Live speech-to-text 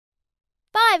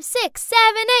5, 6,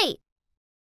 7, 8.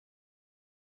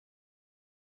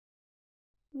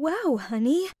 Wow,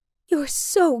 honey, you're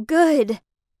so good.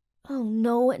 Oh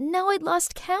no, now I'd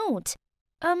lost count.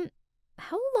 How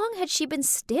long had she been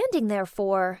standing there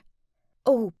for?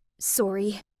 Oh,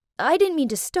 sorry. I didn't mean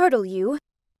to startle you.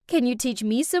 Can you teach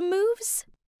me some moves?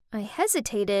 I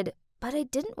hesitated, but I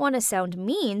didn't want to sound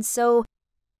mean, so,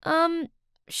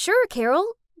 sure,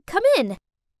 Carol, come in.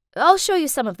 I'll show you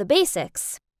some of the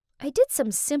basics. I did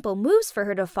some simple moves for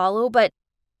her to follow, but,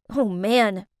 oh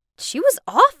man, she was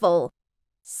awful.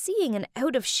 Seeing an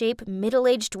out-of-shape,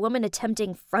 middle-aged woman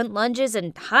attempting front lunges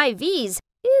and high Vs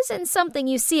isn't something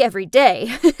you see every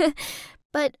day.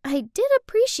 But I did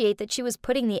appreciate that she was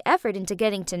putting the effort into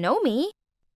getting to know me.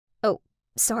 Oh,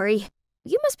 sorry.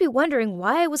 You must be wondering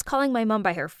why I was calling my mom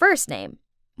by her first name.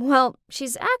 Well,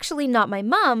 she's actually not my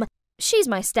mom. She's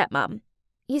my stepmom.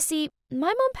 You see,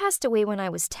 my mom passed away when I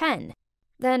was 10.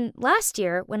 Then last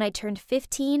year, when I turned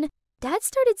 15, Dad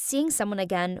started seeing someone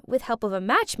again with help of a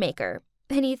matchmaker.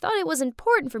 And he thought it was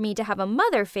important for me to have a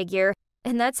mother figure,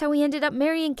 and that's how we ended up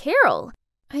marrying Carol.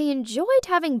 I enjoyed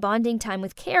having bonding time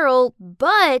with Carol,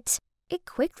 but it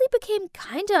quickly became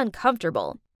kinda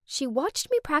uncomfortable. She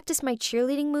watched me practice my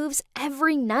cheerleading moves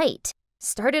every night,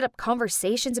 started up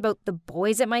conversations about the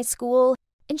boys at my school,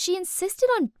 and she insisted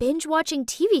on binge-watching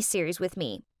TV series with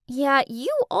me. Yeah,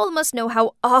 you all must know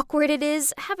how awkward it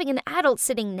is having an adult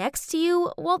sitting next to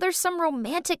you while there's some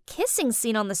romantic kissing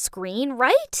scene on the screen,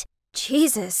 right?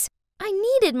 Jesus, I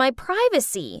needed my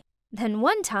privacy. Then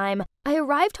one time, I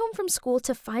arrived home from school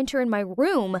to find her in my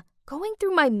room, going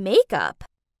through my makeup.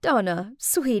 Donna,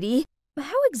 sweetie,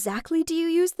 how exactly do you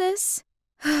use this?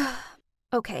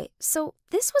 Okay, so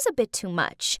this was a bit too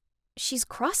much. She's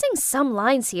crossing some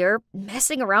lines here,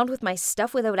 messing around with my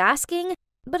stuff without asking,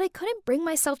 but I couldn't bring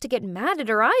myself to get mad at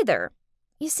her either.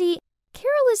 You see,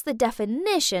 Carol is the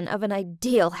definition of an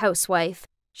ideal housewife.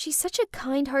 She's such a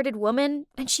kind-hearted woman,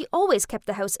 and she always kept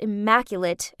the house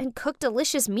immaculate and cooked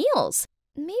delicious meals.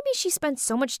 Maybe she spent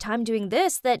so much time doing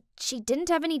this that she didn't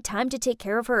have any time to take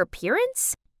care of her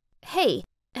appearance? Hey,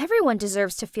 everyone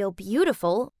deserves to feel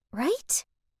beautiful, right?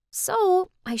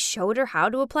 So I showed her how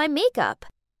to apply makeup.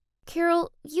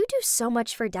 Carol, you do so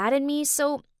much for Dad and me,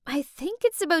 so I think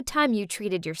it's about time you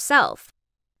treated yourself.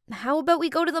 How about we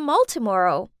go to the mall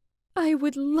tomorrow? I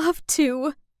would love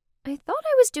to. I thought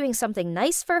I was doing something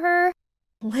nice for her.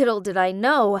 Little did I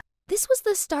know, this was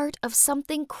the start of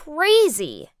something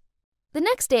crazy. The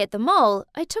next day at the mall,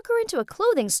 I took her into a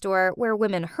clothing store where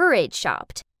women her age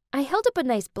shopped. I held up a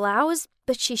nice blouse,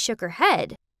 but she shook her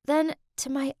head. Then,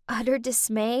 to my utter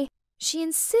dismay, she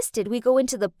insisted we go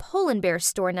into the Pull & Bear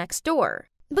store next door.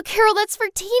 But Carol, that's for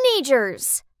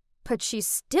teenagers! But she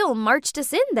still marched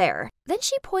us in there. Then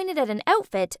she pointed at an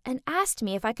outfit and asked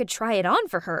me if I could try it on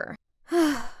for her.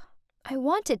 I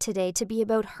wanted today to be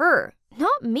about her,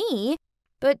 not me.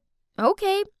 But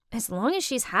okay, as long as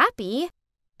she's happy.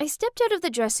 I stepped out of the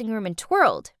dressing room and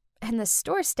twirled, and the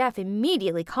store staff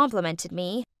immediately complimented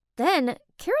me. Then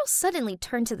Carol suddenly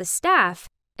turned to the staff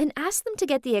and asked them to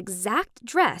get the exact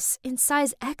dress in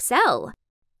size XL.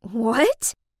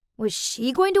 What? Was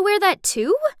she going to wear that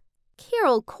too?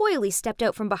 Carol coyly stepped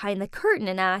out from behind the curtain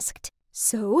and asked,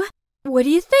 "So, what do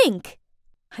you think?"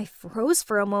 I froze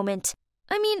for a moment.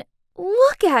 I mean,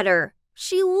 look at her.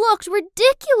 She looked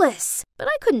ridiculous, but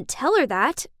I couldn't tell her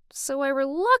that, so I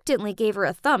reluctantly gave her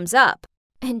a thumbs up.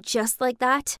 And just like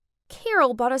that,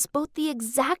 Carol bought us both the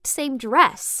exact same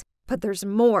dress. But there's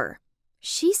more.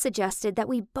 She suggested that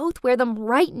we both wear them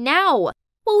right now,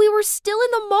 while we were still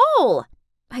in the mall.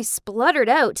 I spluttered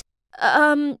out,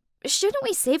 shouldn't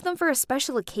we save them for a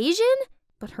special occasion?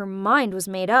 But her mind was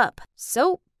made up.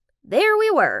 So, there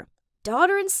we were.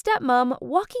 Daughter and stepmom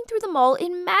walking through the mall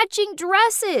in matching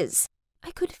dresses.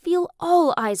 I could feel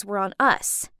all eyes were on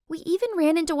us. We even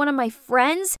ran into one of my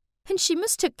friends, and she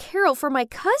mistook Carol for my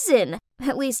cousin.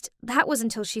 At least, that was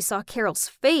until she saw Carol's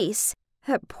face.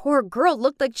 That poor girl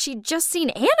looked like she'd just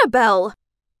seen Annabelle.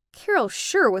 Carol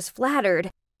sure was flattered,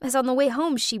 as on the way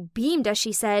home she beamed as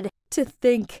she said, "To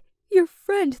think, your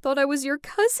friend thought I was your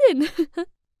cousin.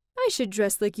 I should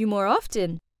dress like you more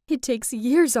often. It takes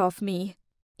years off me."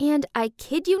 And I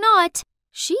kid you not,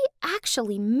 she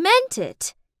actually meant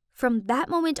it. From that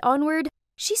moment onward,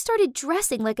 she started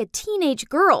dressing like a teenage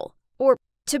girl. Or,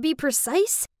 to be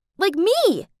precise, like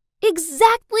me.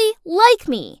 Exactly like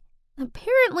me.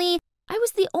 Apparently, I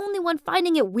was the only one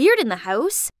finding it weird in the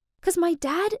house, because my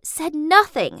dad said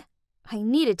nothing. I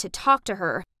needed to talk to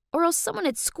her, or else someone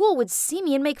at school would see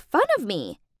me and make fun of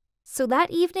me. So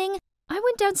that evening, I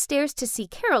went downstairs to see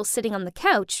Carol sitting on the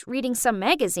couch reading some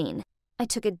magazine. I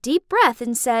took a deep breath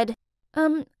and said,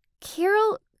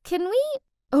 Carol, can we?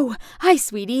 Oh, hi,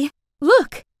 sweetie.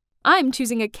 Look, I'm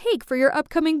choosing a cake for your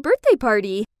upcoming birthday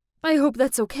party. I hope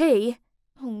that's okay.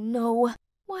 Oh no,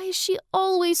 why is she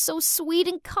always so sweet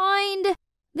and kind?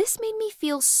 This made me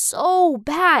feel so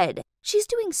bad. She's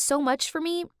doing so much for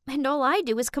me, and all I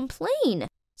do is complain.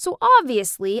 So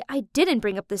obviously, I didn't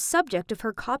bring up the subject of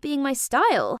her copying my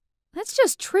style. That's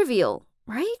just trivial,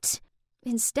 right?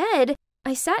 Instead,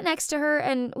 I sat next to her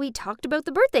and we talked about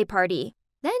the birthday party.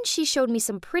 Then she showed me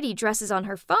some pretty dresses on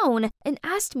her phone and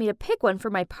asked me to pick one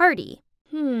for my party.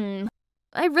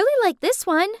 I really like this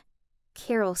one.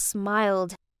 Carol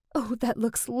smiled. Oh, that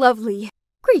looks lovely.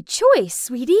 Great choice,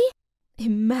 sweetie.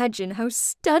 Imagine how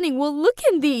stunning we'll look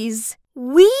in these.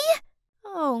 We?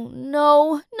 Oh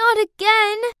no, not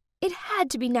again. It had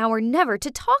to be now or never to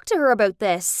talk to her about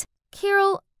this.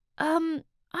 Carol, I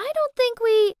don't think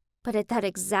we... But at that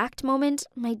exact moment,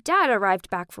 my dad arrived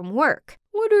back from work.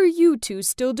 What are you two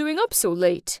still doing up so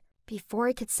late? Before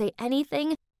I could say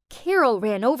anything, Carol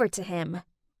ran over to him.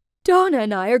 Donna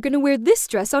and I are going to wear this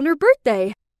dress on her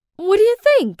birthday. What do you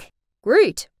think?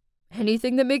 Great.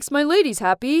 Anything that makes my ladies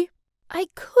happy. I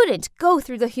couldn't go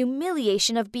through the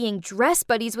humiliation of being dress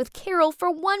buddies with Carol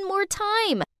for one more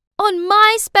time. On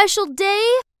my special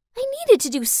day, I needed to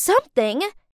do something.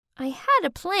 I had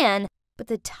a plan, but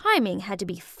the timing had to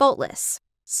be faultless.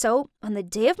 So, on the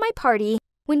day of my party,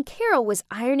 when Carol was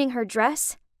ironing her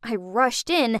dress, I rushed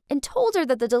in and told her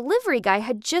that the delivery guy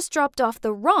had just dropped off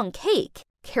the wrong cake.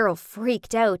 Carol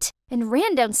freaked out and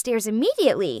ran downstairs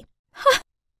immediately. Ha!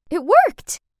 It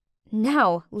worked!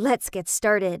 Now, let's get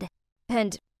started.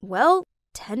 And, well,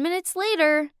 10 minutes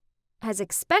later, as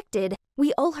expected,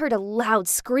 we all heard a loud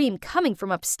scream coming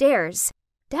from upstairs.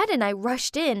 Dad and I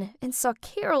rushed in and saw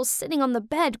Carol sitting on the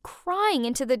bed crying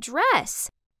into the dress.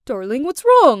 Darling, what's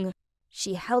wrong?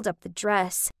 She held up the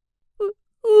dress.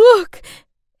 Look,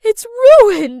 it's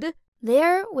ruined.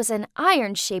 There was an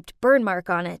iron-shaped burn mark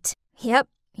on it. Yep,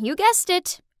 you guessed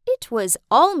it. It was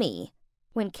all me.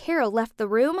 When Carol left the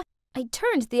room, I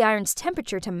turned the iron's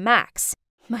temperature to max.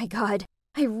 My God,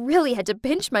 I really had to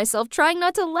pinch myself trying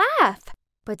not to laugh.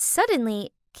 But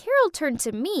suddenly, Carol turned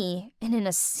to me and in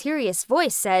a serious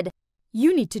voice said,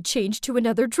 You need to change to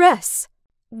another dress.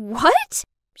 What?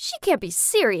 She can't be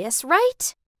serious,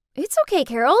 right? It's okay,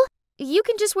 Carol. You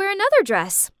can just wear another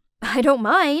dress. I don't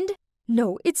mind.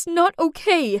 No, it's not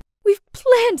okay. We've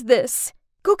planned this.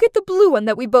 Go get the blue one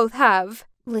that we both have.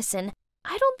 Listen,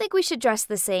 I don't think we should dress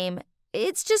the same.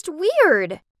 It's just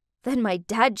weird. Then my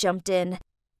dad jumped in.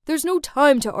 There's no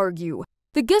time to argue.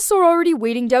 The guests are already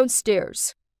waiting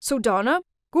downstairs. So, Donna,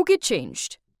 go get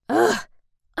changed. Ugh!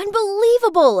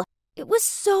 Unbelievable! It was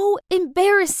so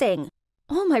embarrassing.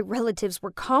 All my relatives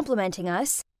were complimenting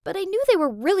us, but I knew they were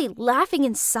really laughing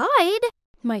inside.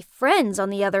 My friends, on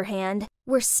the other hand,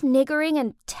 were sniggering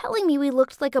and telling me we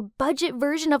looked like a budget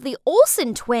version of the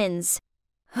Olsen twins.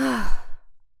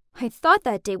 I thought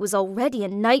that day was already a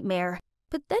nightmare.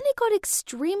 But then it got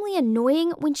extremely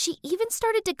annoying when she even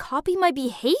started to copy my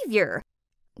behavior.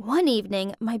 One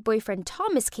evening, my boyfriend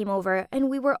Thomas came over and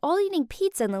we were all eating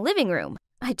pizza in the living room.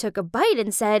 I took a bite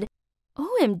and said,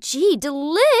 OMG,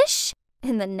 delish!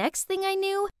 And the next thing I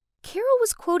knew, Carol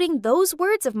was quoting those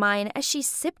words of mine as she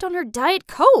sipped on her Diet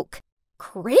Coke.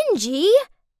 Cringy!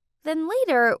 Then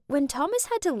later, when Thomas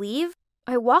had to leave,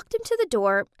 I walked him to the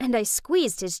door and I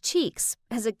squeezed his cheeks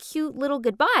as a cute little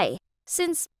goodbye.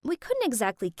 Since we couldn't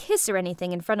exactly kiss or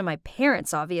anything in front of my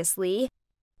parents, obviously.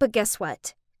 But guess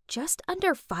what? Just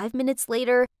under 5 minutes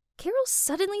later, Carol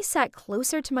suddenly sat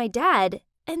closer to my dad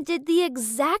and did the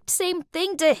exact same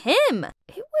thing to him.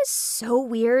 It was so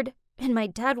weird, and my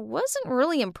dad wasn't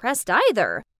really impressed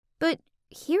either. But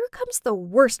here comes the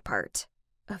worst part.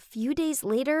 A few days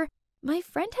later, my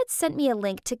friend had sent me a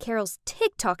link to Carol's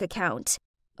TikTok account.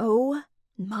 Oh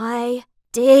my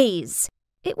days!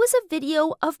 It was a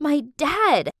video of my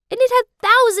dad, and it had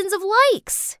thousands of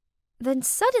likes. Then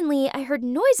suddenly, I heard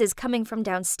noises coming from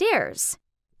downstairs.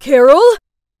 Carol?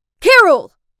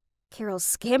 Carol! Carol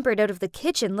scampered out of the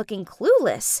kitchen looking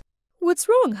clueless. What's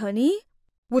wrong, honey?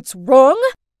 What's wrong?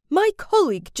 My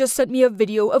colleague just sent me a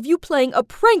video of you playing a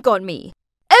prank on me.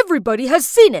 Everybody has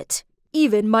seen it.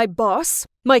 Even my boss,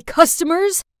 my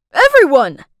customers,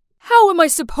 everyone. How am I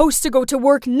supposed to go to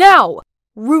work now?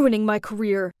 Ruining my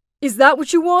career. Is that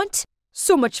what you want?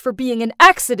 So much for being an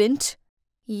accident.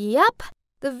 Yep.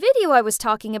 The video I was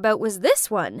talking about was this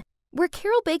one, where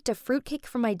Carol baked a fruitcake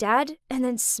for my dad and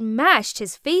then smashed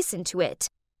his face into it.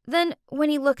 Then, when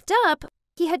he looked up,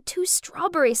 he had 2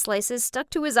 strawberry slices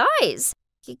stuck to his eyes.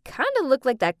 He kind of looked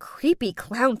like that creepy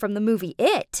clown from the movie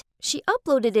It. She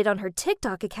uploaded it on her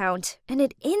TikTok account, and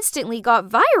it instantly got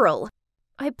viral.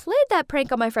 I played that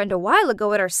prank on my friend a while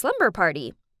ago at our slumber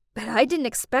party, but I didn't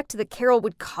expect that Carol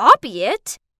would copy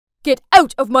it. Get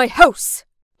out of my house!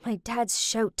 My dad's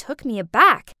shout took me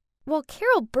aback, while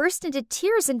Carol burst into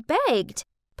tears and begged.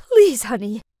 Please,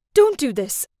 honey, don't do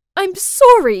this. I'm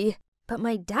sorry. But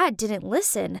my dad didn't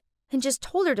listen and just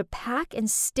told her to pack and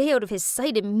stay out of his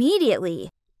sight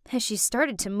immediately. As she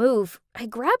started to move, I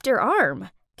grabbed her arm.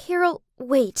 Carol,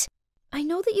 wait. I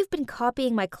know that you've been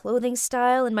copying my clothing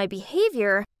style and my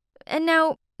behavior, and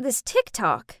now this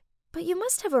TikTok. But you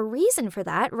must have a reason for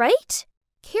that, right?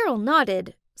 Carol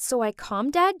nodded, so I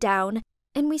calmed Dad down,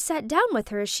 and we sat down with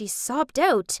her as she sobbed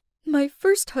out. My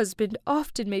first husband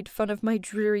often made fun of my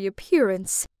dreary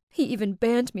appearance. He even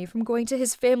banned me from going to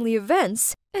his family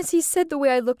events, as he said the way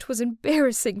I looked was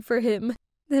embarrassing for him.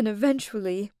 Then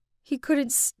eventually, he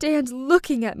couldn't stand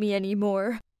looking at me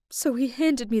anymore, so he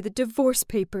handed me the divorce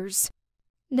papers.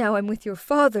 Now I'm with your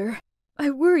father. I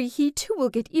worry he too will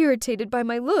get irritated by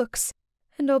my looks,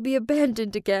 and I'll be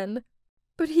abandoned again.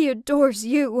 But he adores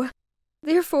you.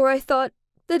 Therefore I thought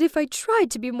that if I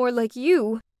tried to be more like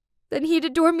you, then he'd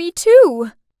adore me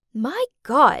too. My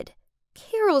God,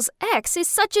 Carol's ex is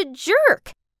such a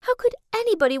jerk. How could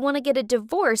anybody want to get a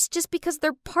divorce just because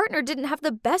their partner didn't have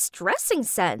the best dressing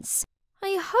sense?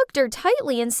 I hugged her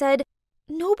tightly and said,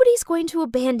 "Nobody's going to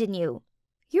abandon you.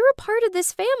 You're a part of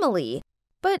this family.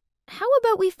 But how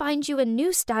about we find you a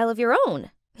new style of your own,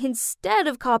 instead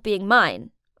of copying mine,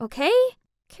 okay?"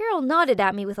 Carol nodded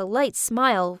at me with a light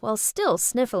smile while still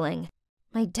sniffling.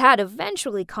 My dad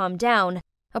eventually calmed down,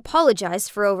 apologized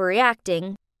for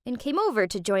overreacting, and came over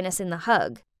to join us in the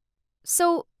hug.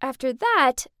 So after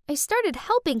that, I started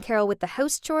helping Carol with the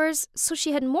house chores so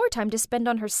she had more time to spend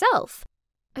on herself.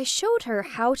 I showed her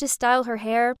how to style her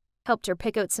hair, helped her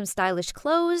pick out some stylish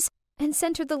clothes, and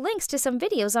sent her the links to some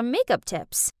videos on makeup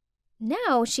tips.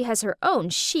 Now she has her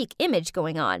own chic image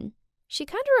going on. She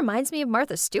kind of reminds me of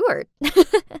Martha Stewart.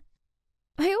 I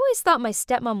always thought my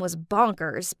stepmom was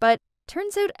bonkers, but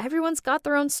turns out everyone's got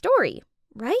their own story,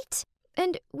 right?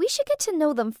 And we should get to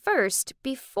know them first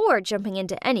before jumping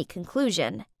into any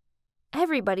conclusion.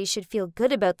 Everybody should feel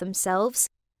good about themselves,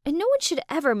 and no one should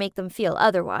ever make them feel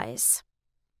otherwise.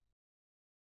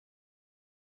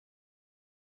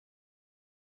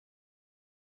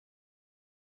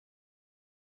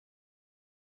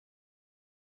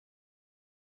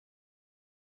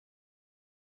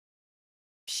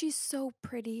 She's so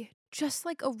pretty, just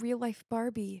like a real-life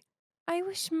Barbie. I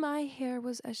wish my hair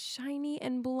was as shiny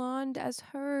and blonde as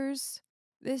hers.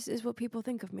 This is what people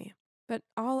think of me. But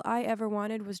all I ever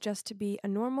wanted was just to be a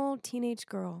normal teenage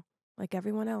girl, like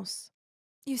everyone else.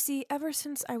 You see, ever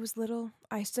since I was little,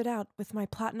 I stood out with my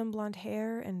platinum blonde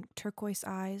hair and turquoise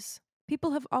eyes.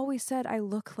 People have always said I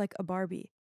look like a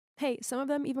Barbie. Hey, some of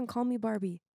them even call me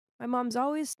Barbie. My mom's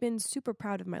always been super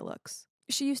proud of my looks.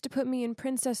 She used to put me in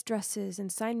princess dresses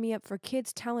and sign me up for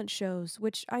kids' talent shows,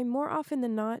 which I more often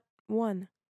than not won.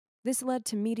 This led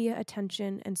to media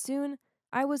attention, and soon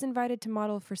I was invited to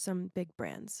model for some big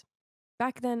brands.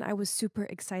 Back then, I was super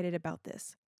excited about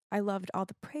this. I loved all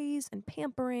the praise and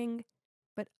pampering,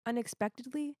 but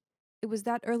unexpectedly, it was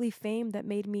that early fame that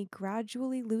made me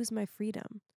gradually lose my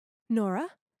freedom.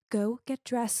 "Nora, go get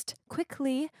dressed,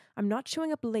 quickly. I'm not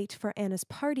showing up late for Anna's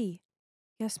party."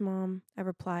 "Yes, Mom," I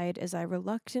replied as I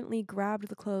reluctantly grabbed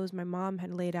the clothes my mom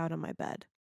had laid out on my bed.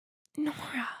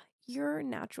 "Nora, your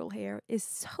natural hair is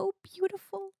so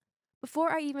beautiful."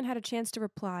 Before I even had a chance to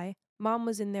reply, Mom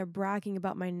was in there bragging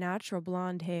about my natural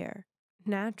blonde hair.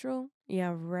 Natural?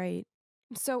 Yeah, right.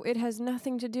 So it has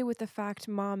nothing to do with the fact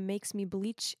Mom makes me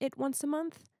bleach it once a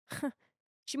month?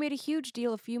 She made a huge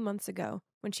deal a few months ago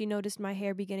when she noticed my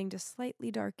hair beginning to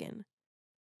slightly darken.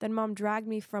 Then Mom dragged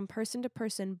me from person to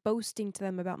person, boasting to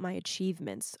them about my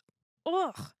achievements.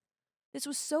 Ugh! This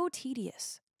was so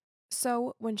tedious.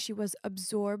 So, when she was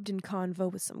absorbed in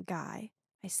convo with some guy,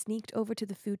 I sneaked over to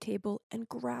the food table and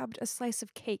grabbed a slice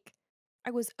of cake.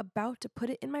 I was about to put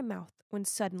it in my mouth when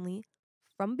suddenly,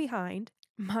 from behind,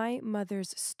 my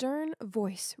mother's stern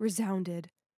voice resounded.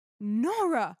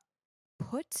 "Nora!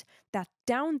 Put that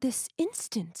down this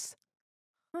instant!"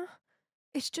 Huh?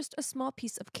 It's just a small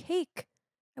piece of cake.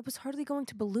 I was hardly going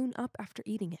to balloon up after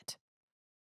eating it.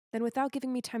 Then, without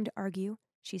giving me time to argue,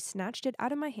 she snatched it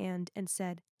out of my hand and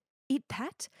said, "Eat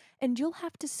that, and you'll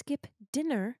have to skip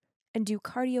dinner and do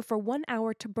cardio for 1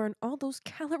 hour to burn all those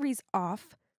calories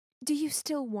off. Do you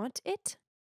still want it?"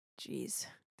 Geez,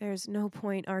 there's no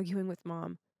point arguing with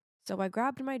Mom. So I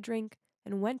grabbed my drink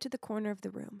and went to the corner of the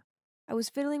room. I was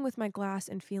fiddling with my glass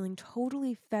and feeling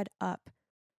totally fed up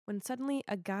when suddenly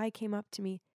a guy came up to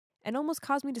me and almost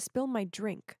caused me to spill my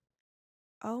drink.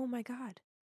 Oh my God,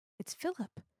 it's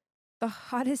Philip. the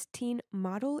hottest teen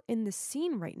model in the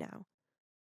scene right now.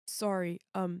 Sorry,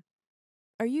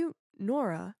 are you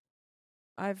Nora?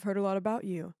 I've heard a lot about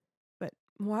you, but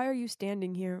why are you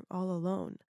standing here all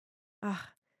alone?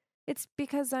 Ah, it's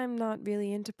because I'm not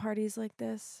really into parties like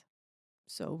this.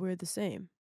 So we're the same.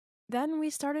 Then we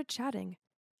started chatting,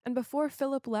 and before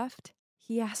Philip left,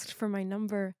 he asked for my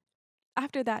number.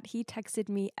 After that, he texted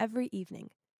me every evening.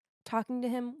 Talking to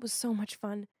him was so much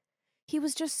fun. He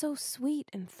was just so sweet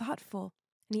and thoughtful,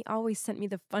 and he always sent me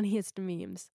the funniest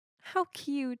memes. How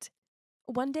cute!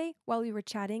 One day, while we were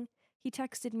chatting, he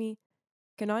texted me,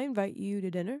 "Can I invite you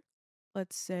to dinner?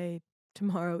 Let's say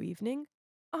tomorrow evening?"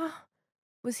 Ah,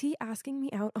 was he asking me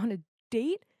out on a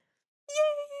date?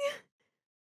 Yay!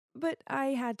 But I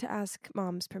had to ask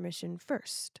Mom's permission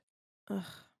first.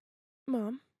 Ugh.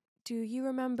 Mom, do you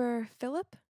remember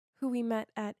Philip, who we met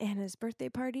at Anna's birthday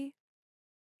party?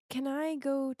 Can I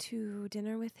go to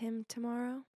dinner with him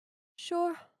tomorrow?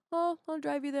 Sure, I'll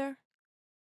drive you there.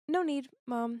 No need,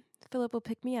 Mom. Philip will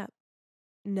pick me up.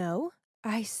 No,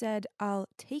 I said I'll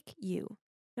take you.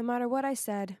 No matter what I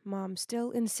said, Mom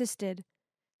still insisted,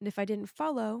 and if I didn't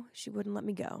follow, she wouldn't let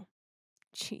me go.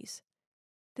 Jeez.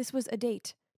 This was a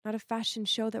date, not a fashion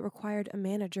show that required a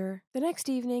manager. The next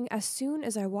evening, as soon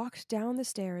as I walked down the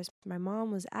stairs, my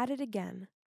mom was at it again.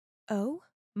 Oh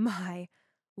my,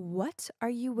 what are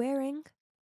you wearing?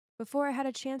 Before I had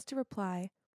a chance to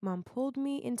reply, Mom pulled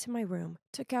me into my room,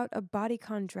 took out a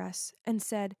bodycon dress, and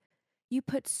said, "You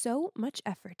put so much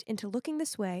effort into looking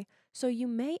this way, so you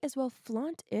may as well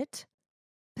flaunt it.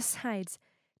 Besides,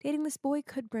 dating this boy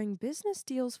could bring business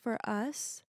deals for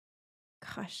us."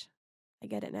 Gosh, I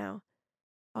get it now.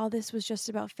 All this was just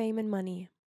about fame and money.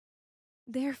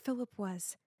 There Philip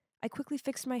was. I quickly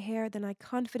fixed my hair, then I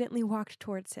confidently walked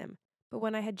towards him. But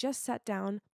when I had just sat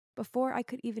down, before I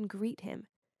could even greet him,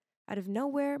 out of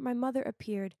nowhere my mother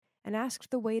appeared and asked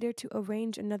the waiter to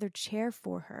arrange another chair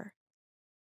for her.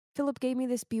 Philip gave me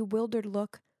this bewildered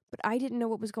look, but I didn't know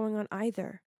what was going on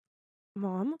either.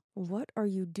 Mom, what are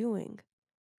you doing?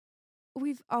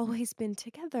 We've always been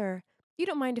together. You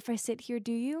don't mind if I sit here,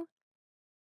 do you?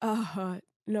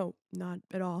 No, not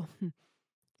at all.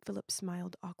 Philip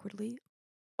smiled awkwardly.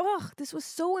 Ugh, this was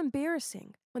so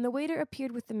embarrassing. When the waiter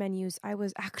appeared with the menus, I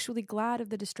was actually glad of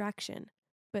the distraction.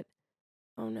 But,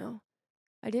 oh no,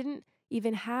 I didn't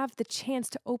even have the chance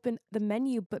to open the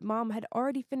menu, but Mom had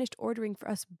already finished ordering for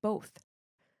us both.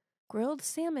 Grilled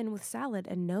salmon with salad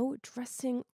and no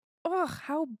dressing. Ugh,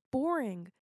 how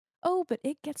boring. Oh, but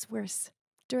it gets worse.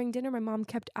 During dinner, my mom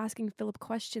kept asking Philip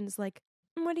questions like,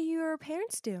 "What do your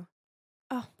parents do?"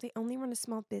 "Oh, they only run a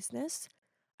small business.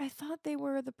 I thought they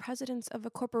were the presidents of a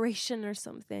corporation or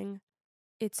something."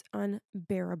 It's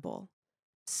unbearable.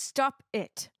 Stop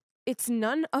it. It's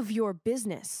none of your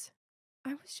business.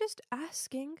 I was just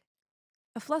asking.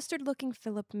 A flustered-looking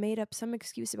Philip made up some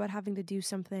excuse about having to do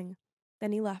something.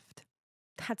 Then he left.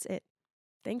 That's it.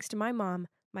 Thanks to my mom,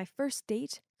 my first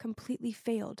date completely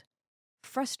failed.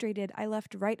 Frustrated, I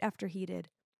left right after he did.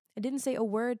 I didn't say a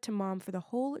word to Mom for the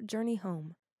whole journey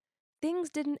home. Things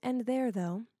didn't end there,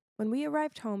 though. When we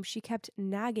arrived home, she kept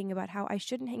nagging about how I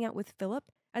shouldn't hang out with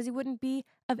Philip, as he wouldn't be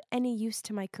of any use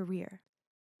to my career.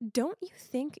 Don't you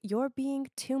think you're being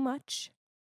too much?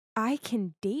 I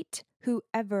can date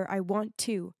whoever I want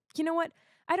to. You know what?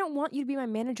 I don't want you to be my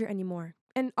manager anymore,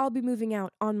 and I'll be moving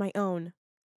out on my own.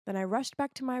 Then I rushed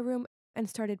back to my room and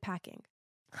started packing.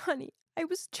 Honey, I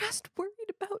was just worried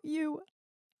about you.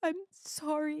 I'm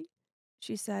sorry,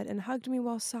 she said and hugged me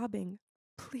while sobbing.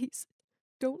 Please,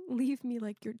 don't leave me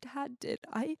like your dad did.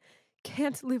 I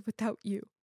can't live without you.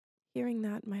 Hearing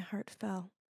that, my heart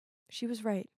fell. She was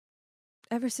right.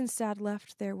 Ever since Dad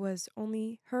left, there was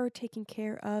only her taking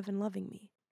care of and loving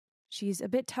me. She's a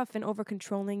bit tough and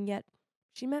over-controlling, yet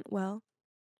she meant well,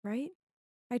 right?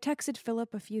 I texted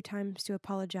Philip a few times to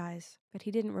apologize, but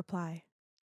he didn't reply.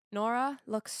 Nora,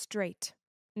 look straight.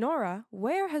 Nora,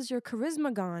 where has your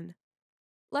charisma gone?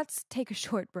 Let's take a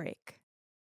short break.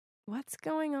 What's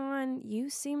going on? You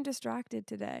seem distracted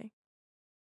today.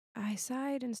 I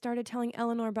sighed and started telling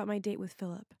Eleanor about my date with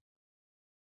Philip.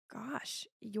 Gosh,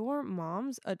 your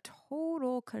mom's a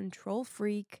total control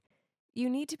freak. You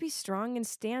need to be strong and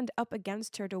stand up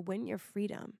against her to win your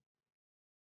freedom.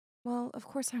 Well, of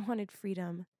course I wanted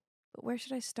freedom, but where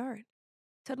should I start?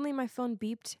 Suddenly my phone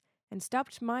beeped and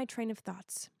stopped my train of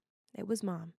thoughts. It was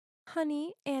Mom.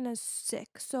 Honey, Anna's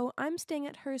sick, so I'm staying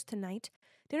at hers tonight.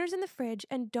 Dinner's in the fridge,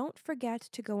 and don't forget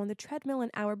to go on the treadmill an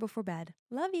hour before bed.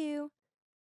 Love you.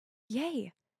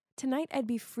 Yay! Tonight I'd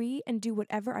be free and do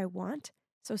whatever I want,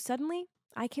 so suddenly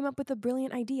I came up with a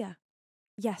brilliant idea.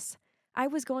 Yes, I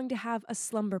was going to have a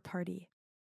slumber party.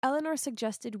 Eleanor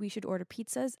suggested we should order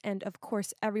pizzas, and of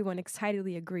course, everyone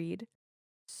excitedly agreed.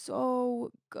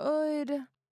 So good.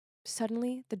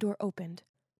 Suddenly, the door opened.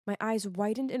 My eyes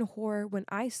widened in horror when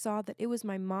I saw that it was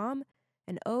my mom,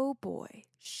 and oh boy,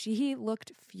 she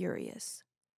looked furious.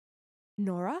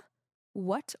 Nora,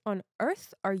 what on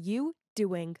earth are you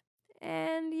doing?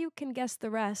 And you can guess the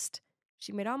rest.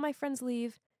 She made all my friends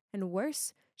leave, and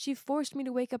worse, she forced me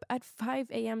to wake up at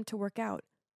 5 a.m. to work out.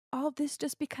 All this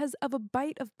just because of a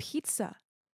bite of pizza.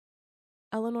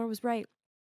 Eleanor was right.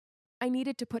 I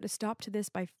needed to put a stop to this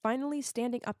by finally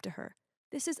standing up to her.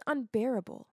 This is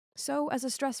unbearable. So, as a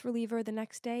stress reliever the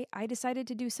next day, I decided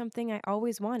to do something I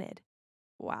always wanted.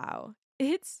 Wow,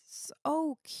 it's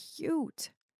so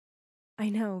cute. I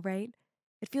know, right?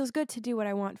 It feels good to do what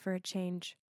I want for a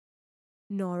change.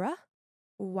 Nora,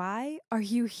 why are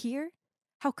you here?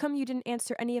 How come you didn't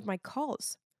answer any of my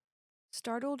calls?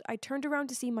 Startled, I turned around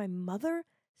to see my mother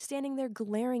standing there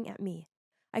glaring at me.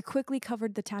 I quickly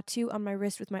covered the tattoo on my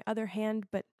wrist with my other hand,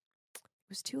 but it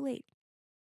was too late.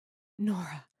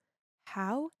 Nora,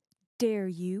 how dare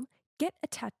you get a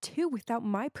tattoo without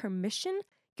my permission?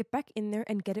 Get back in there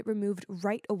and get it removed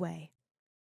right away.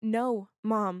 No,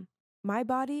 Mom. My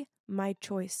body, my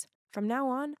choice. From now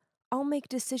on, I'll make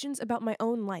decisions about my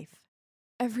own life.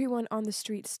 Everyone on the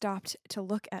street stopped to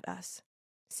look at us.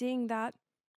 Seeing that,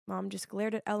 Mom just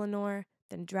glared at Eleanor,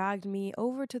 then dragged me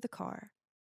over to the car.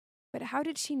 But how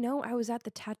did she know I was at the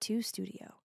tattoo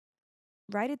studio?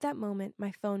 Right at that moment,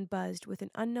 my phone buzzed with an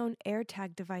unknown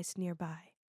AirTag device nearby.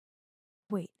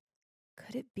 Wait,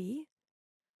 could it be?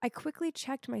 I quickly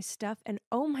checked my stuff and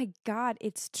oh my God,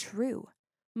 it's true.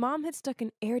 Mom had stuck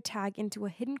an AirTag into a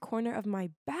hidden corner of my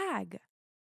bag.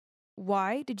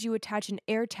 Why did you attach an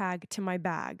AirTag to my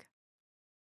bag?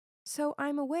 So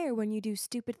I'm aware when you do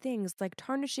stupid things like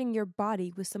tarnishing your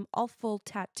body with some awful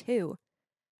tattoo.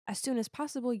 As soon as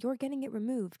possible, you're getting it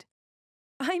removed.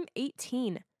 I'm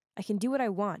 18. I can do what I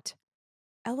want.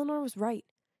 Eleanor was right.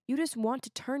 You just want to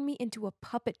turn me into a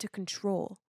puppet to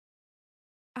control.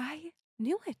 I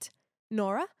knew it.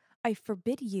 Nora, I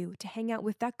forbid you to hang out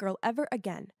with that girl ever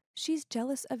again. She's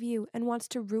jealous of you and wants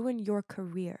to ruin your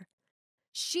career.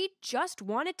 She just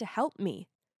wanted to help me.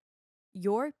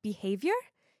 Your behavior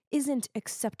isn't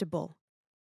acceptable.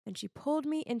 And she pulled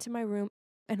me into my room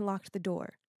and locked the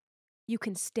door. You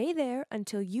can stay there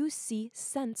until you see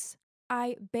sense.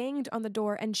 I banged on the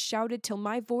door and shouted till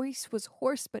my voice was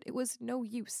hoarse, but it was no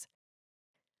use.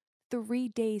 3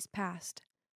 days passed.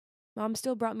 Mom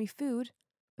still brought me food,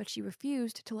 but she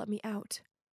refused to let me out.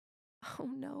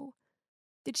 Oh no.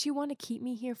 Did she want to keep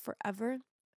me here forever?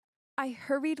 I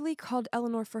hurriedly called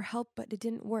Eleanor for help, but it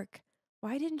didn't work.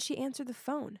 Why didn't she answer the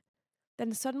phone?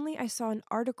 Then suddenly I saw an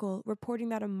article reporting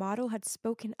that a model had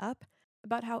spoken up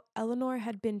about how Eleanor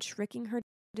had been tricking her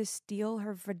to steal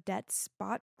her vedette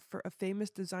spot for a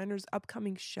famous designer's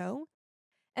upcoming show.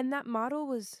 And that model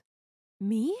was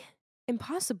me?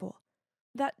 Impossible.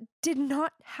 That did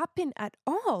not happen at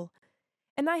all.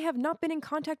 And I have not been in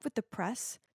contact with the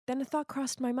press. Then a thought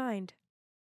crossed my mind.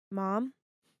 Mom?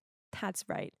 That's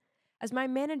right. As my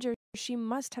manager, she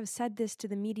must have said this to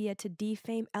the media to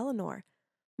defame Eleanor.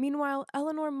 Meanwhile,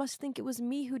 Eleanor must think it was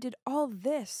me who did all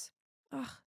this. Ugh,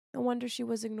 no wonder she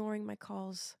was ignoring my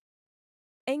calls.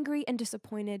 Angry and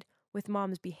disappointed with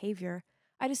Mom's behavior,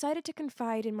 I decided to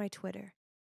confide in my Twitter.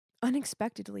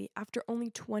 Unexpectedly, after only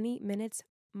 20 minutes,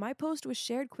 my post was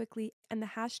shared quickly and the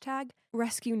hashtag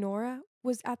 #RescueNora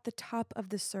was at the top of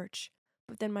the search.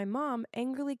 But then my mom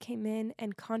angrily came in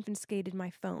and confiscated my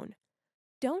phone.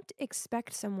 Don't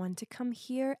expect someone to come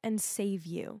here and save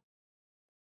you.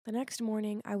 The next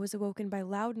morning, I was awoken by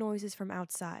loud noises from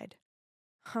outside.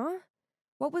 Huh?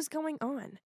 What was going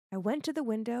on? I went to the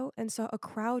window and saw a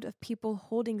crowd of people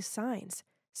holding signs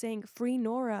saying "Free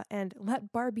Nora" and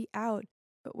 "Let Barbie out."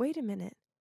 But wait a minute.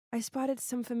 I spotted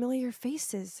some familiar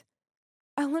faces.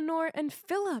 Eleanor and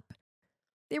Philip.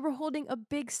 They were holding a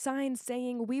big sign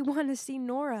saying, "We want to see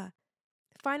Nora."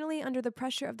 Finally, under the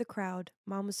pressure of the crowd,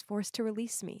 Mom was forced to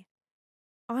release me.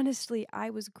 Honestly, I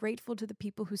was grateful to the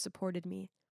people who supported me,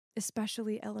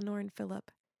 especially Eleanor and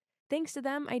Philip. Thanks to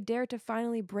them, I dared to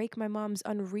finally break my mom's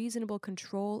unreasonable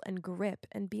control and grip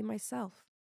and be myself.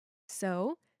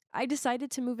 So, I decided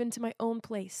to move into my own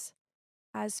place.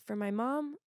 As for my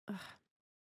mom,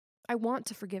 I want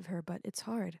to forgive her, but it's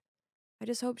hard. I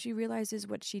just hope she realizes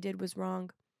what she did was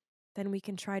wrong. Then we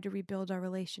can try to rebuild our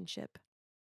relationship.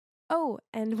 Oh,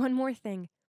 and one more thing.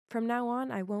 From now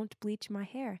on, I won't bleach my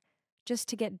hair, just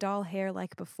to get doll hair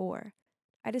like before.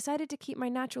 I decided to keep my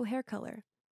natural hair color.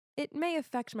 It may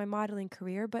affect my modeling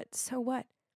career, but so what?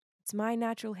 It's my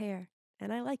natural hair,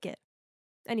 and I like it.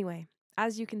 Anyway,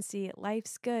 As you can see,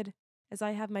 life's good, as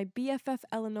I have my BFF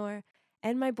Eleanor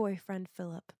and my boyfriend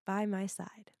Philip by my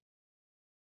side.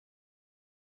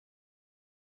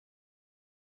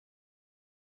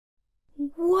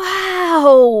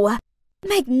 Wow!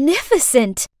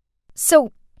 Magnificent!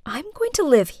 So, I'm going to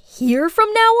live here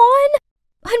from now on?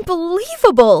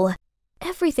 Unbelievable!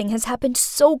 Everything has happened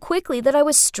so quickly that I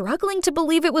was struggling to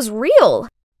believe it was real.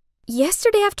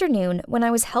 Yesterday afternoon, when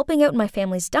I was helping out in my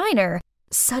family's diner,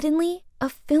 suddenly a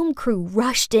film crew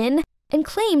rushed in and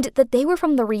claimed that they were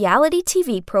from the reality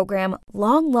TV program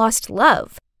Long Lost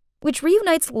Love, which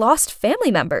reunites lost family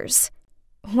members.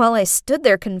 While I stood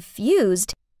there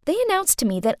confused, they announced to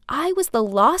me that I was the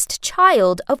lost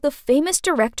child of the famous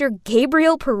director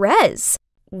Gabriel Perez.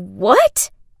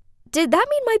 What? Did that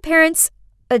mean my parents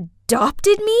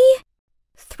adopted me?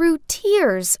 Through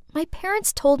tears, my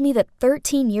parents told me that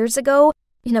 13 years ago,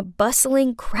 in a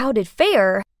bustling, crowded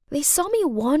fair, they saw me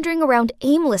wandering around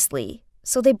aimlessly,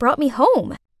 so they brought me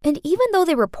home. And even though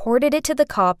they reported it to the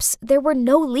cops, there were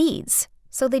no leads,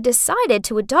 so they decided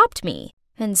to adopt me.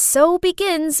 And so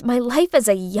begins my life as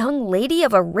a young lady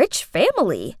of a rich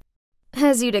family.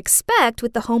 As you'd expect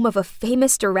with the home of a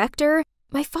famous director,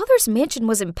 my father's mansion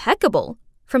was impeccable.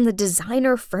 From the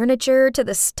designer furniture to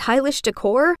the stylish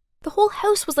decor, the whole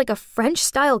house was like a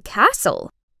French-style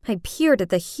castle. I peered at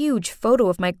the huge photo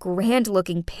of my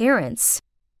grand-looking parents.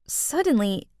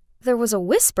 Suddenly, there was a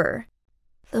whisper.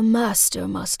 The master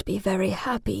must be very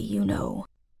happy, you know.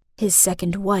 His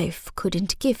second wife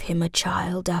couldn't give him a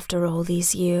child after all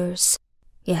these years.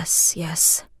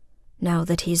 Yes. Now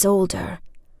that he's older,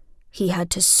 he had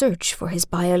to search for his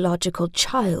biological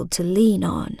child to lean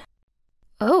on.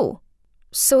 Oh,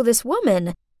 so this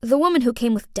woman, the woman who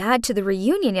came with Dad to the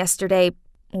reunion yesterday,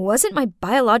 wasn't my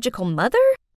biological mother?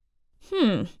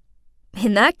 In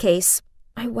that case,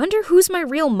 I wonder who's my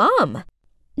real mom.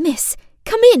 Miss,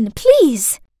 come in,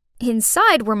 please.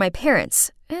 Inside were my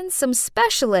parents and some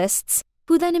specialists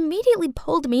who then immediately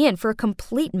pulled me in for a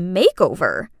complete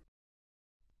makeover.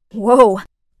 Whoa,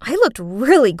 I looked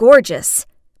really gorgeous.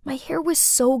 My hair was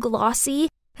so glossy,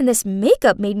 and this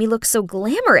makeup made me look so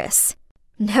glamorous.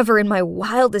 Never in my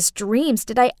wildest dreams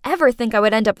did I ever think I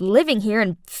would end up living here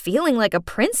and feeling like a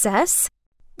princess.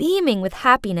 Beaming with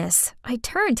happiness, I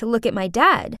turned to look at my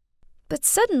dad. But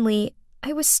suddenly,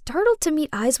 I was startled to meet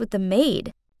eyes with the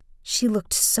maid. She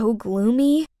looked so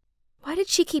gloomy. Why did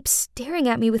she keep staring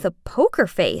at me with a poker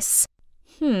face?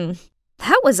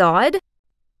 That was odd.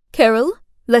 Carol,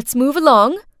 let's move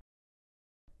along.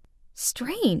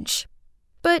 Strange.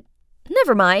 But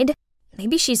never mind.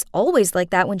 Maybe she's always like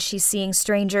that when she's seeing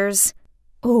strangers.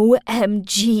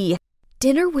 OMG!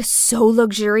 Dinner was so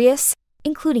luxurious,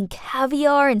 including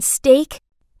caviar and steak.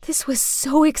 This was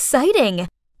so exciting.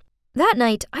 That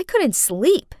night, I couldn't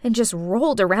sleep and just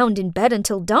rolled around in bed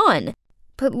until dawn.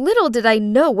 But little did I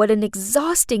know what an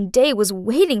exhausting day was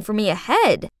waiting for me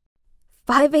ahead.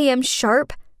 5 a.m.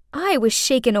 sharp, I was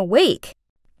shaken awake.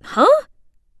 Huh?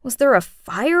 Was there a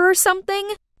fire or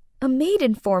something? A maid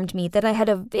informed me that I had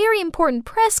a very important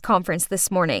press conference this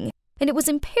morning, and it was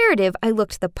imperative I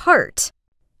looked the part.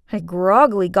 I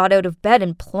groggily got out of bed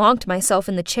and plonked myself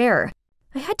in the chair.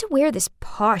 I had to wear this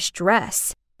posh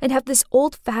dress and have this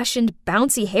old-fashioned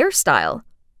bouncy hairstyle.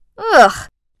 Ugh!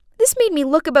 This made me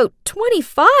look about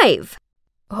 25.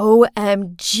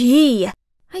 OMG!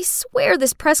 I swear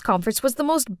this press conference was the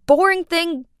most boring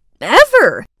thing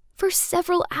ever. For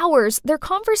several hours, their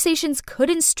conversations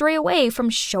couldn't stray away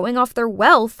from showing off their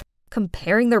wealth,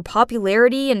 comparing their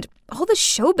popularity, and all the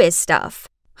showbiz stuff.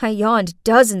 I yawned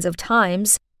dozens of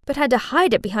times, but had to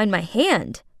hide it behind my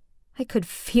hand. I could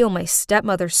feel my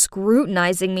stepmother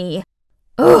scrutinizing me.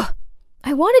 Ugh!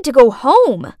 I wanted to go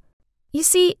home. You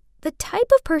see, the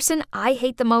type of person I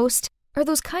hate the most are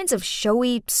those kinds of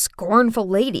showy, scornful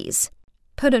ladies.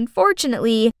 But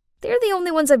unfortunately, they're the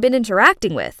only ones I've been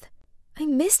interacting with. I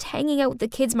missed hanging out with the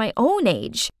kids my own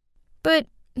age. But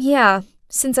yeah,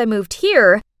 since I moved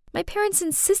here, my parents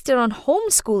insisted on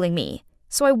homeschooling me,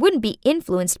 so I wouldn't be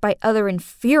influenced by other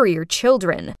inferior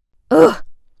children. Ugh!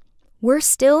 Worse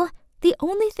still, the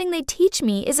only thing they teach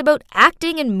me is about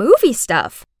acting and movie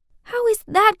stuff. How is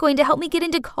that going to help me get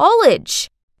into college?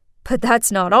 But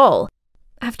that's not all.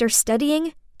 After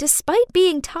studying, despite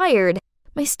being tired,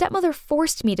 my stepmother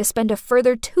forced me to spend a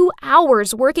further 2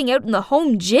 hours working out in the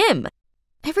home gym.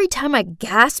 Every time I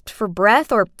gasped for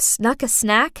breath or snuck a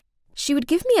snack, she would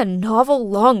give me a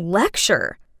novel-long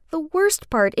lecture. The worst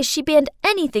part is she banned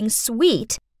anything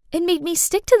sweet and made me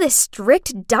stick to this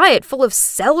strict diet full of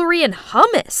celery and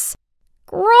hummus.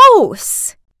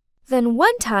 Gross! Then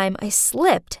one time I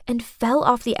slipped and fell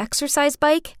off the exercise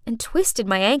bike and twisted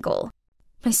my ankle.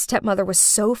 My stepmother was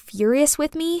so furious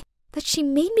with me that she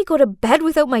made me go to bed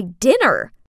without my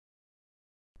dinner.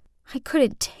 I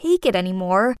couldn't take it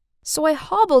anymore, so I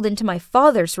hobbled into my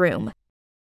father's room.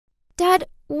 "Dad,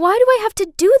 why do I have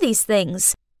to do these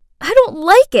things? I don't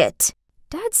like it."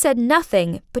 Dad said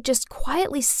nothing, but just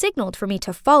quietly signaled for me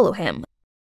to follow him.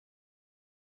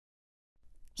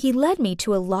 He led me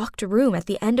to a locked room at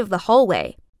the end of the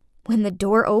hallway. When the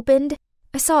door opened,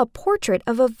 I saw a portrait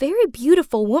of a very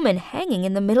beautiful woman hanging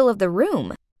in the middle of the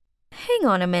room. Hang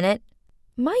on a minute.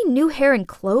 My new hair and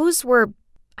clothes were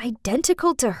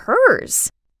identical to hers.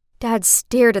 Dad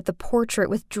stared at the portrait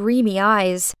with dreamy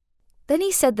eyes. Then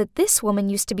he said that this woman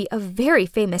used to be a very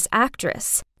famous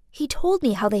actress. He told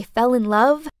me how they fell in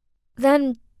love.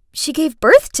 Then she gave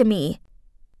birth to me.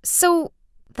 So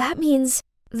that means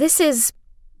this is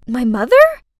my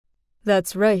mother?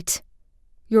 That's right.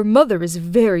 Your mother is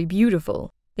very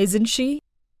beautiful, isn't she?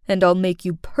 And I'll make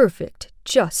you perfect,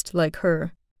 just like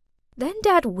her. Then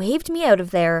Dad waved me out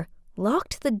of there,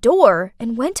 locked the door,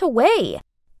 and went away,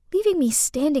 leaving me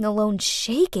standing alone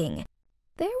shaking.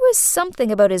 There was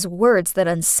something about his words that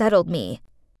unsettled me.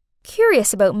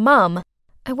 Curious about Mum,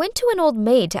 I went to an old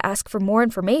maid to ask for more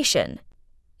information.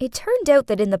 It turned out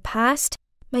that in the past,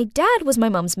 my dad was my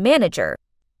mom's manager,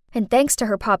 and thanks to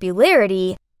her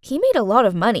popularity, he made a lot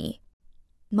of money.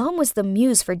 Mom was the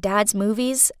muse for Dad's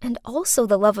movies and also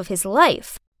the love of his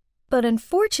life. But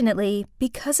unfortunately,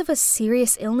 because of a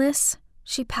serious illness,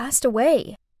 she passed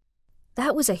away.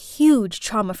 That was a huge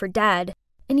trauma for Dad,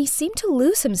 and he seemed to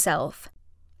lose himself.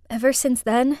 Ever since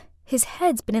then, his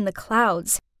head's been in the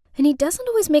clouds, and he doesn't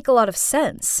always make a lot of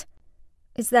sense.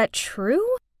 Is that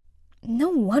true? No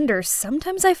wonder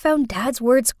sometimes I found Dad's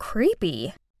words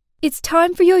creepy. It's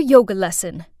time for your yoga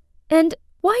lesson. And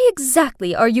why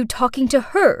exactly are you talking to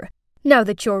her? Now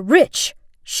that you're rich,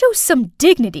 show some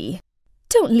dignity.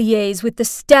 Don't liaise with the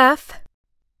staff.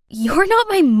 You're not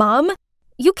my mom.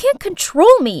 You can't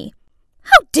control me.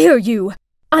 How dare you?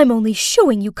 I'm only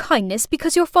showing you kindness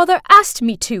because your father asked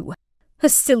me to. A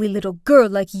silly little girl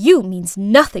like you means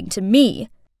nothing to me.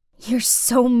 You're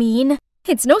so mean.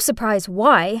 It's no surprise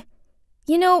why.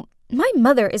 You know, my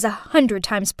mother is 100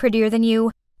 times prettier than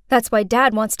you. That's why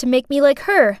Dad wants to make me like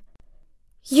her.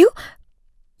 You!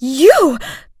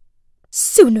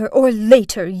 Sooner or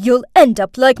later, you'll end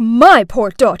up like my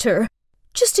poor daughter.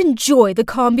 Just enjoy the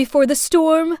calm before the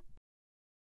storm.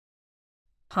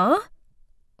 Huh?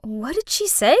 What did she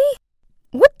say?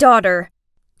 What daughter?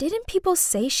 Didn't people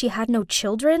say she had no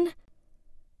children?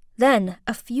 Then,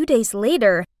 a few days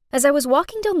later, as I was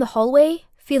walking down the hallway,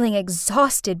 feeling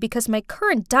exhausted because my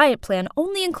current diet plan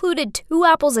only included 2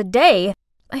 apples a day,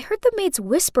 I heard the maids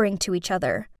whispering to each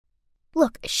other.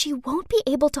 "Look, she won't be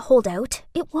able to hold out.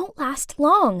 It won't last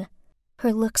long.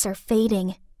 Her looks are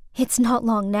fading. It's not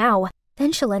long now.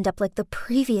 Then she'll end up like the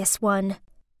previous one."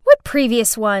 "What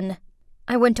previous one?"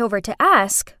 I went over to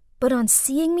ask, but on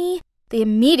seeing me, they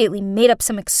immediately made up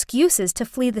some excuses to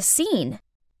flee the scene.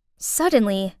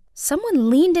 Suddenly, someone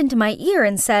leaned into my ear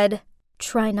and said,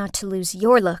 "Try not to lose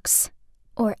your looks,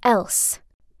 or else."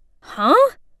 Huh?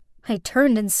 I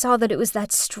turned and saw that it was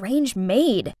that strange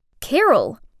maid,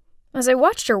 Carol. As I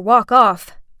watched her walk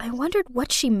off, I wondered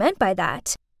what she meant by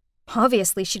that.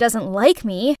 Obviously, she doesn't like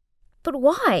me, but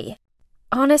why?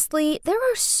 Honestly, there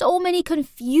are so many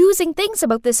confusing things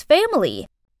about this family.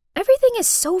 Everything is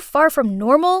so far from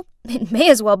normal, it may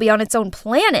as well be on its own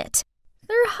planet.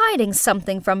 They're hiding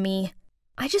something from me.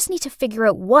 I just need to figure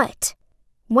out what.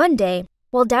 One day,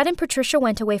 while Dad and Patricia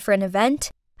went away for an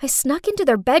event, I snuck into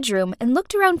their bedroom and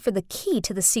looked around for the key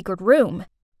to the secret room.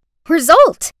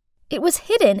 Result! It was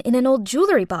hidden in an old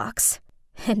jewelry box.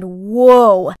 And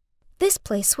whoa! This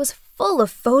place was full of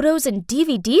photos and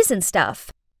DVDs and stuff.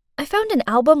 I found an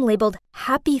album labeled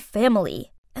Happy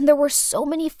Family, and there were so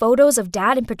many photos of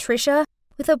Dad and Patricia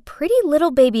with a pretty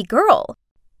little baby girl.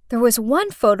 There was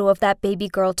one photo of that baby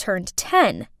girl turned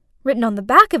 10. Written on the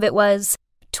back of it was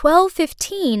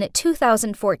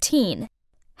 12/15/2014.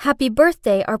 Happy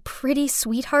birthday, our pretty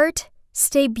sweetheart.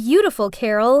 Stay beautiful,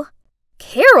 Carol.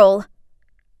 Carol?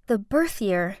 The birth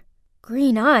year.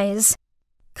 Green eyes.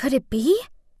 Could it be?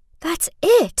 That's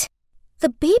it. The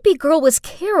baby girl was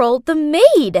Carol, the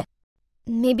maid.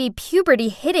 Maybe puberty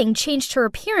hitting changed her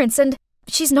appearance and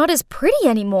she's not as pretty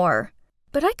anymore.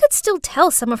 But I could still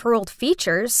tell some of her old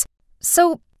features.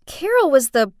 So Carol was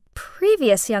the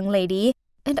previous young lady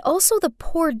and also the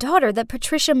poor daughter that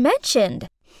Patricia mentioned.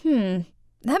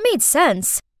 That made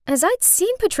sense, as I'd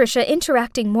seen Patricia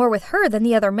interacting more with her than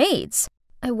the other maids.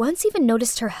 I once even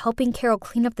noticed her helping Carol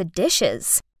clean up the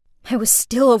dishes. I was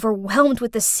still overwhelmed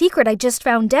with the secret I just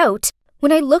found out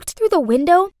when I looked through the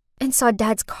window and saw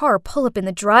Dad's car pull up in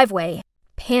the driveway.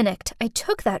 Panicked, I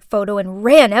took that photo and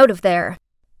ran out of there.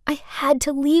 I had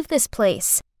to leave this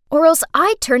place, or else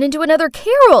I'd turn into another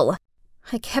Carol.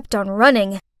 I kept on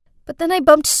running, but then I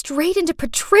bumped straight into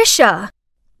Patricia.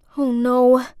 Oh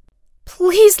no.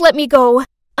 Please let me go.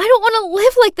 I don't want to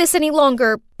live like this any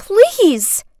longer.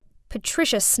 Please.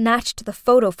 Patricia snatched the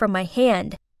photo from my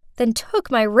hand, then took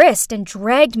my wrist and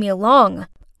dragged me along.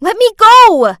 Let me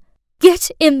go!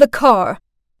 Get in the car.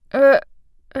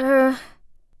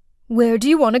 Where do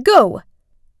you want to go?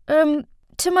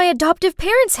 To my adoptive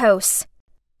parents' house.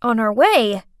 On our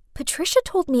way, Patricia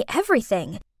told me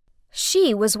everything.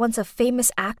 She was once a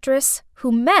famous actress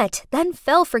who met, then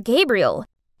fell for Gabriel.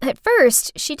 At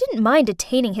first, she didn't mind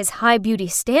attaining his high beauty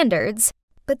standards,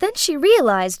 but then she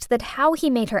realized that how he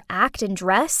made her act and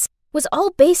dress was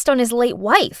all based on his late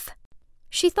wife.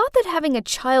 She thought that having a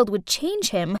child would change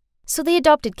him, so they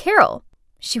adopted Carol.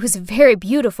 She was very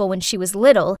beautiful when she was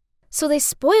little, so they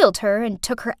spoiled her and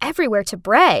took her everywhere to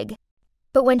brag.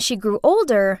 But when she grew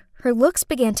older, her looks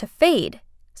began to fade,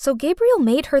 so Gabriel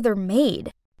made her their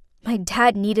maid. My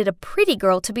dad needed a pretty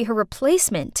girl to be her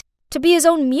replacement, to be his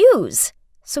own muse,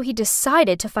 so he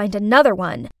decided to find another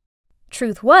one.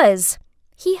 Truth was,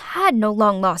 he had no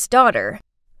long-lost daughter.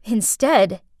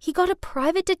 Instead, he got a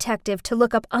private detective to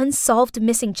look up unsolved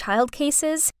missing child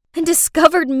cases and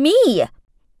discovered me.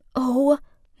 Oh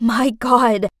my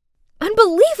God!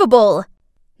 Unbelievable!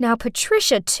 Now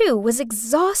Patricia, too, was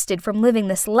exhausted from living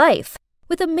this life,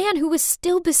 with a man who was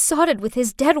still besotted with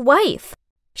his dead wife.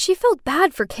 She felt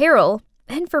bad for Carol,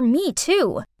 and for me,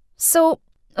 too. So,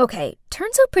 okay,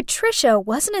 turns out Patricia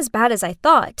wasn't as bad as I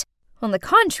thought. On the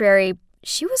contrary,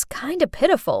 she was kinda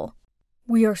pitiful.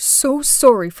 We are so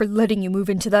sorry for letting you move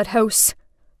into that house.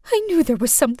 I knew there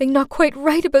was something not quite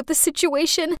right about the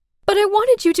situation, but I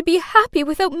wanted you to be happy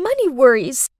without money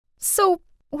worries. So,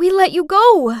 we let you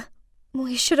go.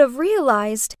 We should have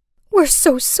realized. We're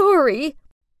so sorry.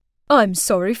 I'm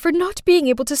sorry for not being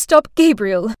able to stop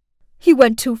Gabriel. He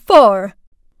went too far.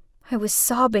 I was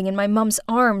sobbing in my mom's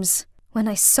arms when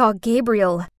I saw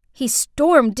Gabriel. He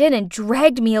stormed in and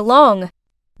dragged me along.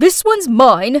 This one's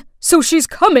mine, so she's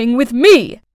coming with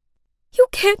me. You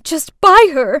can't just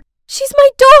buy her. She's my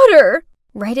daughter.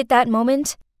 Right at that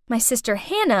moment, my sister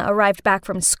Hannah arrived back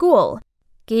from school.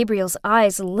 Gabriel's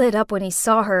eyes lit up when he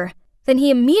saw her. Then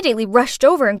he immediately rushed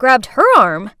over and grabbed her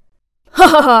arm. Ha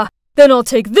ha ha! Then I'll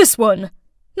take this one.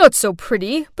 Not so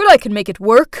pretty, but I can make it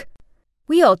work.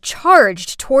 We all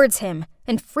charged towards him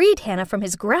and freed Hannah from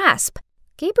his grasp.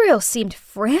 Gabriel seemed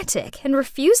frantic and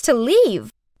refused to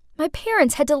leave. My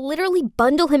parents had to literally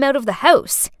bundle him out of the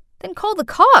house, then call the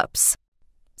cops.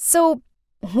 So,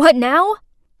 what now?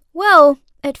 Well,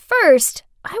 at first,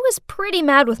 I was pretty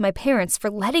mad with my parents for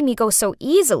letting me go so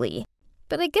easily.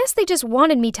 But I guess they just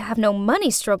wanted me to have no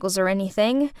money struggles or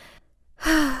anything.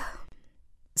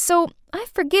 So, I've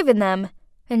forgiven them,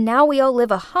 and now we all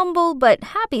live a humble but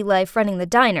happy life running the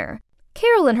diner.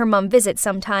 Carol and her mom visit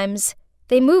sometimes.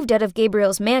 They moved out of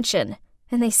Gabriel's mansion,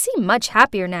 and they seem much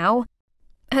happier now.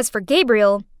 As for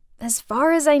Gabriel, as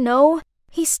far as I know,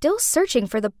 he's still searching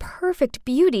for the perfect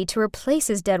beauty to replace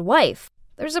his dead wife.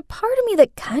 There's a part of me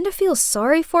that kind of feels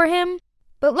sorry for him,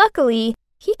 but luckily,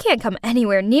 he can't come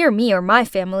anywhere near me or my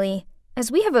family, as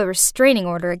we have a restraining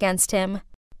order against him.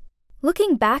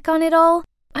 Looking back on it all,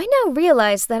 I now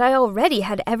realize that I already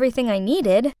had everything I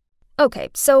needed. Okay,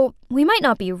 so we might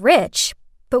not be rich,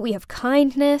 but we have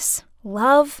kindness,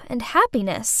 love, and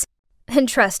happiness. And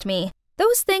trust me,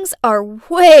 those things are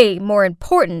way more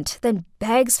important than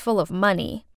bags full of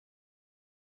money.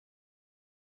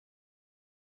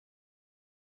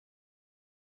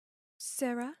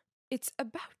 Sarah, it's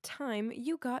about time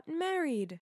you got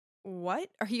married. What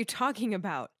are you talking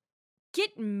about?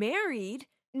 Get married?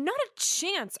 Not a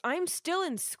chance. I'm still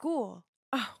in school.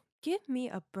 Oh, give me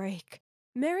a break.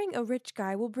 Marrying a rich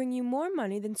guy will bring you more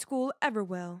money than school ever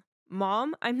will.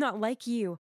 Mom, I'm not like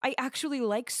you. I actually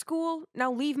like school.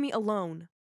 Now leave me alone.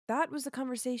 That was the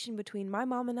conversation between my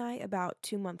mom and I about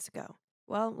 2 months ago.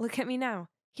 Well, look at me now.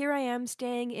 Here I am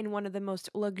staying in one of the most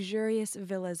luxurious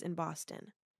villas in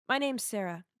Boston. My name's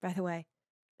Sarah, by the way,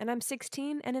 and I'm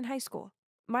 16 and in high school.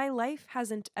 My life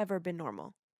hasn't ever been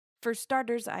normal. For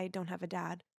starters, I don't have a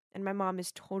dad, and my mom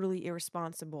is totally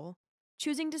irresponsible,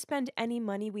 choosing to spend any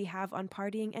money we have on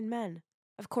partying and men.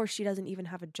 Of course, she doesn't even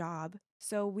have a job,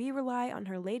 so we rely on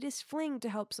her latest fling to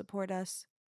help support us.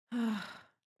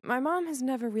 My mom has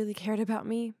never really cared about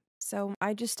me, so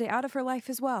I just stay out of her life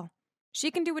as well. She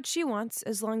can do what she wants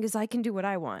as long as I can do what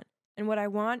I want. And what I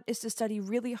want is to study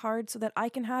really hard so that I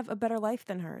can have a better life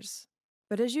than hers.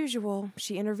 But as usual,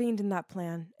 she intervened in that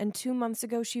plan, and 2 months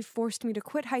ago she forced me to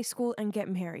quit high school and get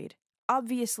married.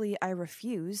 Obviously, I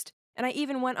refused, and I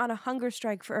even went on a hunger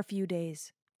strike for a few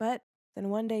days. But then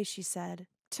one day she said,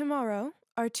 "Tomorrow,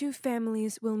 our two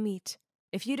families will meet.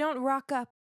 If you don't rock up,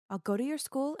 I'll go to your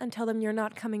school and tell them you're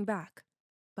not coming back.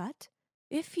 But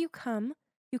if you come,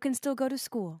 you can still go to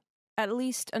school, at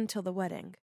least until the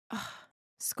wedding." Ugh,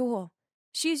 school.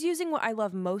 She's using what I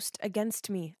love most against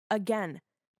me, again,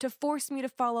 to force me to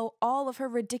follow all of her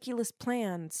ridiculous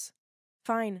plans.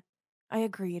 Fine, I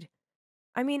agreed.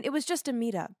 I mean, it was just a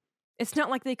meetup. It's not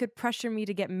like they could pressure me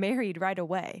to get married right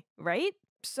away, right?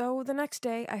 So the next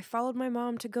day, I followed my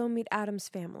mom to go meet Adam's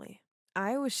family.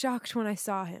 I was shocked when I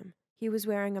saw him. He was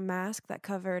wearing a mask that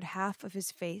covered half of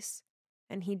his face,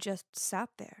 and he just sat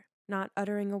there, not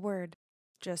uttering a word,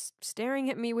 just staring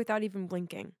at me without even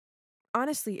blinking.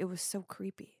 Honestly, it was so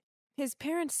creepy. His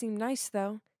parents seemed nice,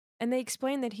 though, and they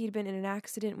explained that he'd been in an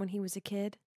accident when he was a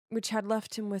kid, which had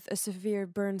left him with a severe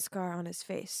burn scar on his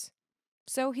face.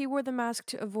 So he wore the mask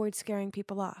to avoid scaring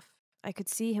people off. I could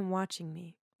see him watching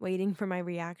me, waiting for my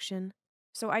reaction.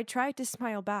 So I tried to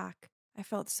smile back. I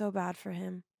felt so bad for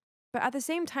him. But at the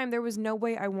same time, there was no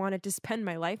way I wanted to spend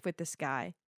my life with this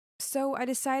guy. So I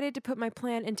decided to put my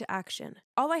plan into action.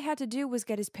 All I had to do was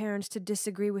get his parents to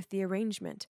disagree with the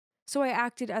arrangement. So I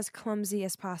acted as clumsy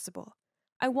as possible.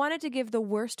 I wanted to give the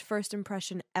worst first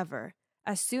impression ever.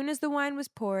 As soon as the wine was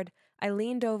poured, I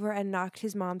leaned over and knocked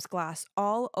his mom's glass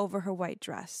all over her white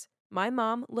dress. My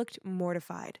mom looked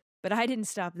mortified, but I didn't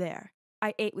stop there.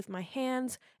 I ate with my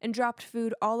hands and dropped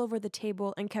food all over the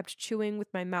table and kept chewing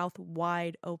with my mouth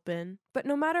wide open. But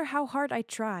no matter how hard I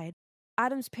tried,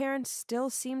 Adam's parents still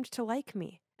seemed to like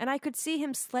me, and I could see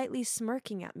him slightly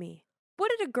smirking at me. What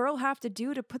did a girl have to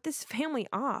do to put this family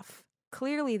off?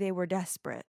 Clearly they were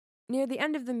desperate. Near the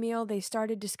end of the meal, they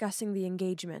started discussing the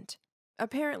engagement.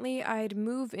 Apparently, I'd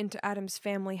move into Adam's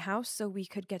family house so we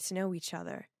could get to know each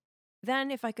other.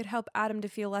 Then, if I could help Adam to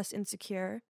feel less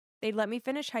insecure, they'd let me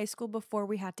finish high school before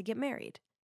we had to get married.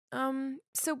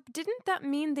 So didn't that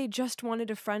mean they just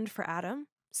wanted a friend for Adam?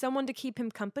 Someone to keep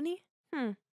him company?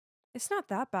 It's not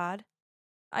that bad.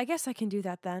 I guess I can do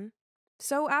that then.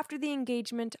 So after the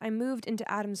engagement, I moved into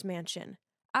Adam's mansion.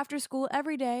 After school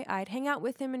every day, I'd hang out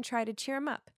with him and try to cheer him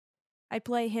up. I'd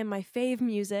play him my fave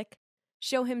music,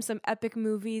 show him some epic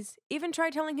movies, even try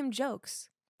telling him jokes.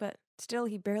 But still,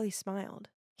 he barely smiled.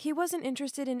 He wasn't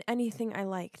interested in anything I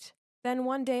liked. Then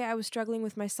one day I was struggling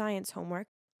with my science homework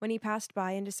when he passed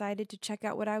by and decided to check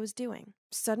out what I was doing.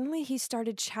 Suddenly, he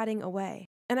started chatting away,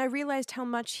 and I realized how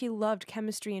much he loved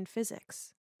chemistry and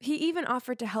physics. He even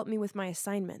offered to help me with my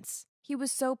assignments. He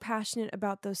was so passionate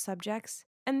about those subjects,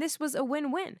 and this was a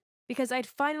win-win, because I'd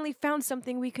finally found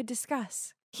something we could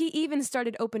discuss. He even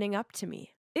started opening up to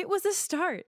me. It was a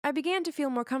start. I began to feel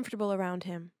more comfortable around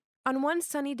him. On one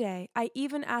sunny day, I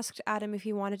even asked Adam if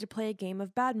he wanted to play a game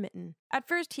of badminton. At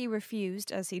first, he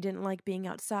refused, as he didn't like being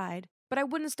outside, but I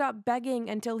wouldn't stop begging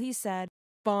until he said,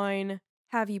 "Fine.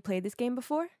 Have you played this game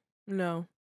before?" "No."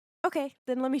 "Okay,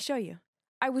 then let me show you."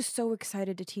 I was so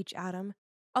excited to teach Adam.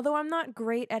 Although I'm not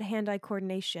great at hand-eye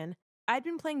coordination, I'd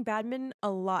been playing badminton a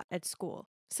lot at school,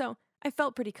 so I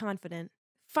felt pretty confident.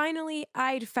 Finally,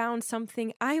 I'd found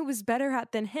something I was better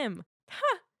at than him.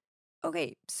 Ha!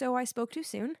 Okay, so I spoke too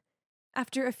soon.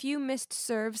 After a few missed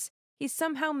serves, he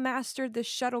somehow mastered the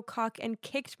shuttlecock and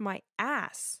kicked my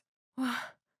ass. Why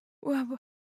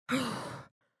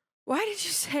did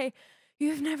you say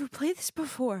you've never played this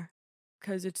before?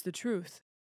 'Cause it's the truth.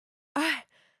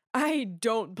 I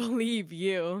don't believe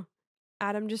you.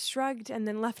 Adam just shrugged and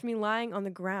then left me lying on the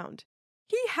ground.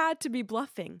 He had to be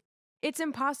bluffing. It's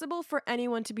impossible for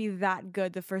anyone to be that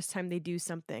good the first time they do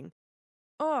something.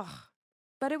 Ugh.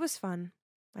 But it was fun,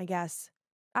 I guess.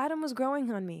 Adam was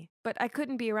growing on me, but I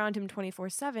couldn't be around him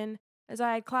 24/7 as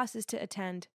I had classes to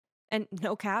attend. And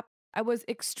no cap, I was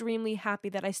extremely happy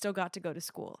that I still got to go to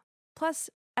school. Plus,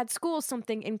 at school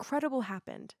something incredible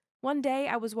happened. One day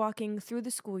I was walking through the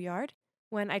schoolyard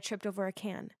when I tripped over a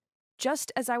can.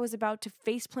 Just as I was about to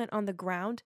faceplant on the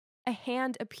ground, a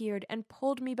hand appeared and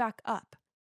pulled me back up.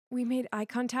 We made eye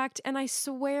contact, and I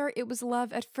swear it was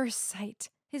love at first sight.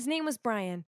 His name was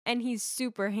Brian, and he's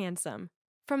super handsome.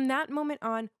 From that moment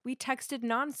on, we texted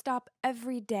nonstop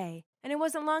every day, and it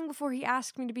wasn't long before he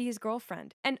asked me to be his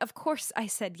girlfriend. And of course I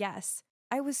said yes.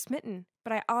 I was smitten,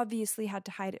 but I obviously had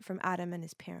to hide it from Adam and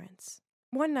his parents.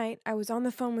 One night, I was on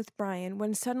the phone with Brian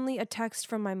when suddenly a text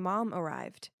from my mom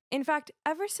arrived. In fact,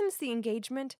 ever since the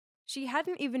engagement, she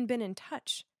hadn't even been in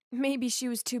touch. Maybe she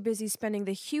was too busy spending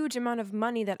the huge amount of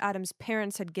money that Adam's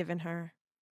parents had given her.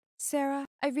 "Sarah,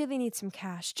 I really need some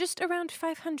cash, just around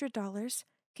 $500.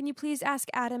 Can you please ask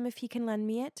Adam if he can lend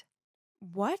me it?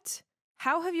 What?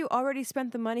 How have you already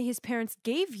spent the money his parents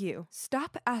gave you?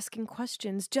 Stop asking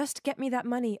questions. Just get me that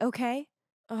money, okay?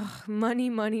 Ugh, money,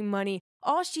 money, money.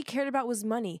 All she cared about was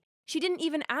money. She didn't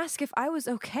even ask if I was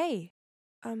okay.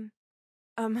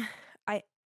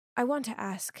 I want to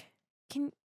ask.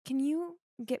 Can you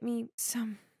get me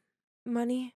some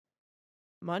money?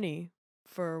 Money?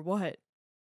 For what?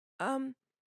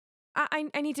 I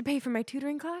need to pay for my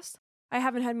tutoring class. I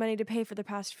haven't had money to pay for the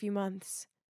past few months.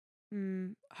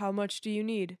 How much do you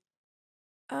need?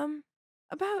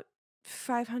 About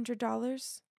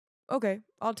 $500. Okay,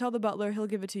 I'll tell the butler he'll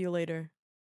give it to you later.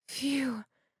 Phew.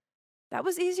 That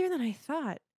was easier than I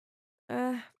thought.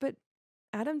 But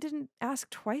Adam didn't ask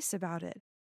twice about it.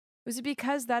 Was it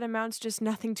because that amounts just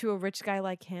nothing to a rich guy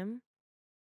like him?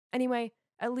 Anyway,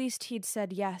 at least he'd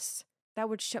said yes. That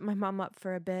would shut my mom up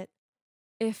for a bit.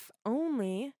 If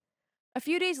only. A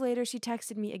few days later, she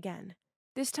texted me again.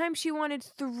 This time she wanted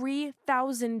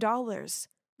 $3,000.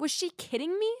 Was she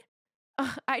kidding me?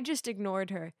 I just ignored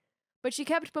her. But she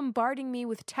kept bombarding me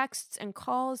with texts and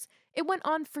calls. It went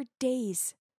on for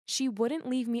days. She wouldn't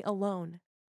leave me alone.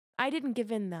 I didn't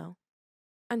give in, though,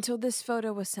 until this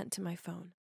photo was sent to my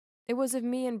phone. It was of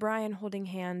me and Brian holding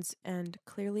hands and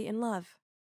clearly in love.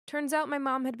 Turns out my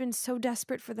mom had been so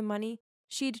desperate for the money,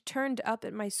 she'd turned up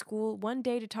at my school one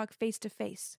day to talk face to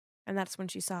face, and that's when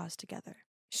she saw us together.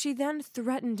 She then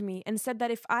threatened me and said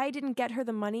that if I didn't get her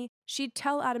the money, she'd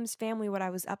tell Adam's family what I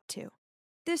was up to.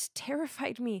 This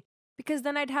terrified me, because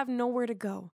then I'd have nowhere to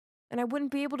go, and I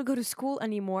wouldn't be able to go to school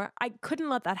anymore. I couldn't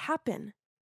let that happen.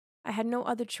 I had no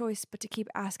other choice but to keep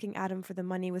asking Adam for the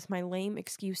money with my lame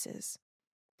excuses.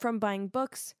 From buying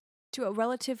books, to a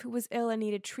relative who was ill and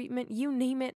needed treatment, you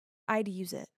name it, I'd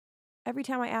use it. Every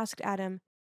time I asked Adam,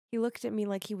 he looked at me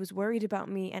like he was worried about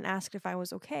me and asked if I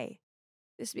was okay.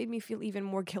 This made me feel even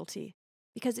more guilty,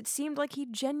 because it seemed like he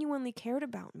genuinely cared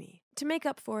about me. To make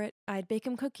up for it, I'd bake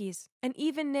him cookies, and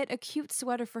even knit a cute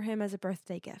sweater for him as a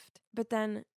birthday gift. But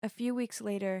then, a few weeks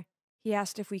later, he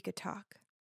asked if we could talk.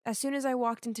 As soon as I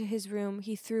walked into his room,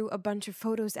 he threw a bunch of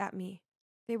photos at me.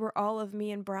 They were all of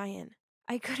me and Brian.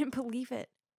 I couldn't believe it.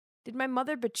 Did my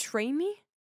mother betray me?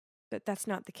 But that's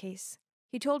not the case.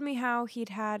 He told me how he'd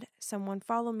had someone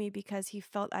follow me because he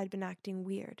felt I'd been acting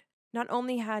weird. Not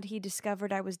only had he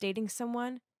discovered I was dating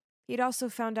someone, he'd also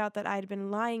found out that I'd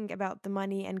been lying about the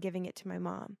money and giving it to my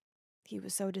mom. He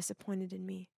was so disappointed in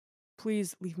me.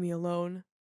 Please leave me alone.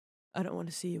 I don't want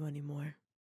to see you anymore.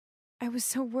 I was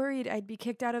so worried I'd be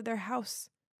kicked out of their house,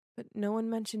 but no one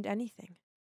mentioned anything.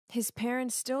 His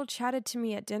parents still chatted to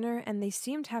me at dinner, and they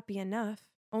seemed happy enough.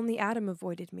 Only Adam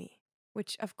avoided me,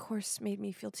 which of course made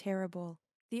me feel terrible.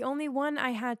 The only one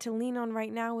I had to lean on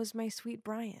right now was my sweet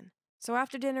Brian. So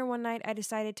after dinner one night, I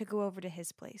decided to go over to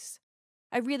his place.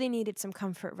 I really needed some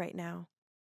comfort right now.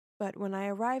 But when I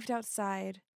arrived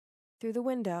outside, through the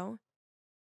window,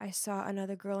 I saw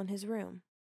another girl in his room.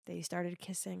 They started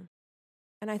kissing,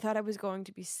 and I thought I was going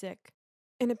to be sick.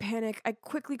 In a panic, I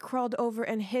quickly crawled over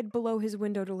and hid below his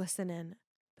window to listen in.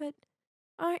 But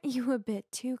aren't you a bit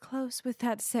too close with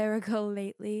that Sarah girl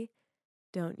lately?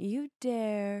 Don't you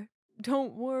dare.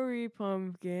 Don't worry,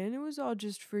 Pumpkin. It was all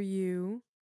just for you.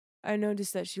 I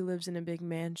noticed that she lives in a big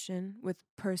mansion with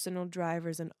personal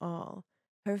drivers and all.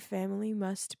 Her family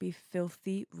must be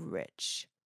filthy rich.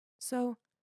 So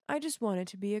I just wanted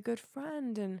to be a good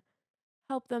friend and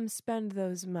help them spend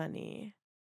those money.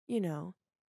 You know,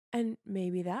 and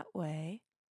maybe that way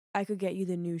I could get you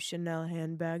the new Chanel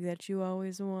handbag that you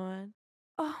always want.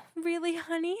 Oh, really,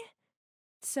 honey?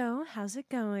 So, how's it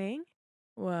going?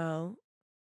 Well,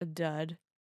 a dud.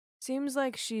 Seems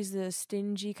like she's the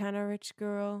stingy kind of rich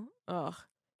girl. Ugh,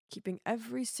 keeping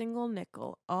every single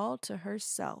nickel all to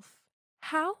herself.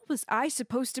 How was I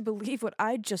supposed to believe what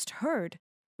I'd just heard?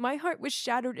 My heart was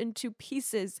shattered into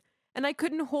pieces, and I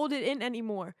couldn't hold it in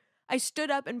anymore. I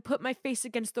stood up and put my face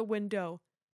against the window.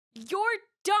 You're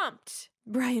dumped!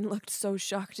 Brian looked so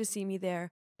shocked to see me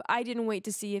there, but I didn't wait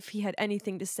to see if he had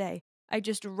anything to say. I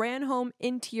just ran home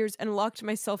in tears and locked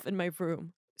myself in my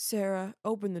room. Sarah,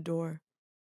 open the door.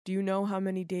 Do you know how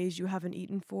many days you haven't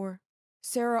eaten for?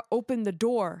 Sarah, open the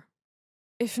door.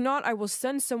 If not, I will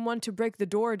send someone to break the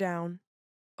door down.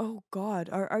 Oh, God,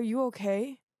 are you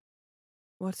okay?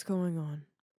 What's going on?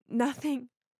 Nothing.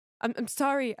 I'm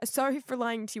sorry. Sorry for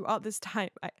lying to you all this time.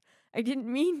 I didn't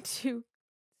mean to.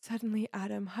 Suddenly,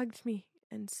 Adam hugged me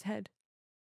and said,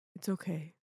 It's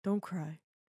okay. Don't cry.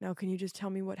 Now, can you just tell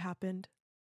me what happened?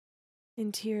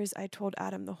 In tears, I told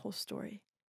Adam the whole story.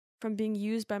 From being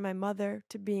used by my mother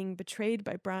to being betrayed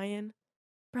by Brian.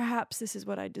 Perhaps this is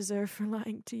what I deserve for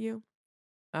lying to you.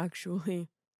 Actually,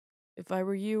 If I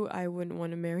were you, I wouldn't want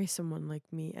to marry someone like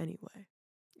me anyway.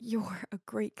 You're a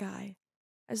great guy.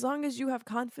 As long as you have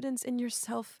confidence in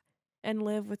yourself and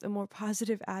live with a more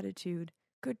positive attitude,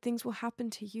 good things will happen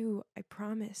to you, I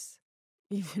promise.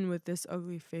 Even with this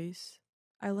ugly face?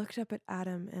 I looked up at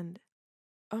Adam and,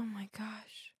 oh my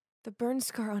gosh, the burn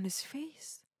scar on his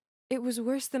face. It was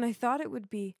worse than I thought it would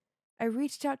be. I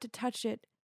reached out to touch it.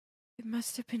 It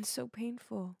must have been so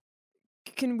painful.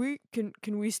 Can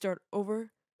we start over?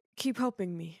 Keep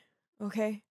helping me,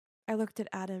 okay? I looked at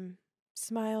Adam,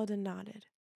 smiled and nodded.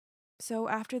 So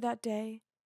after that day,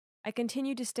 I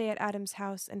continued to stay at Adam's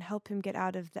house and help him get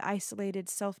out of the isolated,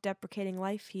 self-deprecating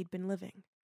life he'd been living.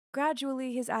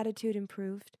 Gradually, his attitude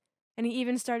improved, and he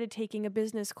even started taking a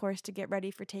business course to get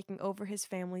ready for taking over his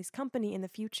family's company in the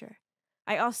future.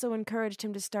 I also encouraged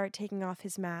him to start taking off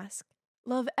his mask.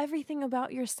 Love everything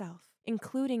about yourself,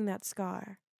 including that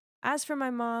scar. As for my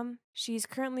mom, she's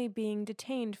currently being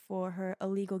detained for her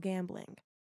illegal gambling.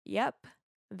 Yep,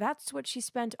 that's what she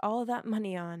spent all that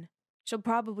money on. She'll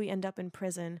probably end up in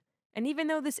prison, and even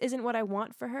though this isn't what I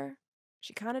want for her,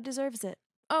 she kinda deserves it.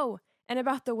 Oh, and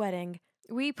about the wedding,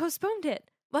 we postponed it.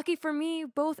 Lucky for me,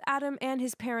 both Adam and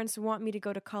his parents want me to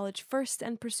go to college first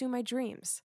and pursue my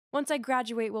dreams. Once I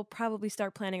graduate, we'll probably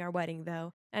start planning our wedding,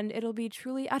 though, and it'll be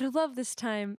truly out of love this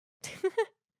time.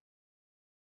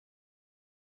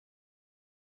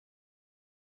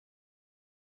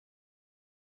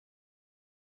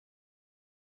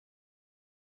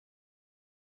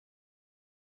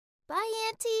 Bye,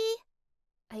 Auntie.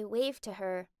 I waved to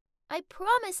her. I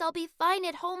promise I'll be fine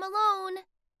at home alone.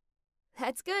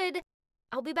 That's good.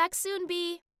 I'll be back soon,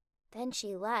 Bee. Then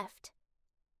she left.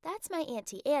 That's my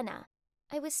Auntie Anna.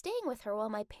 I was staying with her while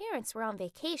my parents were on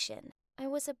vacation. I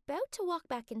was about to walk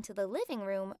back into the living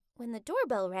room when the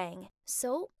doorbell rang,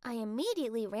 so I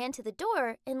immediately ran to the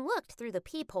door and looked through the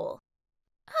peephole.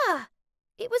 Ah!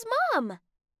 It was Mom!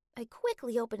 I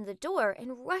quickly opened the door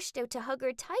and rushed out to hug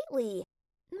her tightly.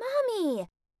 Mommy!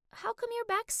 How come you're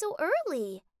back so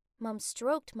early? Mom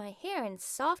stroked my hair and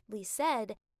softly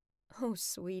said, Oh,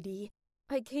 sweetie,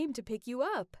 I came to pick you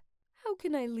up. How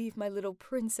can I leave my little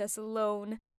princess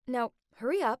alone? Now,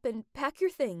 hurry up and pack your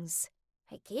things.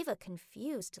 I gave a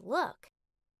confused look.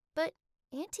 But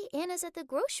Auntie Anna's at the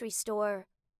grocery store.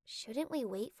 Shouldn't we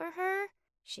wait for her?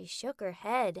 She shook her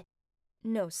head.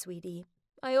 No, sweetie.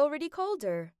 I already called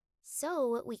her.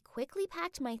 So we quickly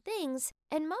packed my things,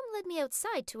 and Mom led me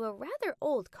outside to a rather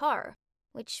old car,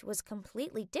 which was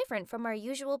completely different from our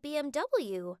usual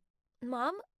BMW.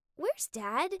 Mom, where's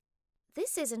Dad?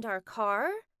 This isn't our car.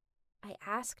 I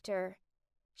asked her.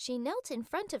 She knelt in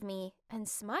front of me and,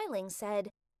 smiling,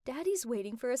 said, Daddy's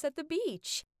waiting for us at the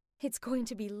beach. It's going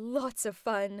to be lots of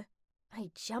fun. I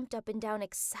jumped up and down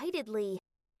excitedly.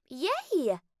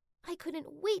 Yay! I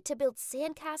couldn't wait to build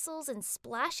sandcastles and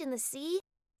splash in the sea.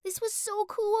 This was so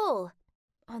cool.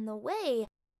 On the way,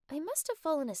 I must have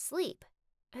fallen asleep,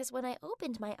 as when I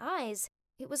opened my eyes,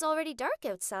 it was already dark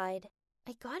outside.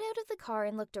 I got out of the car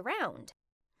and looked around.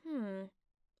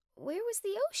 Where was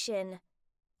the ocean?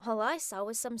 All I saw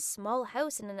was some small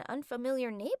house in an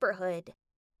unfamiliar neighborhood.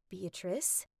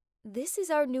 Beatrice, this is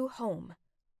our new home.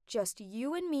 Just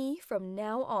you and me from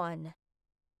now on.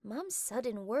 Mom's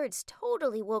sudden words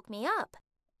totally woke me up.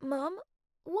 Mom,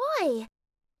 why?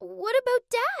 What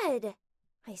about Dad?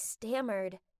 I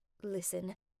stammered.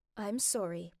 Listen, I'm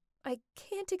sorry. I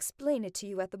can't explain it to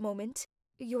you at the moment.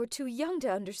 You're too young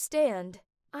to understand.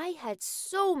 I had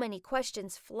so many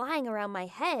questions flying around my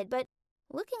head, but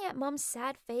looking at Mom's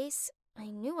sad face, I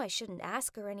knew I shouldn't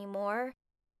ask her anymore.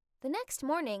 The next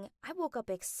morning, I woke up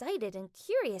excited and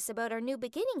curious about our new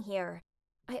beginning here.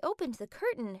 I opened the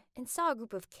curtain and saw a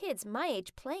group of kids my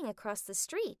age playing across the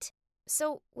street.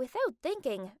 So, without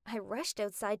thinking, I rushed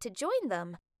outside to join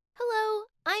them. Hello,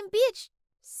 I'm Beach.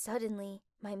 Suddenly,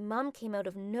 my mom came out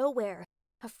of nowhere,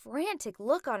 a frantic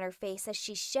look on her face as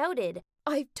she shouted,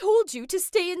 I've told you to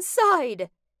stay inside!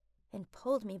 And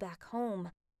pulled me back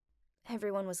home.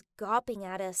 Everyone was gawping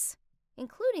at us,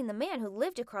 including the man who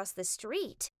lived across the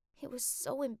street. It was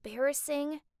so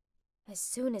embarrassing. As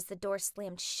soon as the door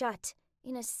slammed shut,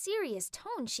 in a serious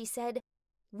tone, she said,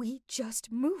 We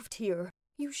just moved here.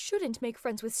 You shouldn't make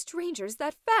friends with strangers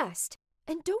that fast.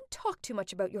 And don't talk too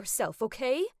much about yourself,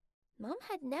 okay? Mom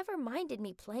had never minded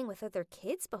me playing with other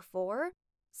kids before,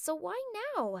 so why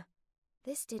now?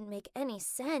 This didn't make any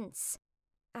sense.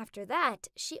 After that,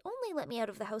 she only let me out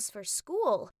of the house for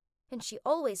school, and she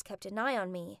always kept an eye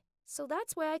on me, so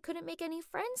that's why I couldn't make any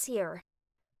friends here.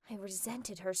 I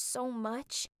resented her so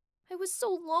much. I was so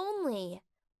lonely.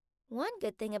 One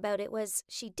good thing about it was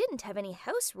she didn't have any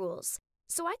house rules,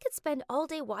 so I could spend all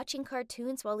day watching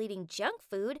cartoons while eating junk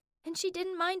food and she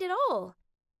didn't mind at all.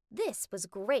 This was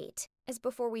great, as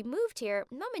before we moved here,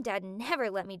 Mom and Dad never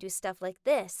let me do stuff like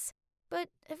this. But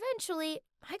eventually,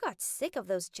 I got sick of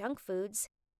those junk foods.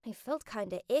 I felt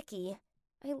kinda icky.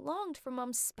 I longed for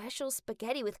Mom's special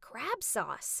spaghetti with crab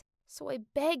sauce, so I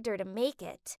begged her to make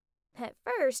it. At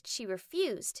first, she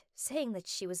refused, saying that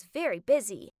she was very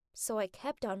busy, so I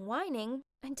kept on whining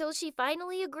until she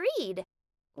finally agreed.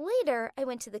 Later, I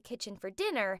went to the kitchen for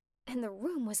dinner, and the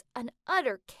room was an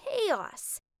utter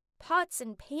chaos. Pots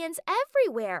and pans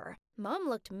everywhere. Mom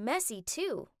looked messy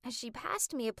too, as she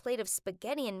passed me a plate of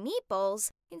spaghetti and meatballs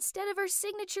instead of her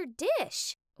signature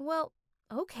dish. Well,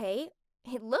 okay,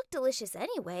 it looked delicious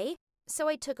anyway, so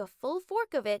I took a full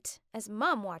fork of it as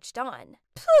Mom watched on.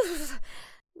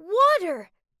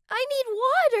 Water! I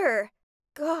need water!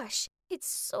 Gosh, it's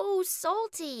so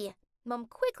salty. Mom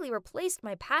quickly replaced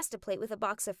my pasta plate with a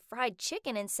box of fried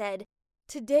chicken and said,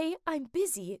 "Today I'm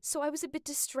busy, so I was a bit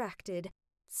distracted.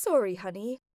 Sorry,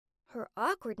 honey." Her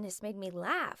awkwardness made me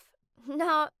laugh.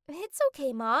 Nah, it's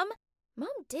okay, Mom. Mom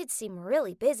did seem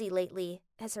really busy lately,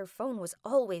 as her phone was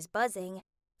always buzzing.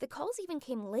 The calls even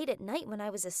came late at night when I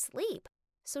was asleep,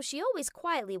 so she always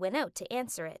quietly went out to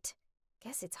answer it.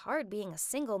 Guess it's hard being a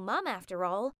single mom after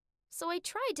all, so I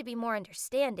tried to be more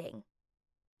understanding.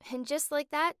 And just like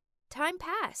that, time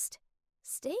passed.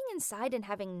 Staying inside and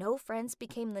having no friends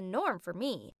became the norm for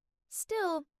me.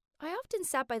 Still, I often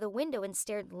sat by the window and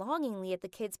stared longingly at the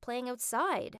kids playing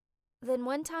outside. Then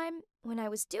one time, when I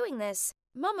was doing this,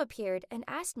 Mom appeared and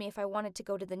asked me if I wanted to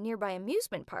go to the nearby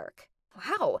amusement park.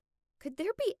 Wow, could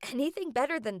there be anything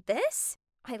better than this?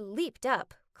 I leaped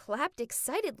up, clapped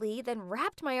excitedly, then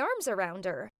wrapped my arms around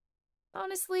her.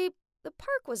 Honestly, the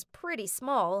park was pretty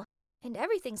small, and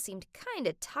everything seemed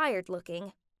kinda tired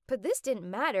looking. But this didn't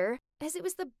matter, as it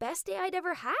was the best day I'd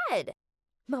ever had.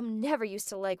 Mom never used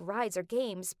to like rides or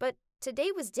games, but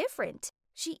today was different.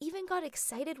 She even got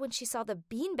excited when she saw the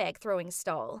beanbag throwing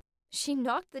stall. She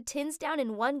knocked the tins down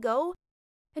in one go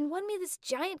and won me this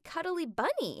giant cuddly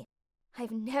bunny.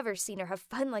 I've never seen her have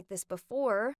fun like this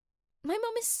before. My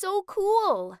mom is so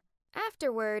cool.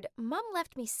 Afterward, Mom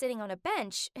left me sitting on a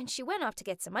bench and she went off to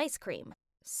get some ice cream.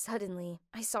 Suddenly,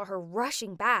 I saw her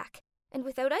rushing back, and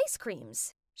without ice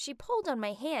creams. She pulled on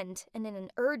my hand and in an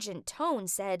urgent tone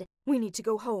said, "We need to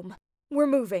go home. We're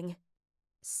moving."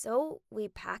 So we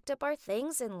packed up our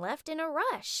things and left in a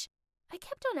rush. I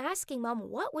kept on asking Mom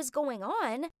what was going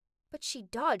on, but she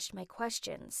dodged my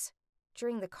questions.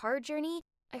 During the car journey,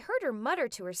 I heard her mutter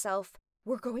to herself,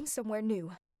 "We're going somewhere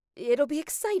new. It'll be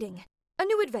exciting. A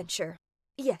new adventure.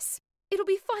 Yes, it'll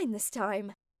be fine this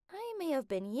time." I may have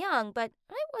been young, but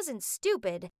I wasn't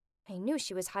stupid. I knew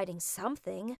she was hiding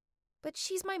something. But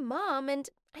she's my mom, and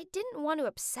I didn't want to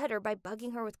upset her by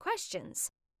bugging her with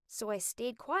questions. So I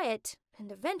stayed quiet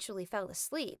and eventually fell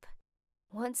asleep.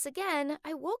 Once again,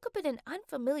 I woke up in an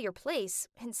unfamiliar place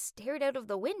and stared out of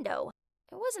the window.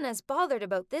 I wasn't as bothered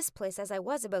about this place as I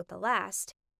was about the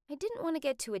last. I didn't want to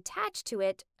get too attached to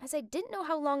it, as I didn't know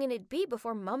how long it'd be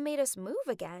before Mom made us move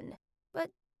again.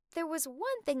 But there was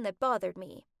one thing that bothered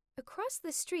me. Across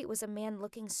the street was a man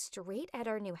looking straight at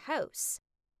our new house.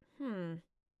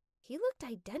 He looked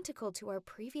identical to our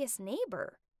previous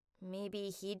neighbor. Maybe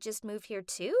he'd just moved here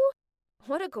too?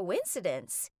 What a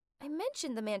coincidence! I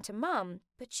mentioned the man to Mom,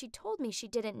 but she told me she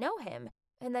didn't know him,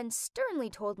 and then sternly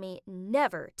told me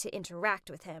never to interact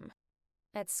with him.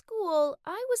 At school,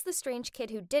 I was the strange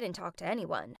kid who didn't talk to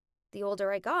anyone. The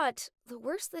older I got, the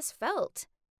worse this felt.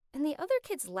 And the other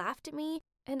kids laughed at me,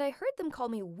 and I heard them call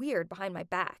me weird behind my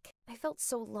back. I felt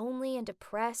so lonely and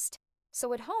depressed.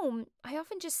 So at home, I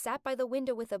often just sat by the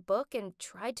window with a book and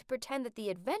tried to pretend that the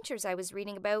adventures I was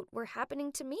reading about were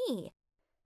happening to me.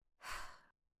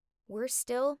 Worse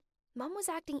still, Mom was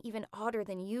acting even odder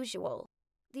than usual.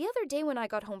 The other day when I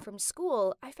got home from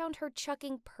school, I found her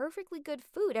chucking perfectly good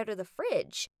food out of the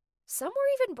fridge. Some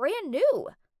were even brand new.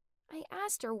 I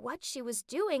asked her what she was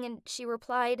doing, and she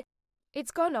replied,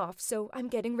 "It's gone off, so I'm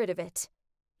getting rid of it."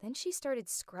 Then she started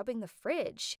scrubbing the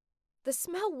fridge. "The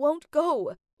smell won't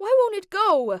go. Why won't it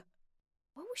go?"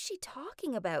 What was she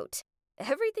talking about?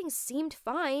 Everything seemed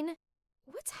fine.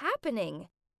 What's happening?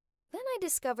 Then I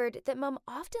discovered that Mom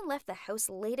often left the house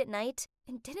late at night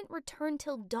and didn't return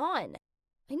till dawn.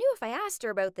 I knew if I asked her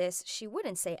about this, she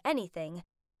wouldn't say anything.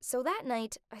 So that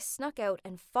night, I snuck out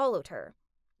and followed her.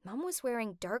 Mom was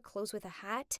wearing dark clothes with a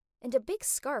hat and a big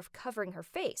scarf covering her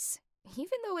face,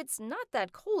 even though it's not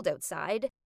that cold outside.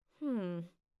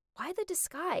 Why the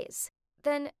disguise?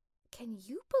 Then, can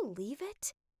you believe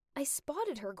it? I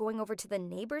spotted her going over to the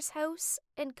neighbor's house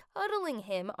and cuddling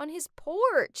him on his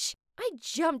porch. I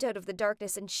jumped out of the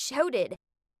darkness and shouted,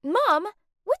 "Mom,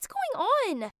 What's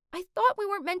going on? I thought we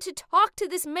weren't meant to talk to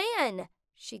this man.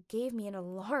 She gave me an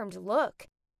alarmed look.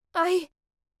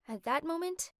 At that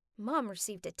moment, Mom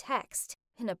received a text.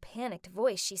 In a panicked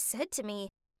voice, she said to me,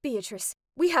 Beatrice,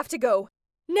 we have to go.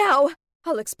 Now!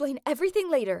 I'll explain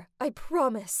everything later, I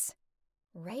promise.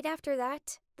 Right after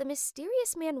that, the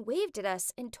mysterious man waved at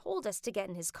us and told us to get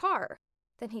in his car.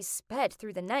 Then he sped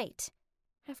through the night.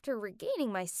 After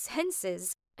regaining my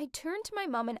senses, I turned to my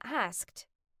mom and asked,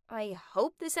 I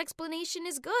hope this explanation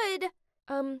is good.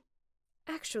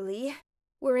 Actually,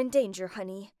 we're in danger,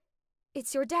 honey.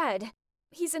 It's your dad.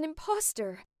 He's an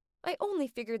imposter. I only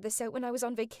figured this out when I was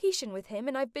on vacation with him,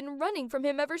 and I've been running from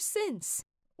him ever since.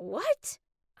 What?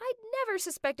 I'd never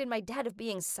suspected my dad of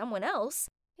being someone else.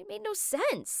 It made no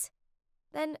sense.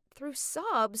 Then, through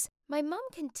sobs, my mom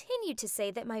continued to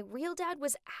say that my real dad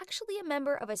was actually a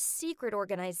member of a secret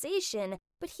organization,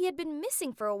 but he had been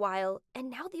missing for a while, and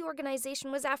now the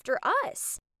organization was after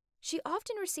us. She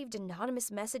often received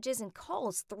anonymous messages and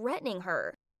calls threatening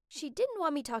her. She didn't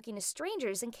want me talking to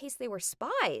strangers in case they were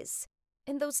spies.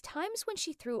 And those times when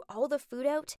she threw all the food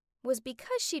out was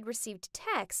because she'd received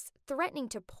texts threatening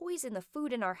to poison the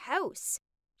food in our house.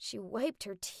 She wiped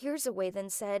her tears away, then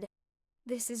said,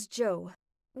 This is Joe.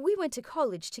 We went to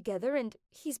college together, and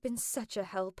he's been such a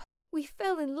help. We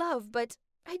fell in love, but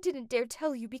I didn't dare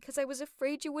tell you because I was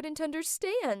afraid you wouldn't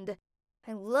understand.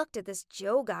 I looked at this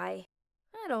Joe guy.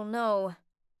 I don't know.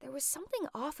 There was something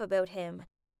off about him,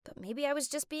 but maybe I was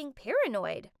just being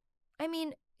paranoid. I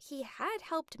mean, he had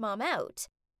helped Mom out,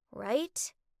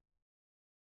 right?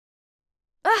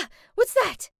 Ah! What's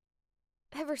that?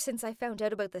 Ever since I found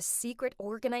out about the secret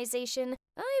organization,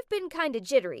 I've been kinda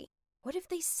jittery. What if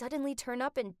they suddenly turn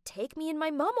up and take me and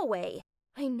my mom away?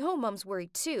 I know Mom's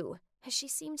worried too, as she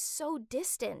seems so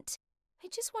distant. I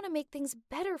just want to make things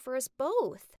better for us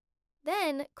both.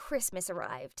 Then Christmas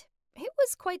arrived. It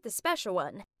was quite the special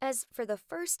one, as for the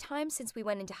first time since we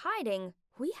went into hiding,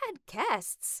 we had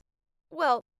guests.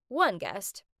 Well, one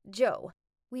guest, Joe.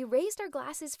 We raised our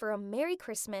glasses for a Merry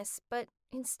Christmas, but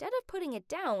instead of putting it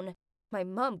down, my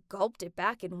mom gulped it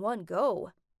back in one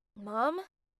go. Mom,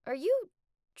 are you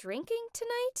drinking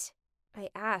tonight? I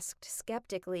asked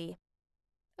skeptically.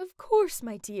 Of course,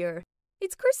 my dear.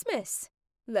 It's Christmas.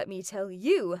 Let me tell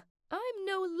you, I'm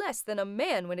no less than a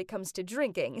man when it comes to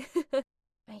drinking.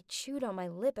 I chewed on my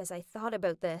lip as I thought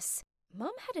about this.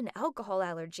 Mom had an alcohol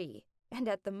allergy, and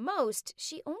at the most,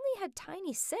 she only had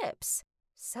tiny sips.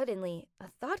 Suddenly, a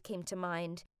thought came to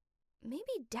mind.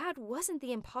 Maybe Dad wasn't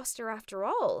the imposter after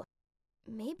all.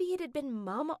 Maybe it had been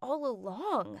Mom all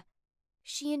along.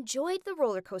 She enjoyed the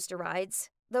roller coaster rides,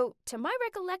 though to my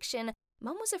recollection,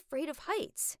 Mom was afraid of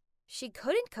heights. She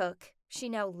couldn't cook. She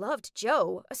now loved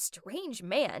Joe, a strange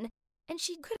man, and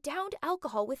she could have downed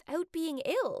alcohol without being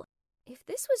ill. If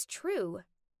this was true,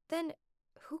 then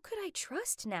who could I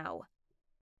trust now?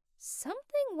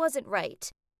 Something wasn't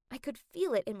right. I could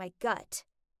feel it in my gut.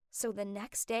 So the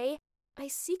next day, I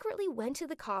secretly went to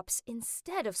the cops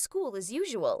instead of school as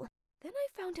usual. Then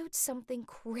I found out something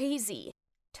crazy.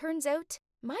 Turns out,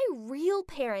 my real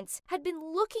parents had been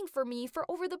looking for me for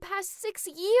over the past 6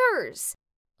 years.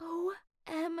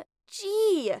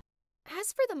 OMG!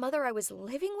 As for the mother I was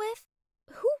living with,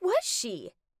 who was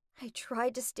she? I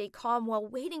tried to stay calm while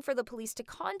waiting for the police to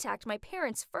contact my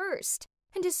parents first.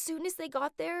 And as soon as they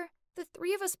got there, the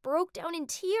three of us broke down in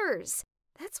tears.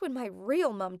 That's when my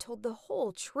real mom told the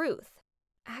whole truth.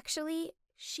 Actually,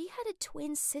 she had a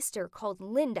twin sister called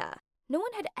Linda. No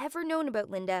one had ever known about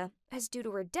Linda, as due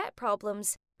to her debt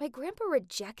problems, my grandpa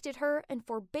rejected her and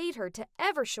forbade her to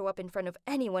ever show up in front of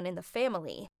anyone in the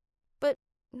family. But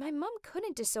my mom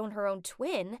couldn't disown her own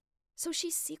twin, so she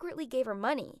secretly gave her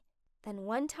money. Then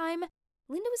one time,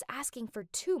 Linda was asking for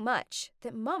too much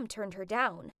that Mom turned her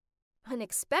down.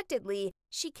 Unexpectedly,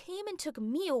 she came and took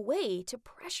me away to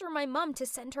pressure my mom to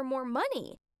send her more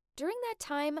money. During that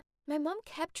time, my mom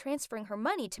kept transferring her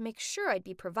money to make sure I'd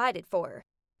be provided for.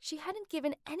 She hadn't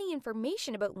given any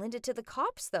information about Linda to the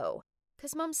cops, though,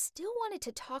 because Mom still wanted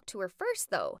to talk to her first,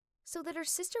 though, so that her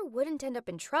sister wouldn't end up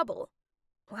in trouble.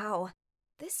 Wow,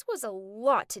 this was a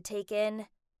lot to take in.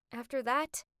 After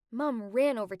that, Mom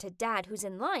ran over to Dad, who's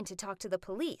in line to talk to the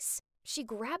police. She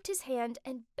grabbed his hand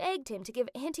and begged him to give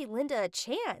Auntie Linda a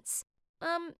chance.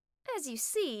 As you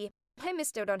see, I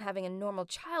missed out on having a normal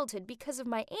childhood because of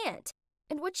my aunt,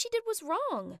 and what she did was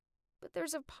wrong. But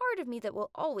there's a part of me that will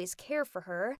always care for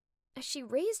her, as she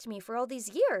raised me for all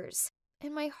these years.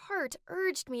 And my heart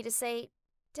urged me to say,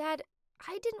 Dad,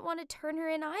 I didn't want to turn her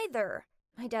in either.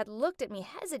 My dad looked at me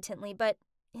hesitantly, but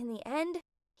in the end,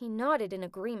 he nodded in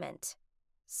agreement.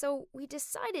 So we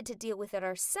decided to deal with it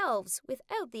ourselves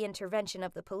without the intervention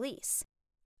of the police.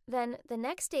 Then, the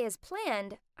next day as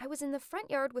planned, I was in the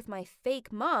front yard with my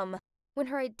fake mom when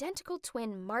her identical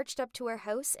twin marched up to her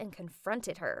house and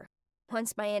confronted her.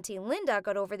 Once my Auntie Linda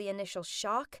got over the initial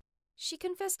shock, she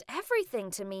confessed everything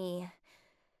to me.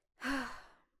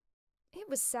 It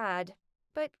was sad,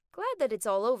 but glad that it's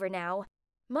all over now.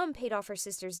 Mom paid off her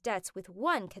sister's debts with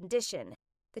one condition,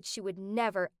 that she would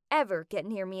never, ever get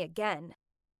near me again.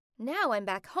 Now I'm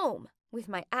back home with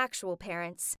my actual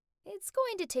parents. It's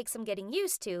going to take some getting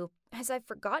used to, as I've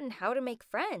forgotten how to make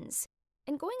friends,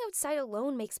 and going outside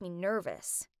alone makes me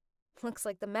nervous. Looks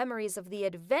like the memories of the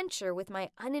adventure with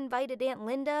my uninvited Aunt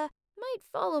Linda might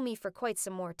follow me for quite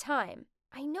some more time.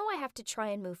 I know I have to try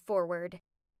and move forward.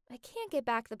 I can't get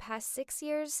back the past 6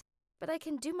 years, but I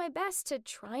can do my best to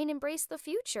try and embrace the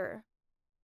future.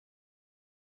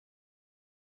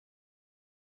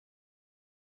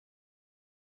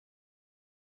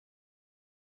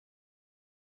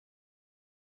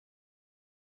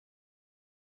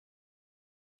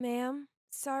 Ma'am,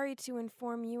 sorry to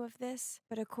inform you of this,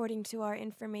 but according to our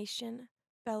information,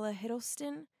 Bella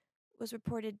Hiddleston was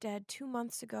reported dead 2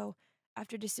 months ago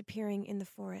after disappearing in the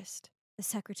forest, the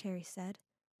secretary said.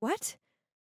 What?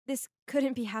 This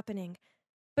couldn't be happening.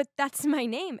 But that's my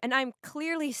name, and I'm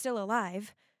clearly still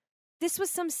alive. This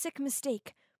was some sick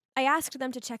mistake. I asked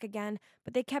them to check again,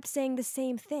 but they kept saying the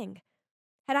same thing.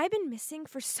 Had I been missing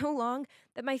for so long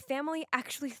that my family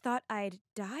actually thought I'd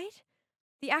died?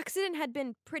 The accident had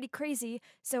been pretty crazy,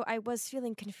 so I was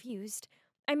feeling confused.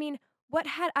 I mean, what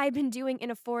had I been doing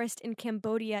in a forest in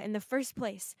Cambodia in the first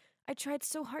place? I tried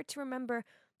so hard to remember,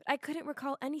 but I couldn't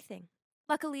recall anything.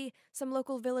 Luckily, some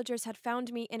local villagers had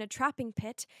found me in a trapping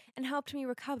pit and helped me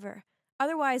recover.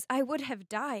 Otherwise, I would have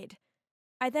died.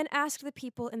 I then asked the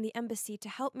people in the embassy to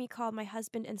help me call my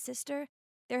husband and sister.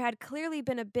 There had clearly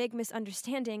been a big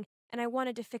misunderstanding, and I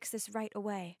wanted to fix this right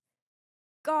away.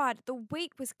 God, the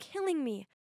weight was killing me.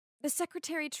 The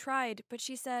secretary tried, but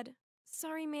she said,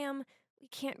 "Sorry, ma'am, we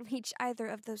can't reach either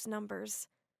of those numbers."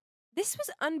 This was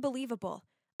unbelievable.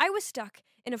 I was stuck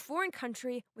in a foreign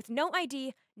country with no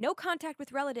ID, no contact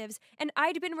with relatives, and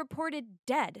I'd been reported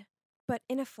dead. But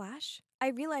in a flash, I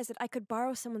realized that I could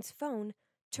borrow someone's phone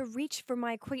to reach for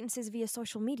my acquaintances via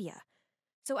social media.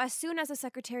 So as soon as the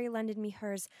secretary lended me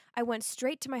hers, I went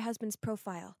straight to my husband's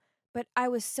profile. But I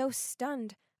was so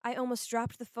stunned, I almost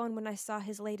dropped the phone when I saw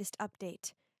his latest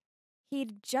update.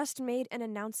 He'd just made an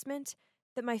announcement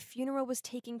that my funeral was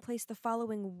taking place the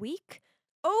following week.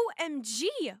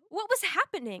 OMG! What was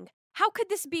happening? How could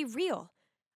this be real?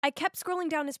 I kept scrolling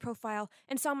down his profile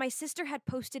and saw my sister had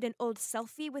posted an old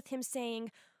selfie with him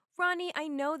saying, "Ronnie, I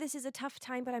know this is a tough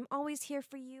time, but I'm always here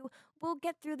for you. We'll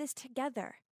get through this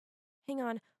together." Hang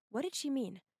on, what did she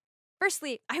mean?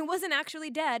 Firstly, I wasn't actually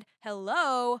dead.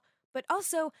 Hello? But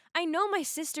also, I know my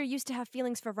sister used to have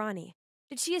feelings for Ronnie.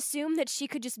 Did she assume that she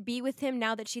could just be with him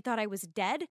now that she thought I was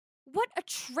dead? What a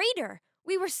traitor!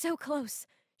 We were so close.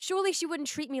 Surely she wouldn't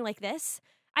treat me like this.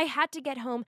 I had to get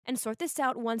home and sort this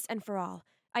out once and for all.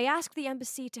 I asked the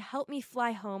embassy to help me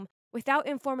fly home without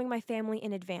informing my family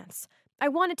in advance. I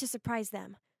wanted to surprise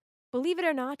them. Believe it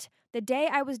or not, the day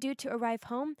I was due to arrive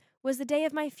home was the day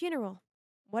of my funeral.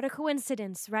 What a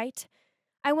coincidence, right?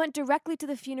 I went directly to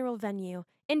the funeral venue,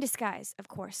 in disguise, of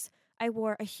course. I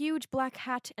wore a huge black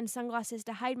hat and sunglasses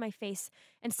to hide my face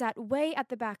and sat way at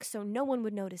the back so no one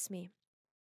would notice me.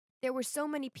 There were so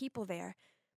many people there.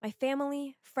 My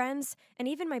family, friends, and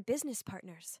even my business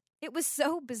partners. It was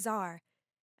so bizarre.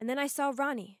 And then I saw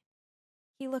Ronnie.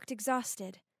 He looked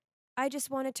exhausted. I just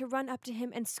wanted to run up to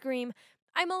him and scream,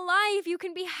 "I'm alive! You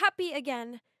can be happy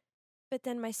again!" But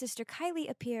then my sister Kylie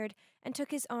appeared and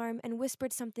took his arm and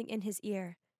whispered something in his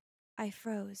ear. I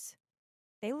froze.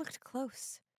 They looked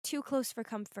close, too close for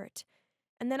comfort.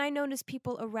 And then I noticed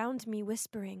people around me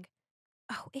whispering,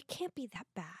 "Oh, it can't be that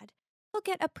bad. We'll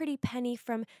get a pretty penny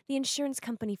from the insurance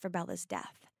company for Bella's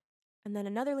death." And then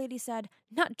another lady said,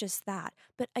 "Not just that,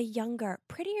 but a younger,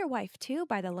 prettier wife too,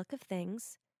 by the look of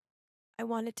things." I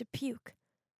wanted to puke.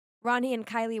 Ronnie and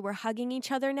Kylie were hugging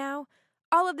each other now.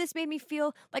 All of this made me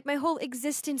feel like my whole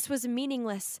existence was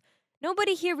meaningless.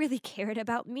 Nobody here really cared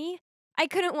about me. I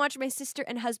couldn't watch my sister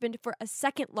and husband for a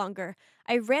second longer.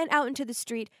 I ran out into the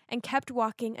street and kept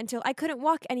walking until I couldn't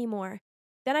walk anymore.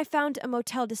 Then I found a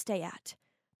motel to stay at.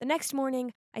 The next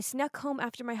morning, I snuck home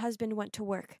after my husband went to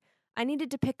work. I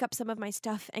needed to pick up some of my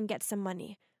stuff and get some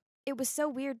money. It was so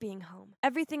weird being home.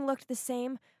 Everything looked the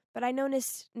same, but I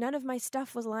noticed none of my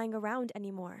stuff was lying around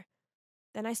anymore.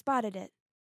 Then I spotted it.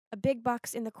 A big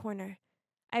box in the corner.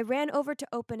 I ran over to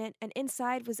open it, and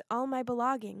inside was all my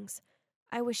belongings.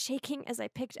 I was shaking as I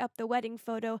picked up the wedding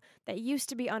photo that used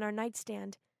to be on our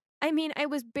nightstand. I mean, I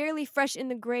was barely fresh in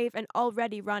the grave and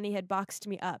already Ronnie had boxed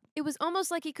me up. It was almost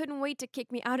like he couldn't wait to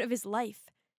kick me out of his life.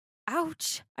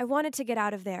 Ouch! I wanted to get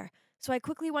out of there, so I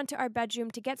quickly went to our bedroom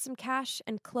to get some cash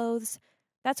and clothes.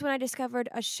 That's when I discovered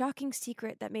a shocking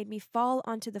secret that made me fall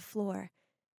onto the floor.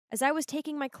 As I was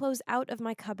taking my clothes out of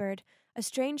my cupboard, a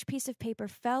strange piece of paper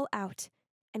fell out.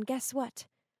 And guess what?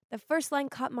 The first line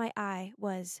caught my eye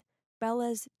was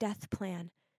Bella's death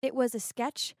plan. It was a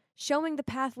sketch showing the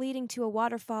path leading to a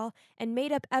waterfall and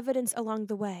made up evidence along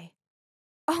the way.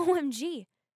 OMG!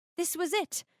 This was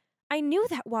it! I knew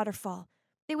that waterfall.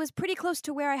 It was pretty close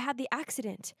to where I had the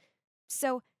accident.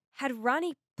 So, had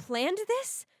Ronnie planned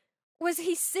this? Was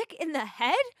he sick in the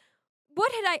head?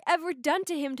 What had I ever done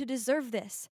to him to deserve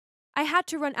this? I had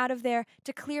to run out of there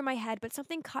to clear my head, but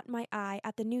something caught my eye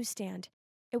at the newsstand.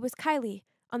 It was Kylie,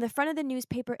 on the front of the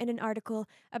newspaper in an article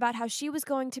about how she was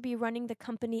going to be running the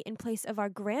company in place of our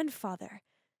grandfather.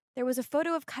 There was a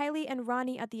photo of Kylie and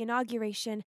Ronnie at the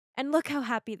inauguration, and look how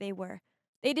happy they were.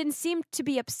 They didn't seem to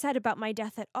be upset about my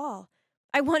death at all.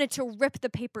 I wanted to rip the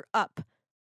paper up.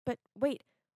 But wait,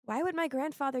 why would my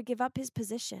grandfather give up his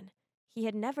position? He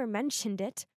had never mentioned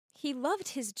it. He loved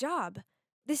his job.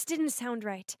 This didn't sound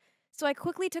right. So I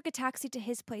quickly took a taxi to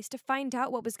his place to find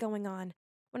out what was going on.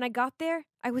 When I got there,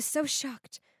 I was so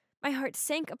shocked. My heart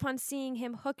sank upon seeing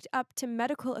him hooked up to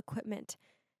medical equipment.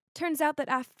 Turns out that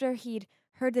after he'd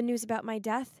heard the news about my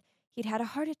death, he'd had a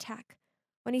heart attack.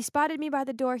 When he spotted me by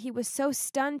the door, he was so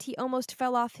stunned he almost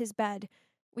fell off his bed.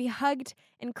 We hugged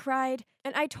and cried,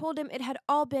 and I told him it had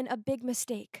all been a big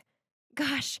mistake.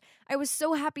 Gosh, I was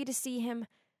so happy to see him.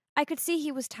 I could see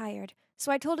he was tired,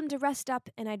 so I told him to rest up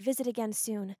and I'd visit again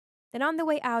soon. Then on the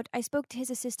way out, I spoke to his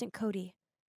assistant, Cody.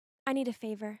 I need a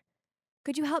favor.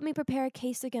 Could you help me prepare a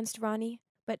case against Ronnie?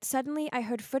 But suddenly I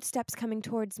heard footsteps coming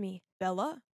towards me.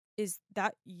 Bella? Is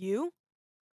that you?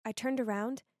 I turned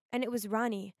around, and it was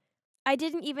Ronnie. I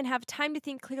didn't even have time to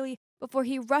think clearly before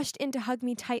he rushed in to hug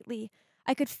me tightly.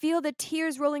 I could feel the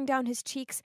tears rolling down his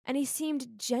cheeks, and he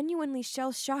seemed genuinely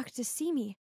shell-shocked to see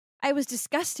me. I was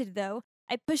disgusted, though.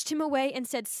 I pushed him away and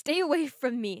said, "Stay away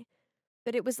from me."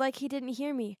 But it was like he didn't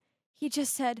hear me. He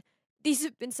just said, "These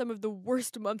have been some of the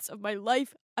worst months of my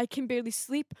life. I can barely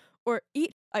sleep or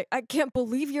eat. I can't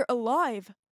believe you're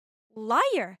alive."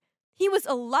 Liar! He was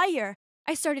a liar!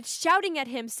 I started shouting at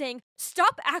him, saying,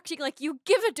 "Stop acting like you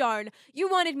give a darn! You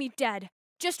wanted me dead!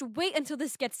 Just wait until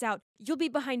this gets out. You'll be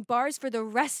behind bars for the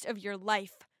rest of your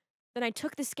life." Then I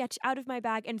took the sketch out of my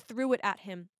bag and threw it at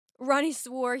him. Ronnie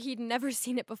swore he'd never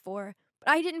seen it before, but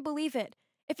I didn't believe it.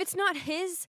 If it's not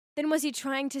his, then was he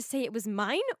trying to say it was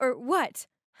mine, or what?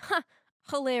 Ha!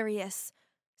 Hilarious.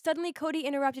 Suddenly, Cody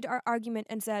interrupted our argument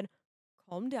and said,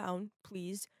 "Calm down,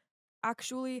 please.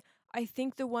 Actually, I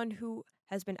think the one who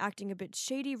has been acting a bit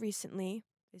shady recently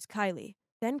is Kylie."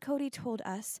 Then Cody told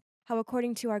us how,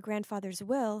 according to our grandfather's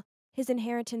will, his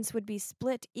inheritance would be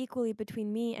split equally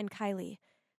between me and Kylie.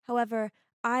 However,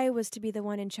 I was to be the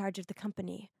one in charge of the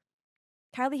company.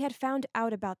 Kylie had found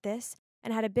out about this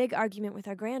and had a big argument with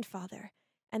our grandfather.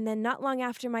 And then not long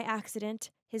after my accident,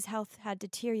 his health had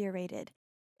deteriorated.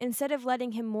 Instead of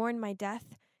letting him mourn my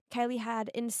death, Kylie had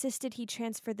insisted he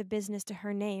transfer the business to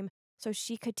her name so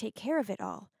she could take care of it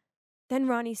all. Then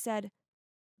Ronnie said,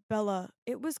 "Bella,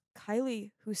 it was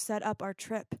Kylie who set up our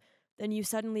trip. Then you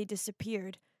suddenly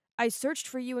disappeared. I searched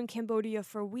for you in Cambodia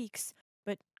for weeks,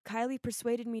 but Kylie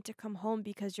persuaded me to come home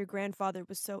because your grandfather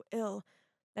was so ill.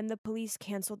 Then the police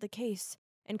canceled the case,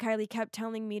 and Kylie kept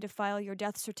telling me to file your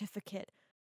death certificate.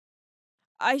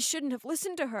 I shouldn't have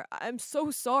listened to her. I'm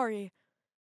so sorry."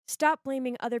 "Stop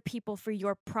blaming other people for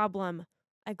your problem,"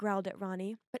 I growled at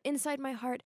Ronnie, but inside my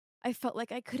heart, I felt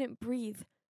like I couldn't breathe.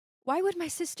 Why would my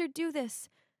sister do this?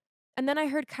 And then I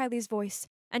heard Kylie's voice,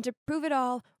 and to prove it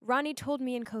all, Ronnie told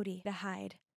me and Cody to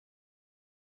hide.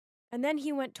 And then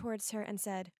he went towards her and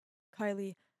said,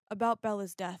 "Kylie, about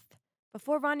Bella's death."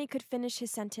 Before Ronnie could finish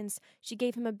his sentence, she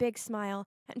gave him a big smile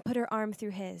and put her arm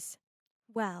through his.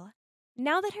 "Well,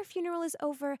 now that her funeral is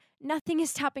over, nothing is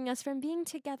stopping us from being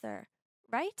together,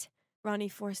 right?" Ronnie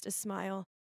forced a smile.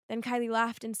 Then Kylie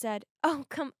laughed and said, "Oh,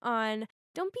 come on.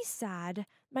 Don't be sad.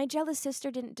 My jealous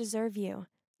sister didn't deserve you.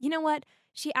 You know what?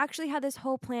 She actually had this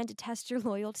whole plan to test your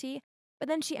loyalty, but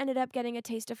then she ended up getting a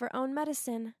taste of her own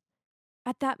medicine."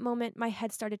 At that moment, my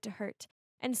head started to hurt,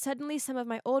 and suddenly some of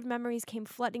my old memories came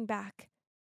flooding back.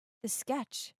 The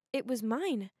sketch. It was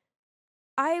mine.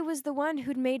 I was the one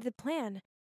who'd made the plan.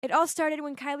 It all started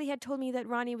when Kylie had told me that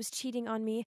Ronnie was cheating on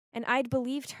me, and I'd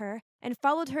believed her and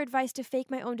followed her advice to fake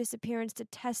my own disappearance to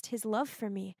test his love for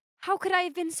me. How could I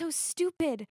have been so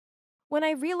stupid? When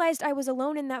I realized I was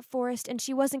alone in that forest and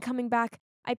she wasn't coming back,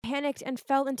 I panicked and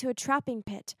fell into a trapping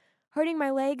pit. hurting my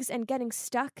legs and getting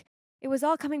stuck. It was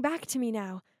all coming back to me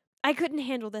now. I couldn't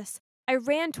handle this. I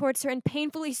ran towards her and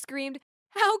painfully screamed,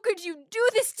 "How could you do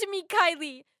this to me,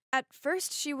 Kylie?" At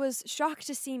first, she was shocked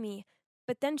to see me,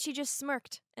 but then she just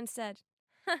smirked and said,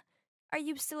 "Are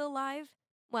you still alive?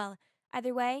 Well,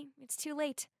 either way, it's too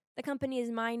late. The company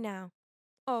is mine now.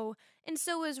 Oh, and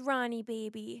so is Ronnie,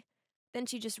 baby." Then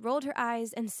she just rolled her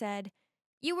eyes and said,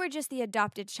 "You were just the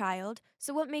adopted child,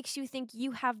 so what makes you think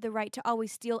you have the right to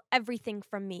always steal everything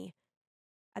from me?"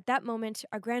 At that moment,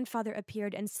 our grandfather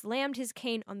appeared and slammed his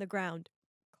cane on the ground.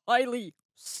 Kylie,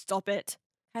 stop it.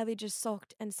 Kylie just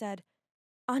sulked and said,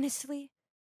 "Honestly,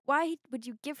 why would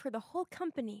you give her the whole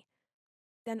company?"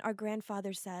 Then our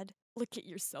grandfather said, Look at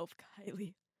yourself,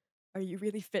 Kylie. Are you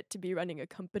really fit to be running a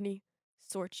company?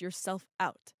 Sort yourself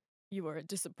out. You are a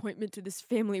disappointment to this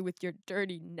family with your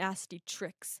dirty, nasty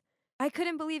tricks. I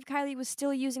couldn't believe Kylie was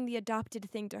still using the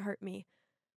adopted thing to hurt me.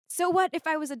 So what if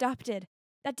I was adopted?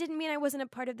 That didn't mean I wasn't a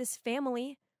part of this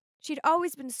family. She'd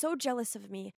always been so jealous of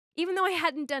me, even though I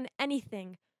hadn't done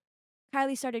anything.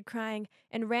 Kylie started crying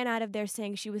and ran out of there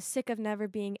saying she was sick of never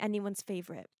being anyone's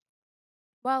favorite.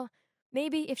 Well,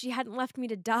 maybe if she hadn't left me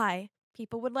to die,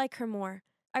 people would like her more.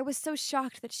 I was so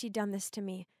shocked that she'd done this to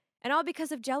me, and all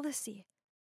because of jealousy.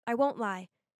 I won't lie.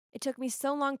 It took me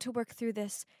so long to work through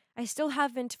this. I still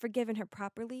haven't forgiven her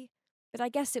properly, but I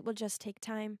guess it will just take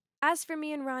time. As for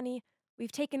me and Ronnie,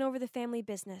 we've taken over the family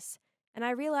business, and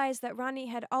I realized that Ronnie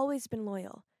had always been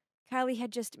loyal. Kylie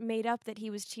had just made up that he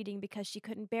was cheating because she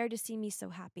couldn't bear to see me so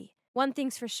happy. One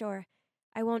thing's for sure,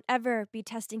 I won't ever be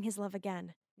testing his love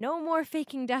again. No more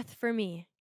faking death for me.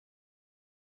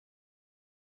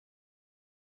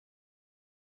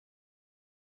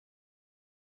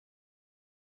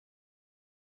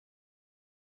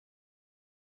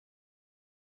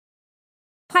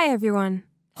 Hi everyone.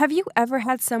 Have you ever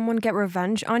had someone get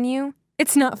revenge on you?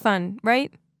 It's not fun,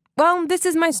 right? Well, this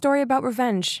is my story about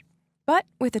revenge, but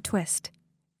with a twist.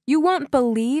 You won't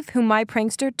believe who my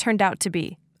prankster turned out to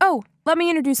be. Oh, let me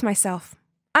introduce myself.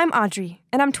 I'm Audrey,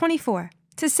 and I'm 24.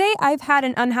 To say I've had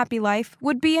an unhappy life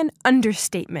would be an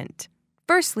understatement.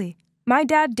 Firstly, my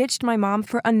dad ditched my mom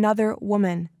for another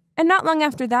woman. And not long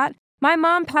after that, my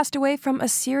mom passed away from a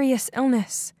serious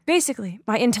illness. Basically,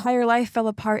 my entire life fell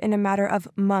apart in a matter of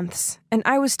months, and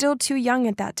I was still too young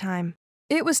at that time.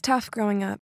 It was tough growing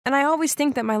up, and I always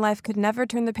think that my life could never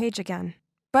turn the page again.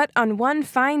 But on one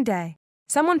fine day,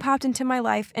 someone popped into my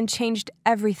life and changed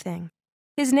everything.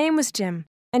 His name was Jim,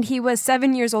 and he was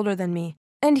 7 years older than me,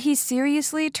 and he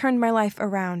seriously turned my life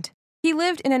around. He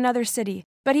lived in another city,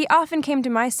 but he often came to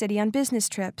my city on business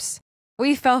trips.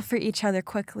 We fell for each other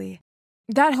quickly.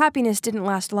 That happiness didn't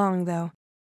last long, though.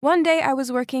 One day I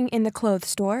was working in the clothes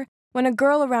store when a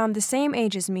girl around the same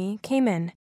age as me came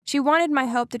in. She wanted my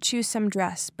help to choose some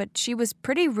dress, but she was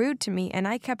pretty rude to me, and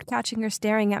I kept catching her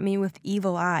staring at me with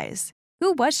evil eyes.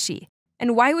 Who was she?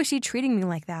 And why was she treating me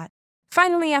like that?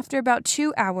 Finally, after about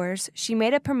 2 hours, she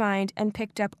made up her mind and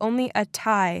picked up only a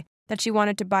tie that she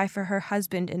wanted to buy for her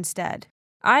husband instead.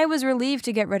 I was relieved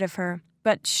to get rid of her,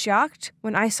 but shocked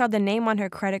when I saw the name on her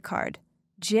credit card.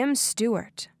 Jim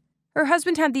Stewart. Her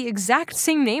husband had the exact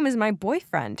same name as my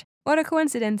boyfriend. What a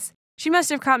coincidence. She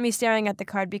must have caught me staring at the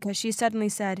card because she suddenly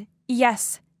said,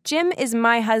 "Yes, Jim is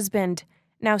my husband.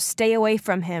 Now stay away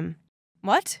from him."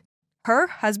 What? Her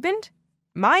husband?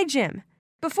 My Jim.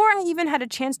 Before I even had a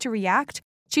chance to react,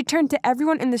 she turned to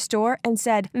everyone in the store and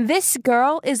said, "This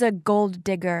girl is a gold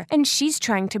digger, and she's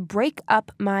trying to break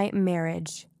up my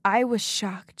marriage." I was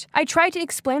shocked. I tried to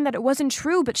explain that it wasn't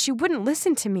true, but she wouldn't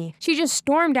listen to me. She just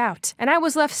stormed out, and I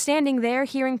was left standing there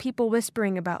hearing people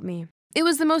whispering about me. It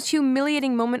was the most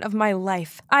humiliating moment of my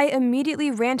life. I immediately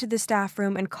ran to the staff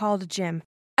room and called Jim.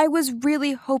 I was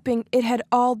really hoping it had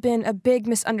all been a big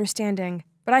misunderstanding,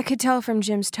 but I could tell from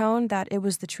Jim's tone that it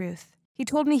was the truth. He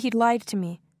told me he'd lied to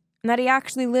me, and that he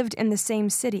actually lived in the same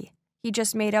city. He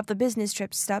just made up the business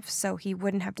trip stuff so he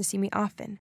wouldn't have to see me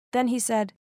often. Then he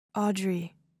said,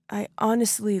 "Audrey, I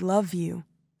honestly love you.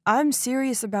 I'm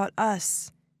serious about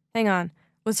us." Hang on,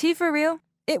 was he for real?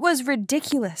 It was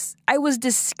ridiculous. I was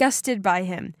disgusted by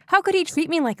him. How could he treat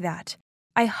me like that?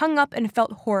 I hung up and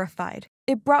felt horrified.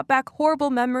 It brought back horrible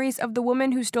memories of the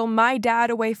woman who stole my dad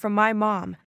away from my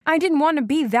mom. I didn't want to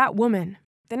be that woman.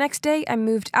 The next day, I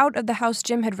moved out of the house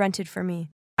Jim had rented for me.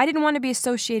 I didn't want to be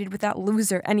associated with that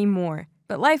loser anymore.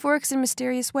 But life works in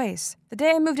mysterious ways. The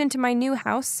day I moved into my new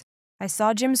house, I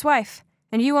saw Jim's wife.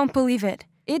 And you won't believe it.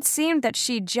 It seemed that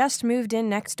she just moved in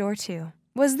next door too.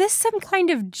 Was this some kind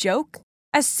of joke?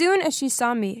 As soon as she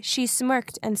saw me, she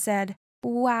smirked and said,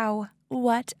 "Wow,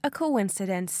 what a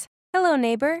coincidence. Hello,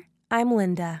 neighbor. I'm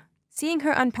Linda." Seeing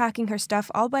her unpacking her stuff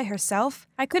all by herself,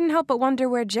 I couldn't help but wonder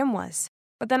where Jim was.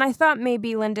 But then I thought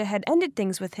maybe Linda had ended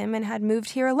things with him and had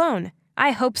moved here alone.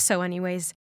 I hope so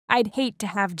anyways. I'd hate to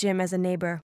have Jim as a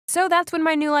neighbor. So that's when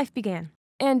my new life began.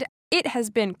 And it has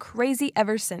been crazy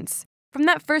ever since. From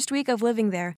that first week of living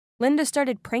there, Linda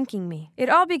started pranking me. It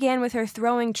all began with her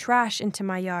throwing trash into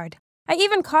my yard. I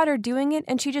even caught her doing it,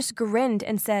 and she just grinned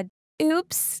and said,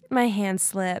 "Oops, my hand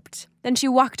slipped." Then she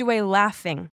walked away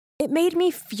laughing. It made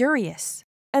me furious.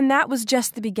 And that was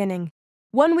just the beginning.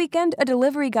 One weekend, a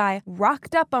delivery guy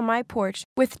rocked up on my porch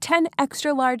with 10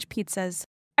 extra large pizzas.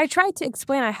 I tried to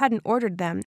explain I hadn't ordered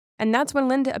them, and that's when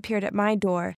Linda appeared at my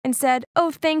door and said,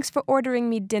 "Oh, thanks for ordering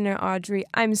me dinner, Audrey.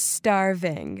 I'm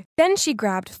starving." Then she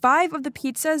grabbed 5 of the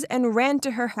pizzas and ran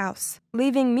to her house,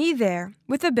 leaving me there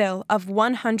with a bill of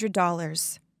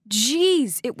 $100.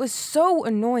 Jeez, it was so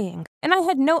annoying, and I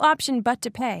had no option but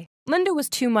to pay. Linda was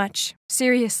too much.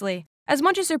 Seriously. As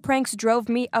much as her pranks drove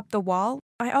me up the wall,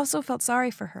 I also felt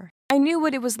sorry for her. I knew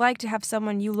what it was like to have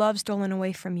someone you love stolen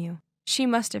away from you. She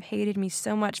must have hated me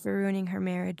so much for ruining her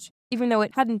marriage, even though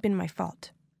it hadn't been my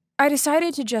fault. I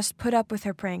decided to just put up with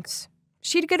her pranks.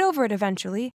 She'd get over it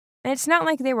eventually, and it's not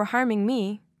like they were harming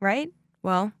me, right?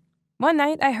 Well, one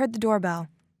night I heard the doorbell.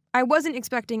 I wasn't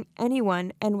expecting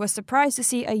anyone and was surprised to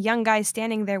see a young guy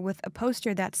standing there with a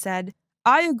poster that said,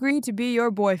 "I agree to be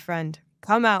your boyfriend.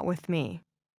 Come out with me."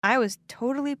 I was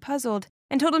totally puzzled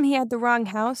and told him he had the wrong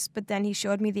house, but then he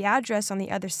showed me the address on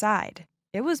the other side.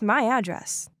 It was my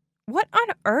address. What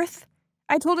on earth?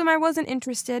 I told him I wasn't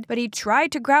interested, but he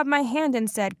tried to grab my hand and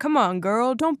said, "Come on,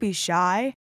 girl, don't be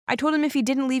shy." I told him if he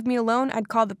didn't leave me alone, I'd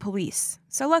call the police.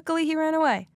 So luckily he ran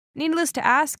away. Needless to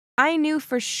ask, I knew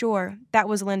for sure that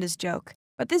was Linda's joke.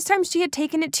 But this time she had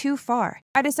taken it too far.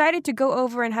 I decided to go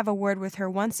over and have a word with her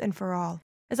once and for all.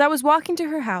 As I was walking to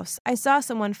her house, I saw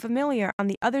someone familiar on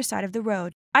the other side of the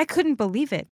road. I couldn't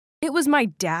believe it. It was my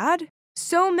dad?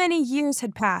 So many years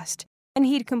had passed, and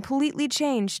he'd completely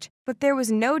changed. But there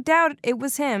was no doubt it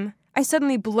was him. I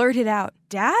suddenly blurted out,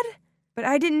 "Dad?" But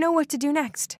I didn't know what to do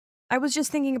next. I was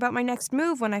just thinking about my next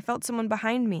move when I felt someone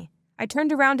behind me. I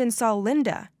turned around and saw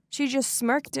Linda. She just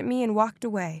smirked at me and walked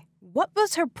away. What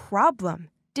was her problem?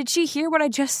 Did she hear what I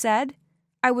just said?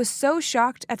 I was so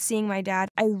shocked at seeing my dad,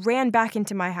 I ran back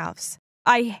into my house.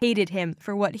 I hated him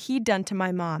for what he'd done to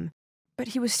my mom. But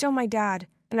he was still my dad,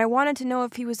 and I wanted to know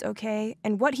if he was okay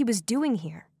and what he was doing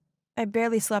here. I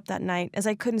barely slept that night as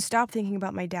I couldn't stop thinking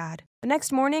about my dad. The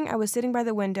next morning, I was sitting by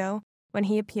the window when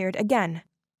he appeared again.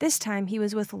 This time, he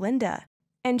was with Linda,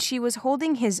 and she was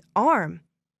holding his arm.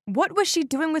 What was she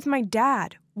doing with my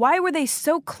dad? Why were they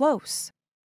so close?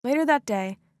 Later that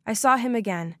day, I saw him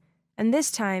again, and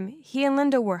this time, he and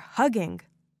Linda were hugging.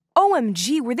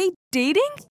 OMG, were they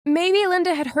dating? Maybe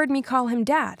Linda had heard me call him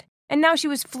dad, and now she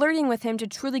was flirting with him to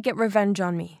truly get revenge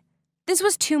on me. This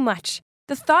was too much.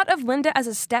 The thought of Linda as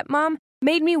a stepmom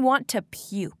made me want to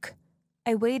puke.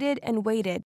 I waited and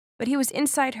waited, but he was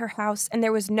inside her house and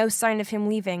there was no sign of him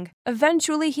leaving.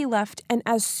 Eventually he left, and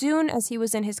as soon as he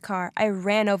was in his car, I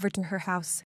ran over to her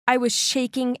house. I was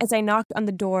shaking as I knocked on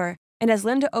the door, and as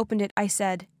Linda opened it, I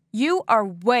said, "You are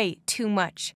way too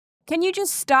much. Can you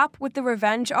just stop with the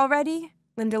revenge already?"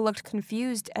 Linda looked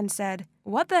confused and said,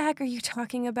 "What the heck are you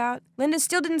talking about?" Linda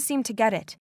still didn't seem to get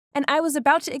it, and I was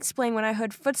about to explain when I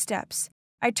heard footsteps.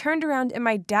 I turned around and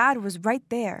my dad was right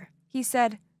there. He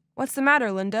said, "What's the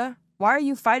matter, Linda? Why are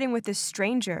you fighting with this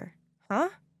stranger?" Huh?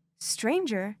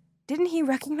 Stranger? Didn't he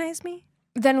recognize me?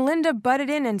 Then Linda butted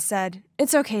in and said,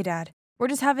 "It's okay, Dad. We're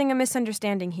just having a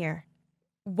misunderstanding here."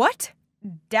 What?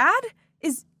 Dad?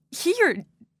 Is he your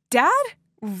dad?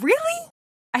 Really?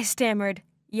 I stammered.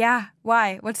 "Yeah,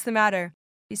 why? What's the matter?"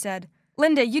 She said,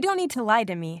 "Linda, you don't need to lie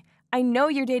to me. I know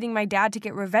you're dating my dad to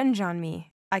get revenge on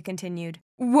me," I continued.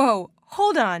 "Whoa,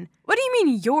 hold on. What do you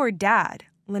mean your dad?"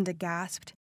 Linda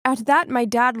gasped. At that, my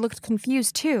dad looked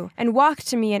confused too and walked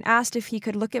to me and asked if he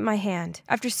could look at my hand.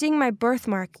 After seeing my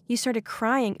birthmark, he started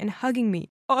crying and hugging me.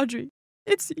 "Audrey,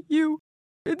 it's you.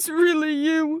 It's really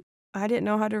you." I didn't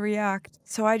know how to react,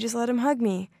 so I just let him hug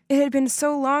me. It had been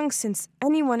so long since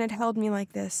anyone had held me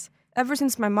like this. Ever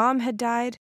since my mom had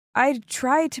died, I'd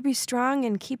tried to be strong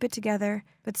and keep it together,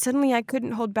 but suddenly I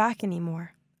couldn't hold back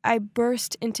anymore. I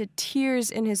burst into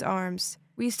tears in his arms.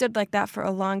 We stood like that for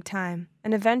a long time,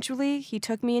 and eventually he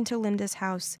took me into Linda's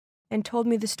house and told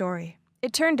me the story.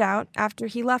 It turned out, after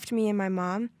he left me and my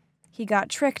mom, he got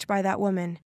tricked by that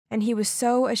woman, and he was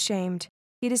so ashamed,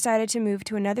 he decided to move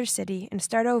to another city and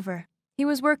start over. He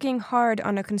was working hard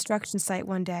on a construction site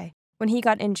one day when he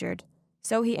got injured,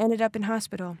 so he ended up in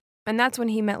hospital, and that's when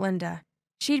he met Linda.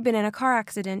 She'd been in a car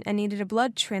accident and needed a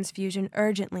blood transfusion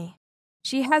urgently.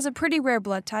 She has a pretty rare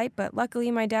blood type, but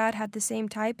luckily my dad had the same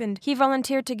type and he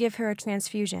volunteered to give her a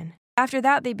transfusion. After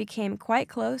that, they became quite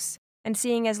close, and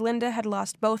seeing as Linda had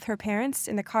lost both her parents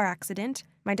in the car accident,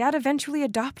 my dad eventually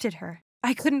adopted her.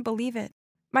 I couldn't believe it.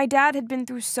 My dad had been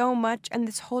through so much, and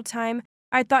this whole time,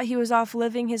 I thought he was off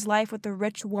living his life with a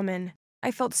rich woman.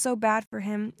 I felt so bad for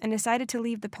him and decided to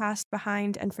leave the past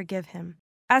behind and forgive him.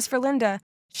 As for Linda,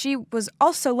 she was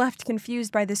also left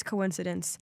confused by this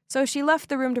coincidence, so she left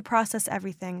the room to process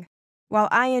everything, while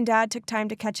I and Dad took time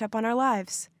to catch up on our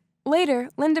lives. Later,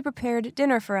 Linda prepared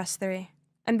dinner for us three,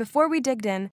 and before we digged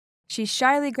in, she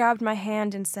shyly grabbed my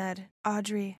hand and said,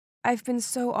 "Audrey, I've been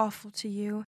so awful to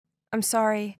you. I'm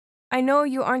sorry. I know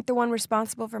you aren't the one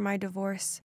responsible for my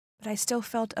divorce, but I still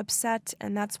felt upset,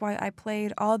 and that's why I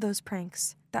played all those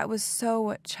pranks. That was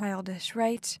so childish,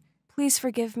 right? Please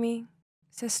forgive me,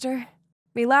 sister."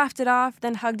 We laughed it off,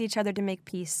 then hugged each other to make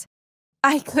peace.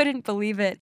 I couldn't believe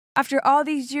it. After all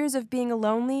these years of being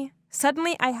lonely,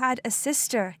 suddenly I had a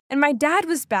sister, and my dad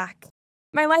was back.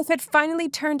 My life had finally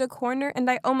turned a corner,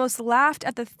 and I almost laughed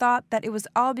at the thought that it was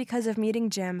all because of meeting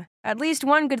Jim. At least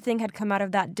one good thing had come out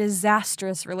of that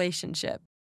disastrous relationship.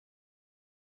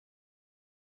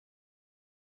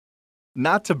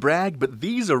 Not to brag, but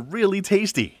these are really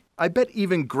tasty. I bet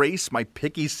even Grace, my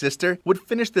picky sister, would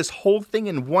finish this whole thing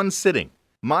in one sitting.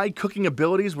 My cooking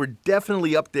abilities were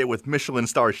definitely up there with Michelin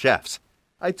star chefs.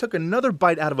 I took another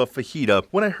bite out of a fajita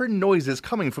when I heard noises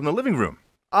coming from the living room.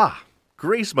 Ah,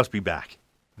 Grace must be back.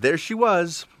 There she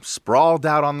was, sprawled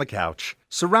out on the couch,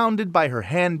 surrounded by her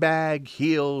handbag,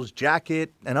 heels,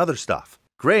 jacket, and other stuff.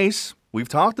 "Grace, we've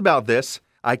talked about this.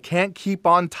 I can't keep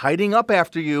on tidying up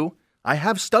after you. I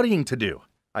have studying to do,"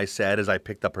 I said as I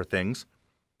picked up her things.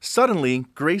 Suddenly,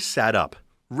 Grace sat up,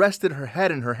 rested her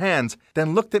head in her hands,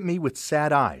 then looked at me with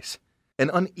sad eyes. An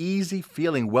uneasy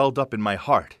feeling welled up in my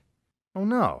heart. Oh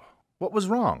no, what was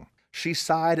wrong? She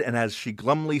sighed, and as she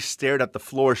glumly stared at the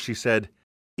floor, she said,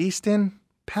 "Easton,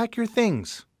 pack your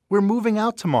things. We're moving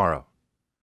out tomorrow."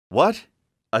 What?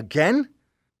 Again?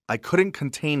 I couldn't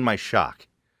contain my shock.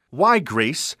 "Why,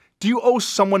 Grace? Do you owe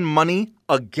someone money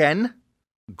again?"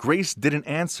 Grace didn't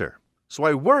answer, so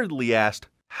I worriedly asked,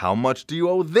 "How much do you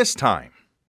owe this time?"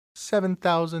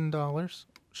 $7,000,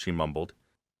 she mumbled.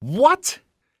 What?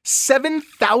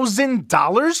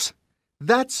 $7,000?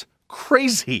 That's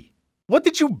crazy. What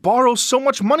did you borrow so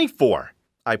much money for?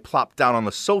 I plopped down on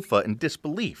the sofa in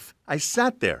disbelief. I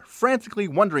sat there, frantically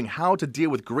wondering how to deal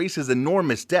with Grace's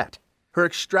enormous debt. Her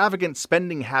extravagant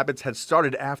spending habits had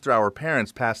started after our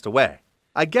parents passed away.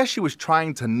 I guess she was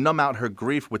trying to numb out her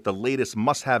grief with the latest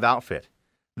must-have outfit.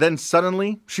 Then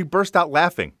suddenly, she burst out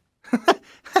laughing.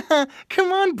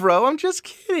 "Come on, bro, I'm just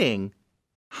kidding."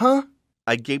 "Huh?"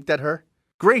 I gaped at her.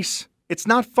 "Grace, it's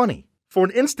not funny. For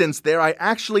an instant there, I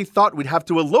actually thought we'd have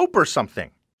to elope or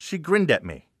something." She grinned at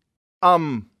me.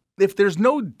 If there's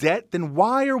no debt, then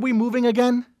why are we moving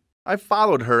again?" I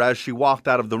followed her as she walked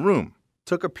out of the room,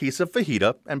 took a piece of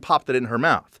fajita, and popped it in her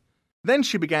mouth. Then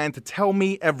she began to tell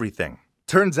me everything.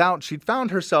 Turns out she'd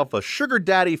found herself a sugar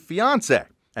daddy fiancé,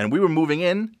 and we were moving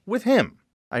in with him.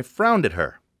 I frowned at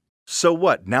her. "So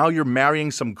what, now you're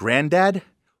marrying some granddad?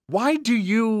 Why do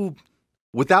you—"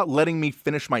 Without letting me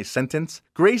finish my sentence,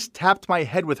 Grace tapped my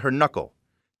head with her knuckle.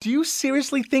 "Do you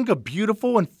seriously think a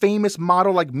beautiful and famous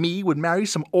model like me would marry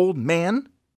some old man?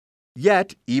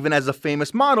 Yet, even as a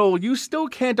famous model, you still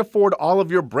can't afford all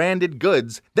of your branded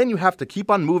goods, then you have to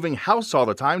keep on moving house all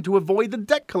the time to avoid the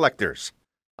debt collectors."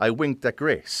 I winked at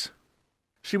Grace.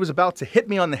 She was about to hit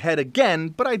me on the head again,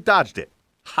 but I dodged it.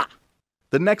 Ha!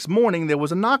 The next morning there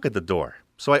was a knock at the door,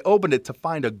 so I opened it to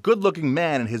find a good-looking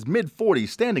man in his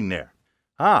mid-40s standing there.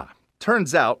 Ah,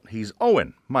 turns out he's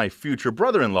Owen, my future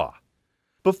brother-in-law.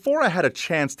 Before I had a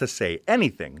chance to say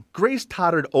anything, Grace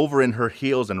tottered over in her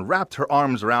heels and wrapped her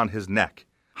arms around his neck.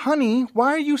 "Honey,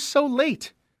 why are you so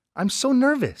late? I'm so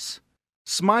nervous."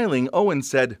 Smiling, Owen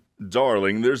said,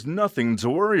 "Darling, there's nothing to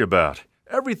worry about.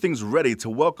 Everything's ready to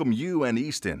welcome you and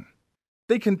Easton."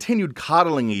 They continued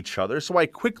coddling each other, so I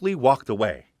quickly walked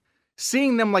away.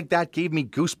 Seeing them like that gave me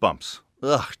goosebumps.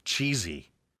 Ugh,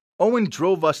 cheesy. Owen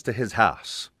drove us to his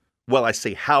house. Well, I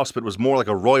say house, but it was more like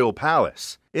a royal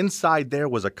palace. Inside there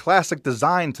was a classic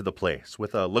design to the place,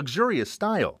 with a luxurious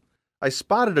style. I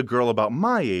spotted a girl about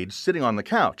my age sitting on the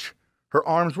couch. Her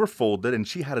arms were folded, and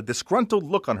she had a disgruntled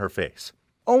look on her face.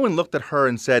 Owen looked at her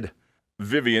and said,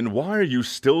 "Vivian, why are you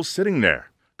still sitting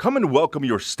there? Come and welcome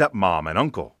your stepmom and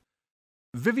uncle."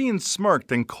 Vivian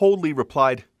smirked and coldly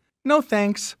replied, "No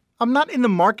thanks. I'm not in the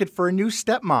market for a new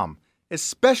stepmom,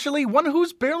 especially one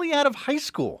who's barely out of high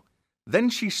school." Then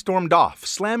she stormed off,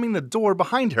 slamming the door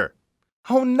behind her.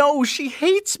 "Oh no, she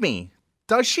hates me.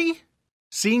 Does she?"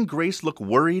 Seeing Grace look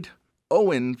worried,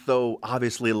 Owen, though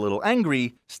obviously a little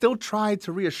angry, still tried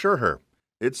to reassure her.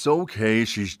 It's okay,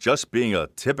 she's just being a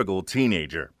typical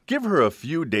teenager. Give her a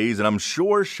few days and I'm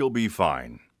sure she'll be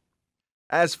fine.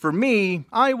 As for me,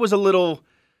 I was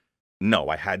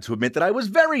I had to admit that I was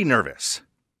very nervous.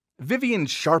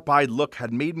 Vivian's sharp-eyed look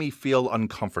had made me feel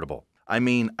uncomfortable. I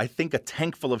mean, I think a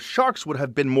tank full of sharks would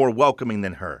have been more welcoming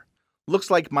than her.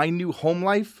 Looks like my new home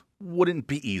life wouldn't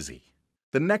be easy.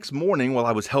 The next morning, while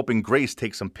I was helping Grace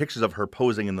take some pictures of her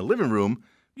posing in the living room,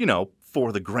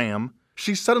 for the gram,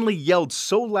 she suddenly yelled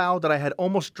so loud that I had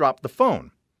almost dropped the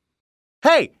phone.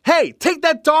 Hey, take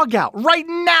that dog out right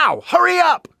now! Hurry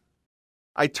up!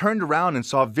 I turned around and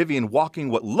saw Vivian walking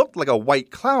what looked like a white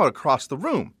cloud across the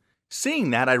room.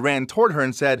 Seeing that, I ran toward her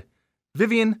and said,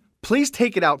 Vivian, please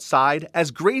take it outside,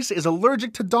 as Grace is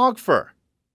allergic to dog fur.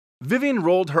 Vivian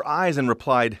rolled her eyes and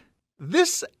replied,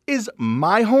 This is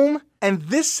my home, and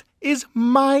this is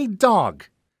my dog.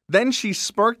 Then she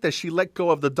smirked as she let go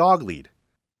of the dog lead.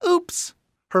 Oops!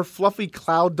 Her fluffy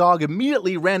cloud dog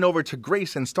immediately ran over to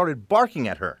Grace and started barking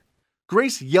at her.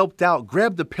 Grace yelped out,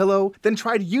 grabbed the pillow, then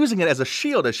tried using it as a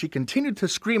shield as she continued to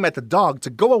scream at the dog to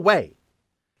go away.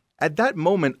 At that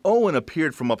moment, Owen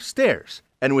appeared from upstairs,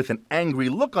 and with an angry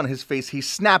look on his face, he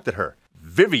snapped at her.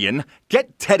 Vivian,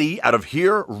 get Teddy out of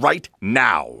here right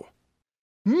now.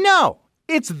 No,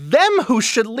 it's them who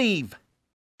should leave,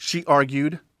 she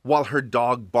argued, while her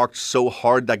dog barked so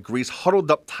hard that Grace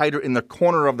huddled up tighter in the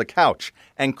corner of the couch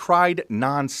and cried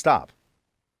non-stop.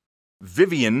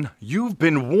 Vivian, you've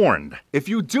been warned. If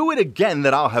you do it again,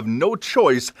 then I'll have no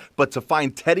choice but to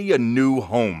find Teddy a new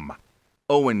home,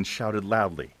 Owen shouted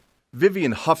loudly.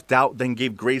 Vivian huffed out, then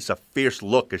gave Grace a fierce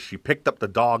look as she picked up the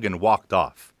dog and walked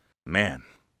off. Man,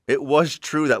 it was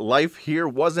true that life here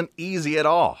wasn't easy at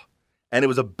all, and it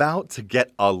was about to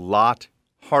get a lot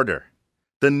harder.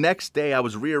 The next day, I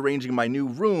was rearranging my new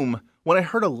room when I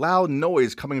heard a loud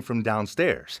noise coming from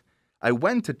downstairs. I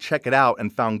went to check it out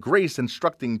and found Grace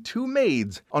instructing two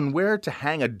maids on where to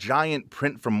hang a giant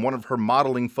print from one of her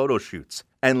modeling photo shoots,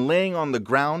 and laying on the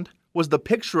ground was the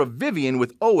picture of Vivian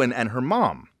with Owen and her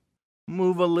mom.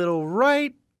 Move a little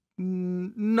right?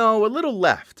 No, a little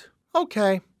left.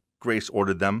 Okay, Grace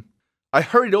ordered them. I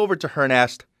hurried over to her and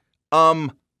asked,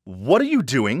 what are you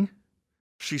doing?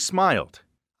 She smiled.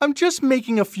 I'm just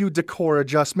making a few decor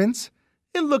adjustments.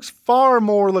 It looks far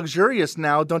more luxurious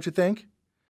now, don't you think?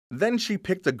 Then she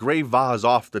picked a gray vase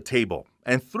off the table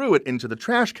and threw it into the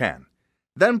trash can,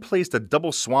 then placed a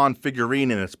double swan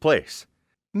figurine in its place.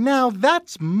 Now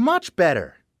that's much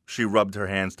better, she rubbed her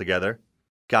hands together.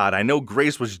 God, I know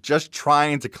Grace was just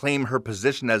trying to claim her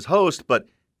position as host, but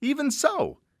even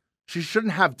so, she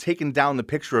shouldn't have taken down the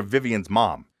picture of Vivian's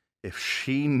mom, if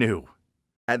she knew.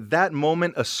 At that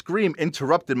moment, a scream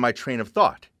interrupted my train of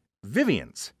thought.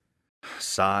 Vivian's.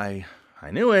 Sigh.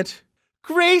 I knew it.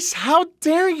 Grace, how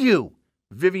dare you?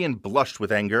 Vivian blushed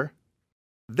with anger.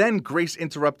 Then Grace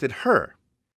interrupted her.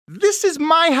 This is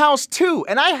my house too,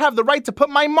 and I have the right to put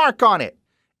my mark on it.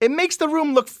 It makes the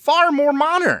room look far more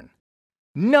modern.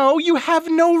 No, you have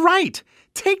no right.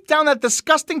 Take down that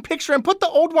disgusting picture and put the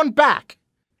old one back.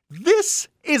 This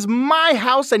is my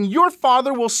house, and your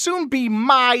father will soon be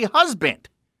my husband.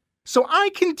 So I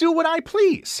can do what I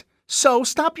please. So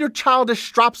stop your childish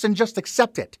strops and just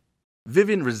accept it.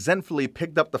 Vivian resentfully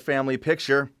picked up the family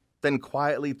picture, then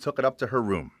quietly took it up to her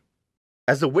room.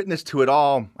 As a witness to it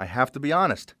all, I have to be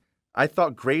honest, I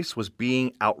thought Grace was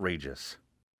being outrageous.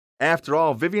 After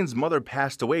all, Vivian's mother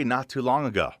passed away not too long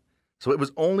ago, so it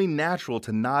was only natural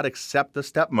to not accept the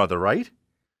stepmother, right?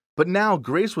 But now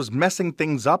Grace was messing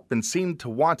things up and seemed to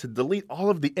want to delete all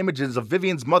of the images of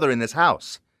Vivian's mother in this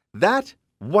house. That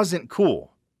wasn't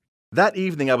cool. That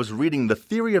evening I was reading The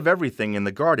Theory of Everything in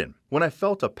the garden when I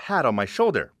felt a pat on my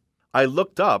shoulder. I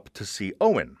looked up to see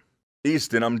Owen.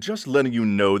 Easton, I'm just letting you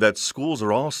know that schools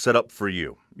are all set up for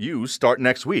you. You start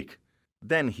next week.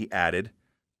 Then he added,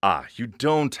 you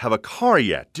don't have a car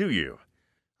yet, do you?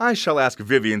 I shall ask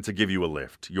Vivian to give you a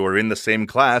lift. You're in the same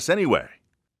class anyway.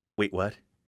 Wait, what?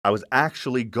 I was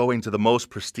actually going to the most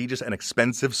prestigious and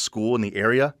expensive school in the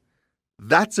area?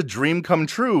 That's a dream come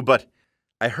true, but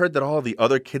I heard that all the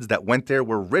other kids that went there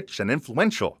were rich and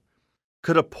influential.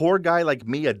 Could a poor guy like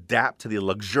me adapt to the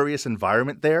luxurious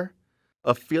environment there?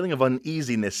 A feeling of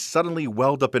uneasiness suddenly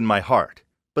welled up in my heart,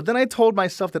 but then I told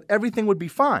myself that everything would be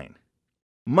fine.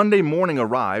 Monday morning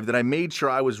arrived and I made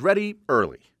sure I was ready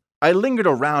early. I lingered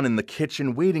around in the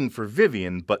kitchen waiting for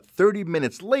Vivian, but 30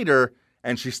 minutes later,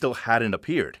 and she still hadn't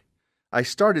appeared. I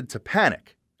started to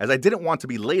panic, as I didn't want to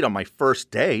be late on my first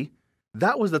day.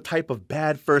 That was the type of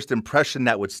bad first impression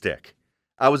that would stick.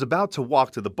 I was about to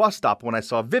walk to the bus stop when I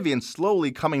saw Vivian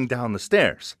slowly coming down the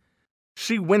stairs.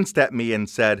 She winced at me and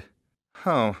said,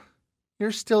 "Oh,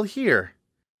 you're still here.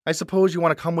 I suppose you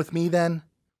want to come with me then?"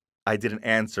 I didn't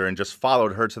answer and just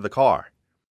followed her to the car.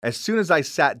 As soon as I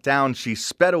sat down, she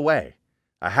sped away.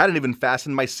 I hadn't even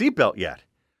fastened my seatbelt yet,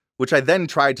 which I then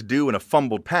tried to do in a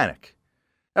fumbled panic.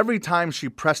 Every time she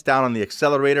pressed down on the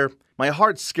accelerator, my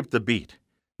heart skipped a beat.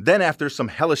 Then after some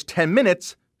hellish 10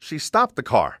 minutes, she stopped the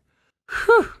car.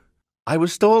 Whew! I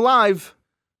was still alive.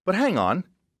 But hang on,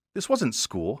 this wasn't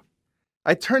school.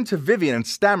 I turned to Vivian and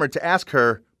stammered to ask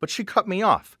her, but she cut me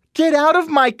off. "Get out of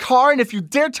my car, and if you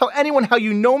dare tell anyone how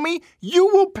you know me, you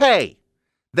will pay."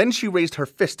 Then she raised her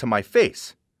fist to my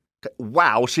face.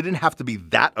 Wow, she didn't have to be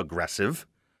that aggressive.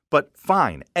 But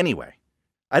fine, anyway.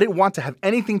 I didn't want to have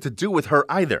anything to do with her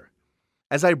either.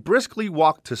 As I briskly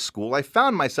walked to school, I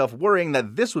found myself worrying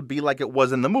that this would be like it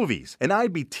was in the movies, and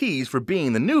I'd be teased for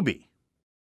being the newbie.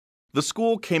 The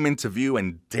school came into view,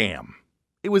 and damn,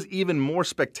 it was even more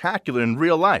spectacular in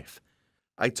real life.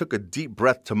 I took a deep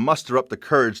breath to muster up the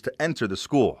courage to enter the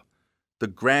school. The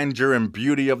grandeur and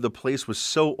beauty of the place was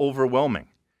so overwhelming.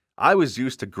 I was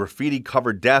used to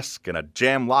graffiti-covered desks and a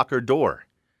jam locker door.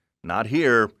 Not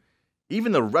here.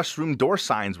 Even the restroom door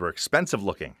signs were expensive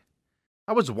looking.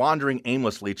 I was wandering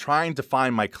aimlessly trying to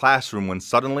find my classroom when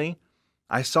suddenly,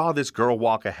 I saw this girl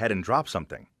walk ahead and drop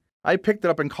something. I picked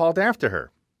it up and called after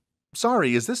her.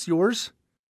 "Sorry, is this yours?"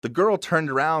 The girl turned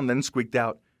around, then squeaked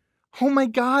out, "Oh my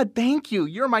God, thank you.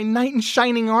 You're my knight in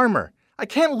shining armor. I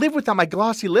can't live without my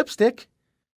glossy lipstick."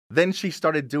 Then she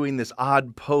started doing this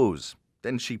odd pose.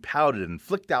 Then she pouted and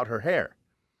flicked out her hair.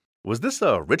 Was this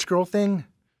a rich girl thing?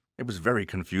 It was very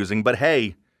confusing, but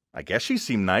hey, I guess she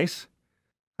seemed nice.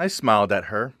 I smiled at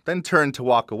her, then turned to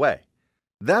walk away.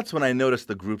 That's when I noticed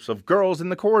the groups of girls in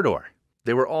the corridor.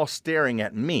 They were all staring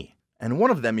at me, and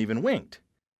one of them even winked.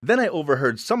 Then I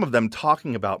overheard some of them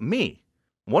talking about me.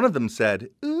 One of them said,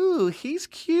 "Ooh, he's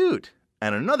cute."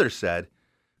 And another said,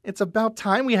 "It's about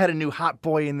time we had a new hot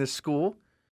boy in this school."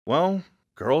 Well,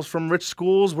 girls from rich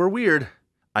schools were weird.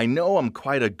 I know I'm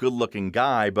quite a good-looking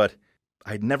guy, but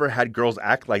I'd never had girls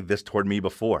act like this toward me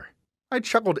before. I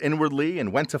chuckled inwardly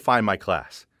and went to find my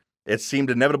class. It seemed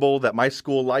inevitable that my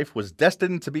school life was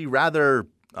destined to be rather,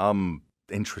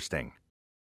 interesting.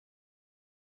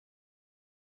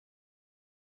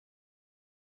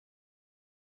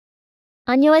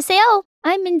 안녕하세요.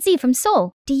 I'm Minzy from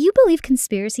Seoul. Do you believe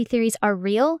conspiracy theories are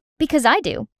real? Because I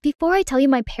do. Before I tell you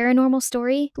my paranormal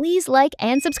story, please like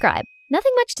and subscribe.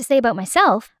 Nothing much to say about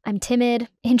myself. I'm timid,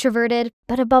 introverted,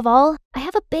 but above all, I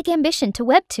have a big ambition to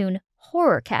webtoon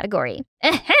horror category.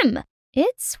 Ahem!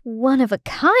 It's one of a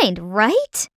kind,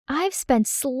 right? I've spent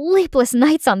sleepless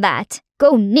nights on that.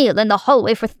 Go kneel in the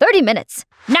hallway for 30 minutes.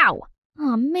 Now!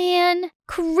 Aw, man.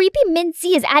 Creepy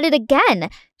Minzy is at it again.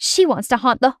 She wants to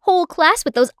haunt the whole class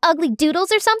with those ugly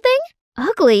doodles or something?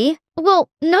 Ugly? Well,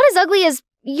 not as ugly as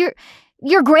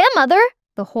your grandmother.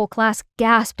 The whole class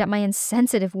gasped at my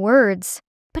insensitive words.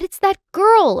 But it's that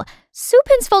girl.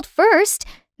 Supin's fault first.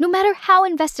 No matter how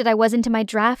invested I was into my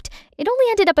draft, it only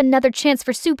ended up another chance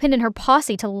for Supin and her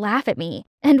posse to laugh at me.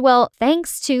 And well,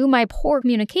 thanks to my poor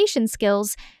communication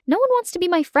skills, no one wants to be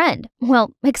my friend.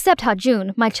 Well, except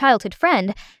Ha-jun, my childhood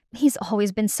friend. He's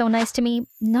always been so nice to me.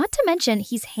 Not to mention,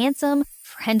 he's handsome,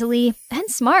 friendly, and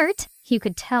smart. You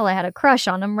could tell I had a crush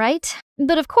on him, right?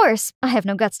 But of course, I have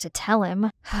no guts to tell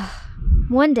him.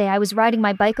 One day I was riding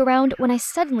my bike around when I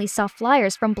suddenly saw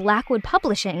flyers from Blackwood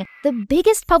Publishing, the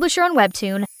biggest publisher on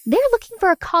Webtoon. They're looking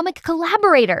for a comic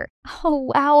collaborator.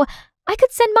 Oh wow, I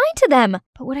could send mine to them.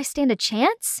 But would I stand a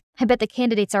chance? I bet the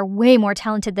candidates are way more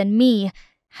talented than me.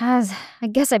 I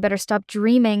guess I better stop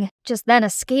dreaming. Just then a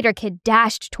skater kid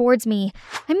dashed towards me.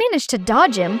 I managed to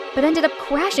dodge him, but ended up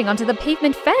crashing onto the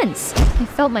pavement fence. I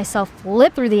felt myself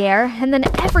flip through the air, and then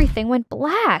everything went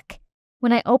black.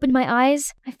 When I opened my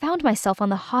eyes, I found myself on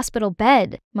the hospital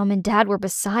bed. Mom and Dad were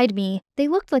beside me. They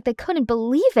looked like they couldn't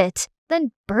believe it,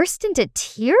 then burst into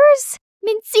tears.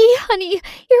 "Minzy, honey,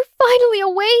 you're finally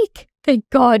awake." "Thank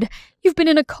God. You've been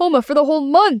in a coma for the whole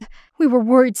month. We were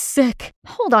worried sick."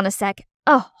 Hold on a sec.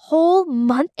 A whole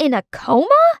month in a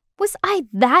coma? Was I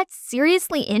that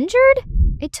seriously injured?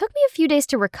 It took me a few days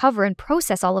to recover and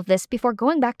process all of this before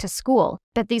going back to school.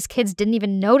 Bet these kids didn't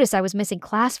even notice I was missing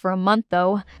class for a month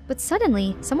though. But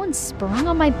suddenly, someone sprung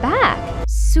on my back.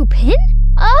 Supin?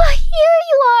 Ah, here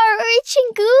you are,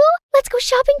 Chingu. Let's go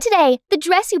shopping today. The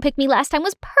dress you picked me last time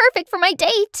was perfect for my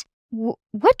date.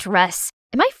 What dress?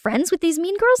 Am I friends with these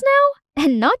mean girls now?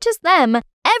 And not just them.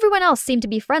 Everyone else seemed to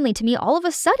be friendly to me all of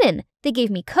a sudden. They gave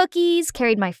me cookies,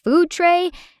 carried my food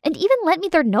tray, and even lent me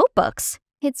their notebooks.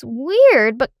 It's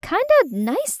weird, but kinda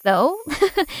nice though.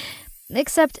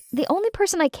 Except the only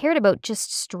person I cared about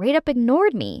just straight up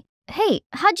ignored me. Hey,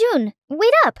 Hajun,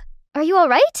 wait up! Are you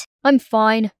alright? I'm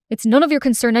fine. It's none of your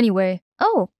concern anyway.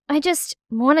 Oh, I just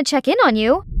want to check in on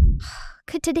you.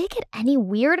 Could today get any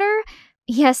weirder?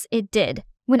 Yes, it did.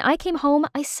 When I came home,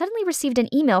 I suddenly received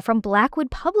an email from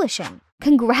Blackwood Publishing.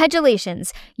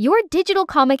 Congratulations! Your digital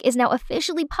comic is now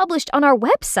officially published on our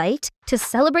website. To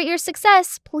celebrate your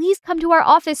success, please come to our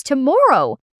office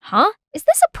tomorrow. Huh? Is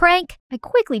this a prank? I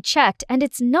quickly checked, and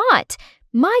it's not.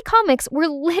 My comics were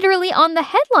literally on the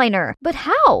headliner. But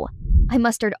how? I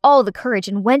mustered all the courage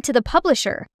and went to the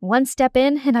publisher. One step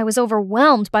in, and I was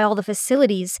overwhelmed by all the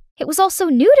facilities. It was all so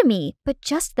new to me, but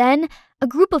just then, a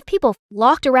group of people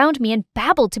flocked around me and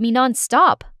babbled to me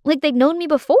nonstop, like they'd known me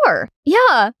before.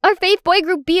 Yeah, our fave boy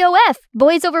group BOF,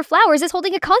 Boys Over Flowers, is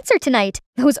holding a concert tonight.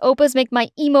 Those opas make my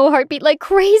emo heart beat like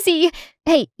crazy.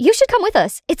 Hey, you should come with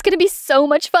us. It's gonna be so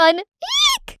much fun.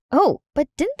 Eek! Oh, but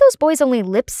didn't those boys only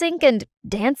lip sync and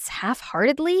dance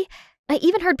half-heartedly? I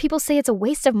even heard people say it's a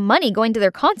waste of money going to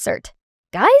their concert.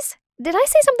 Guys, did I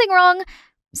say something wrong?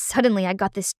 Suddenly, I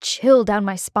got this chill down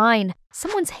my spine.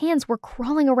 Someone's hands were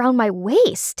crawling around my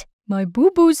waist. My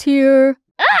boo-boo's here.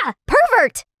 Ah!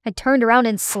 Pervert! I turned around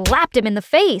and slapped him in the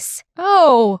face.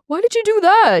 Oh, why did you do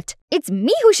that? It's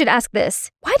me who should ask this.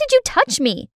 Why did you touch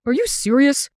me? Are you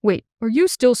serious? Wait, are you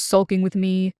still sulking with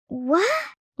me? What?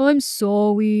 I'm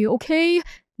sorry, okay?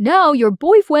 Now your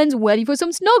boyfriend's ready for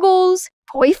some snuggles.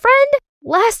 Boyfriend?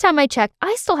 Last time I checked,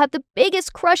 I still had the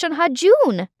biggest crush on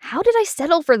Hajun. How did I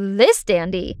settle for this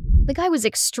dandy? The guy was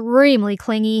extremely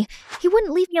clingy. He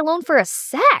wouldn't leave me alone for a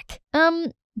sec.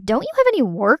 Don't you have any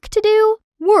work to do?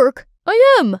 Work?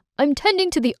 I am. I'm tending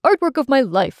to the artwork of my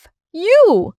life.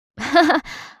 You!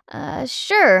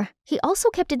 Sure. He also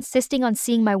kept insisting on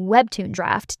seeing my webtoon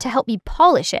draft to help me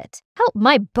polish it. Help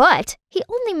my butt. He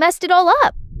only messed it all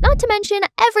up. Not to mention,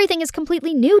 everything is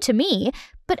completely new to me,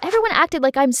 but everyone acted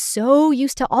like I'm so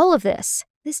used to all of this.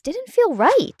 This didn't feel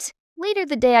right. Later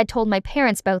the day, I told my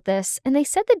parents about this, and they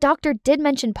said the doctor did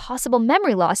mention possible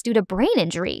memory loss due to brain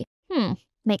injury.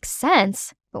 Makes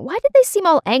sense, but why did they seem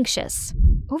all anxious?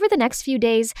 Over the next few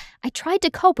days, I tried to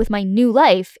cope with my new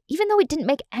life, even though it didn't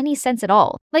make any sense at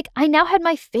all. Like, I now had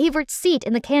my favorite seat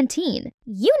in the canteen.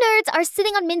 You nerds are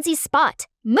sitting on Minzy's spot.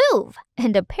 Move!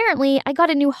 And apparently, I got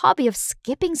a new hobby of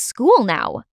skipping school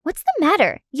now. What's the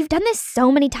matter? You've done this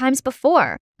so many times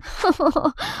before.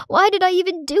 Why did I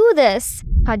even do this?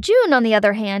 Hajun, on the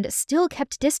other hand, still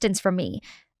kept distance from me.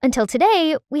 Until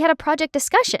today, we had a project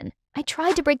discussion. I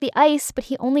tried to break the ice, but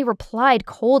he only replied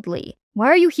coldly. Why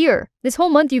are you here? This whole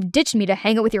month you've ditched me to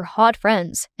hang out with your hot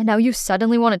friends, and now you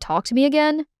suddenly want to talk to me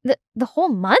again? The whole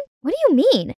month? What do you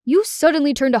mean? You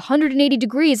suddenly turned 180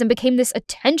 degrees and became this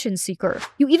attention seeker.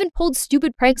 You even pulled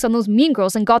stupid pranks on those mean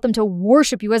girls and got them to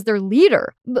worship you as their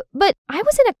leader. But I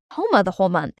was in a coma the whole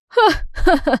month.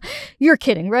 You're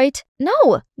kidding, right?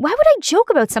 No, why would I joke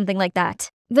about something like that?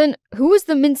 Then who was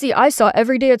the Mincy I saw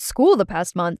every day at school the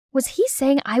past month? Was he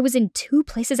saying I was in 2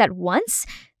 places at once?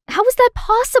 How was that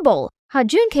possible?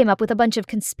 Hajun came up with a bunch of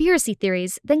conspiracy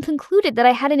theories, then concluded that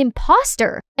I had an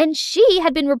imposter, and she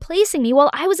had been replacing me while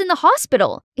I was in the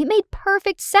hospital. It made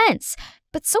perfect sense,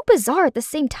 but so bizarre at the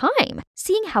same time.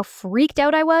 Seeing how freaked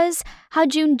out I was,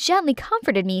 Hajun gently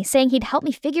comforted me, saying he'd help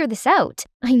me figure this out.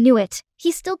 I knew it.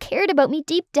 He still cared about me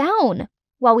deep down.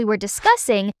 While we were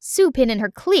discussing, Supin and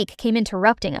her clique came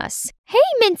interrupting us. Hey,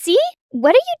 Mincy!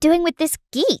 What are you doing with this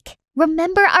geek?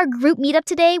 Remember our group meetup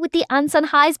today with the Ansun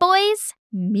Highs boys?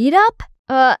 Meetup?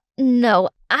 No,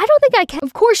 I don't think I can.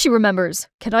 Of course she remembers.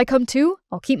 Can I come too?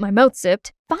 I'll keep my mouth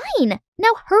zipped. Fine.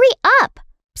 Now hurry up.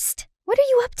 Psst, what are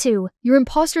you up to? Your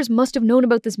imposters must have known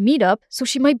about this meetup, so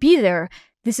she might be there.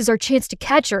 This is our chance to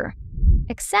catch her.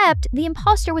 Except the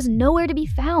imposter was nowhere to be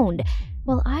found,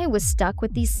 while I was stuck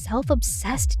with these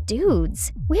self-obsessed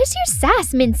dudes. Where's your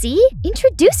sass, Mincy?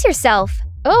 Introduce yourself.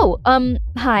 Oh,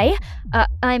 hi.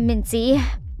 I'm Mincy.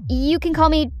 You can call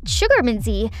me Sugar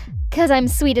Mincy, 'cause I'm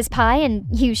sweet as pie and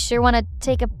you sure want to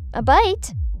take a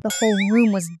bite. The whole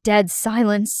room was dead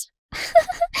silence.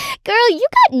 Girl, you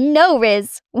got no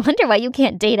riz. Wonder why you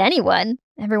can't date anyone.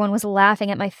 Everyone was laughing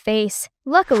at my face.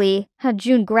 Luckily,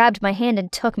 Hajun grabbed my hand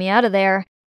and took me out of there.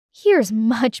 Here's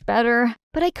much better.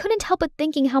 But I couldn't help but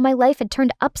thinking how my life had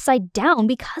turned upside down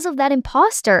because of that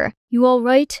imposter. You all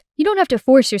right? You don't have to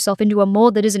force yourself into a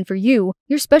mold that isn't for you.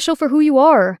 You're special for who you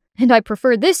are. And I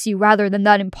prefer this you rather than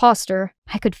that imposter.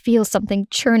 I could feel something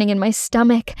churning in my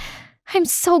stomach. I'm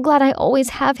so glad I always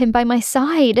have him by my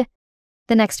side.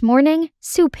 The next morning,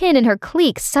 Supin and her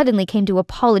clique suddenly came to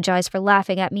apologize for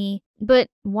laughing at me. But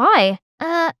why?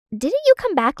 Didn't you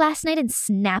come back last night and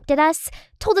snapped at us?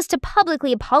 Told us to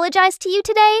publicly apologize to you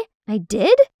today? I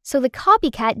did? So the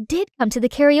copycat did come to the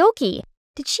karaoke.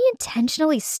 Did she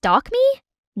intentionally stalk me?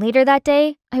 Later that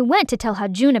day, I went to tell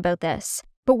Hajun about this.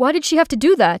 But why did she have to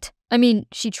do that? I mean,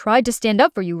 she tried to stand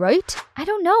up for you, right? I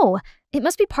don't know. It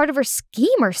must be part of her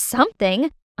scheme or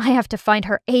something. I have to find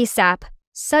her ASAP.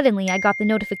 Suddenly, I got the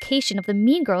notification of the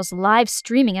Mean Girls live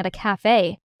streaming at a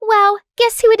cafe. Wow,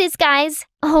 guess who it is, guys?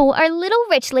 Oh, our little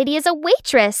rich lady is a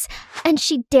waitress. And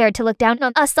she dared to look down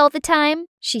on us all the time.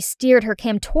 She steered her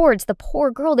cam towards the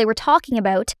poor girl they were talking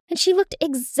about, and she looked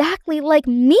exactly like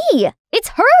me. It's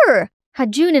her!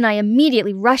 Hajun and I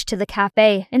immediately rushed to the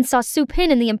cafe and saw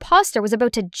Supin and the imposter was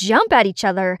about to jump at each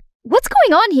other. What's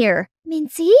going on here?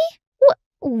 Minzy?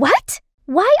 What?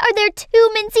 Why are there two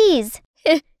Minzys?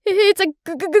 It's a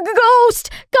ghost!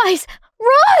 Guys,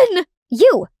 run!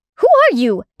 You! Who are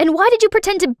you? And why did you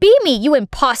pretend to be me, you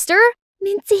imposter?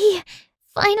 Minzy,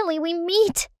 finally we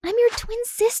meet. I'm your twin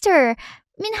sister,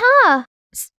 Minha.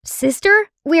 Sister?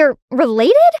 We're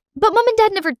related? But Mom and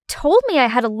Dad never told me I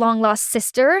had a long-lost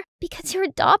sister. Because you're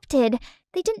adopted.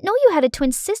 They didn't know you had a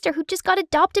twin sister who just got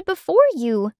adopted before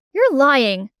you. You're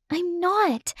lying. I'm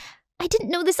not. I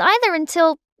didn't know this either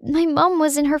until my mom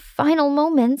was in her final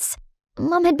moments.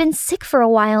 Mom had been sick for a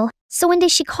while, so one day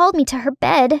she called me to her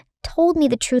bed, told me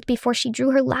the truth before she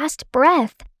drew her last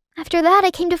breath. After that,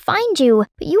 I came to find you,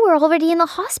 but you were already in the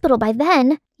hospital by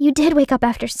then. You did wake up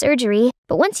after surgery,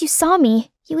 but once you saw me,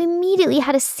 you immediately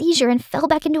had a seizure and fell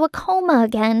back into a coma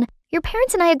again. Your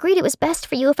parents and I agreed it was best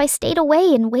for you if I stayed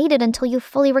away and waited until you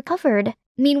fully recovered.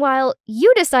 Meanwhile,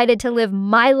 you decided to live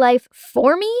my life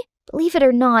for me? Believe it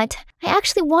or not, I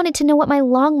actually wanted to know what my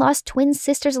long-lost twin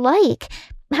sister's like.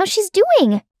 How she's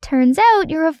doing. Turns out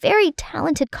you're a very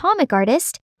talented comic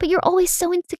artist, but you're always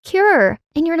so insecure,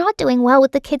 and you're not doing well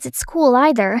with the kids at school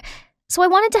either. So I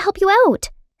wanted to help you out.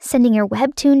 Sending your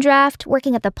webtoon draft,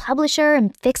 working at the publisher,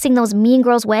 and fixing those Mean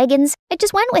Girls wagons, I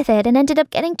just went with it and ended up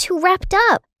getting too wrapped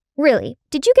up. Really?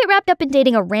 Did you get wrapped up in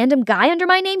dating a random guy under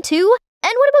my name too?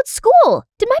 And what about school?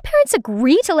 Did my parents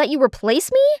agree to let you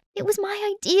replace me? It was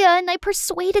my idea and I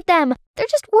persuaded them. They're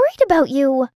just worried about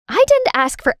you. I didn't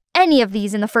ask for any of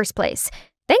these in the first place.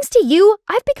 Thanks to you,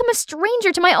 I've become a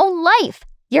stranger to my own life.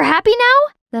 You're happy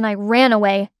now? Then I ran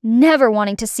away, never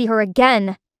wanting to see her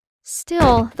again.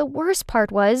 Still, the worst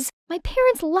part was, my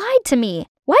parents lied to me.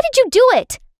 Why did you do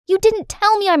it? You didn't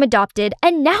tell me I'm adopted,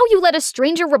 and now you let a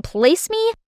stranger replace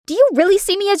me? Do you really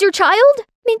see me as your child?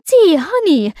 Minty,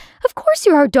 honey, of course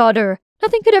you're our daughter.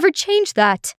 Nothing could ever change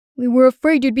that. We were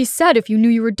afraid you'd be sad if you knew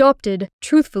you were adopted.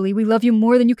 Truthfully, we love you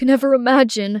more than you can ever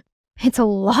imagine. It's a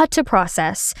lot to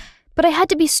process, but I had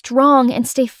to be strong and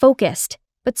stay focused.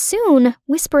 But soon,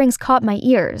 whisperings caught my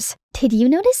ears. Did you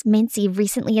notice Mincy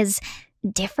recently is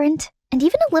different? And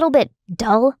even a little bit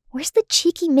dull? Where's the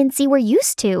cheeky Mincy we're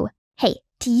used to? Hey,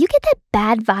 do you get that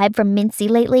bad vibe from Mincy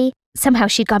lately? Somehow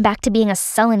she'd gone back to being a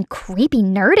sullen, creepy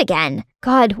nerd again.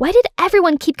 God, why did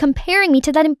everyone keep comparing me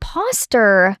to that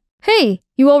imposter? Hey,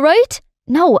 you alright?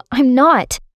 No, I'm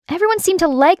not. Everyone seemed to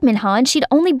like Minha and she'd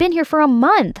only been here for a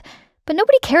month. But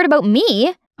nobody cared about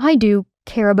me. I do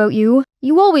care about you.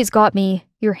 You always got me.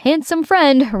 Your handsome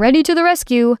friend, ready to the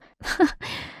rescue.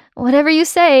 Whatever you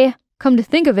say. Come to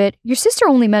think of it, your sister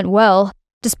only meant well.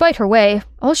 Despite her way,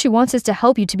 all she wants is to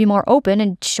help you to be more open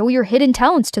and show your hidden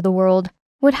talents to the world.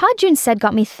 What Hajun said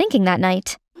got me thinking that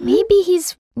night. Maybe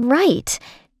he's right.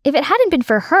 If it hadn't been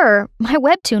for her, my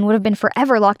webtoon would have been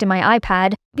forever locked in my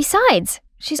iPad. Besides,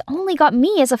 she's only got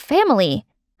me as a family.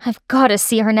 I've got to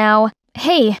see her now.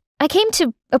 Hey, I came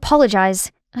to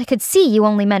apologize. I could see you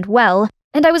only meant well,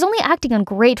 and I was only acting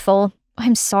ungrateful.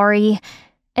 I'm sorry.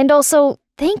 And also,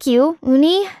 thank you,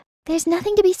 Uni. There's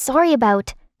nothing to be sorry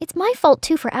about. It's my fault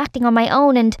too for acting on my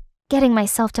own and getting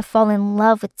myself to fall in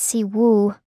love with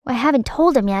Si-woo. I haven't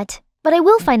told him yet, but I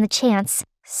will find the chance.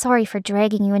 Sorry for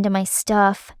dragging you into my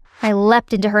stuff. I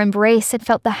leapt into her embrace and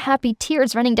felt the happy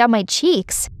tears running down my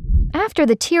cheeks. After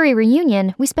the teary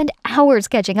reunion, we spent hours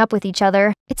catching up with each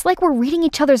other. It's like we're reading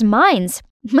each other's minds.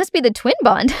 Must be the twin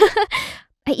bond.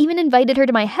 I even invited her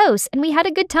to my house and we had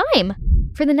a good time.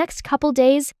 For the next couple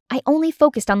days, I only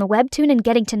focused on the webtoon and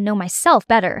getting to know myself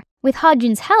better. With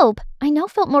Hajun's help, I now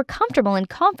felt more comfortable and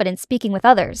confident speaking with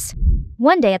others.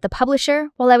 One day at the publisher,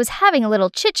 while I was having a little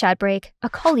chit-chat break, a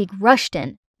colleague rushed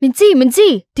in.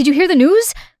 Minzy, did you hear the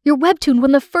news? Your webtoon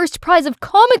won the first prize of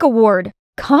Comic Award.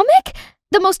 Comic?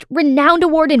 The most renowned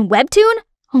award in webtoon?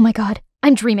 Oh my god,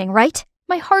 I'm dreaming, right?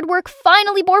 My hard work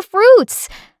finally bore fruits.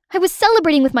 I was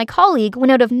celebrating with my colleague when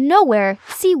out of nowhere,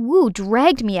 Si-woo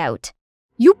dragged me out.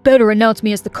 You better announce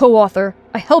me as the co-author.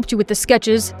 I helped you with the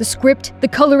sketches, the script, the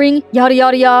coloring, yada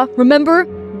yada yada, remember?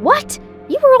 What?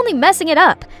 You were only messing it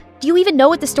up. Do you even know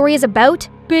what the story is about?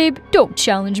 Babe, don't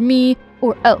challenge me,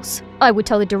 or else I would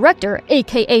tell the director,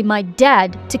 aka my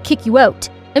dad, to kick you out.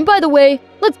 And by the way,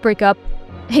 let's break up.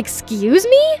 Excuse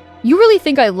me? You really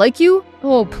think I like you?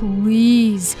 Oh,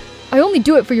 please. I only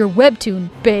do it for your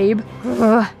webtoon, babe.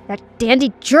 Ugh, that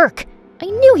dandy jerk. I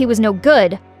knew he was no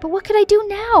good, but what could I do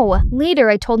now? Later,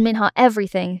 I told Minha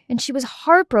everything, and she was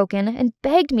heartbroken and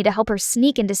begged me to help her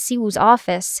sneak into Siwoo's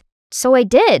office. So I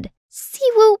did.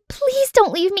 Siwoo, please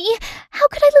don't leave me. How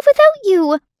could I live without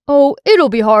you? Oh, it'll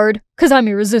be hard, 'cause I'm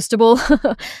irresistible.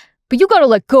 But you gotta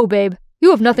let go, babe. You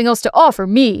have nothing else to offer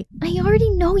me. I already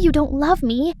know you don't love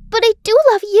me, but I do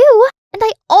love you, and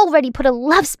I already put a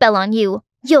love spell on you.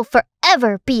 You'll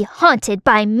forever be haunted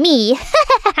by me.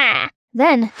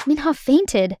 Then, Minha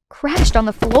fainted, crashed on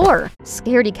the floor.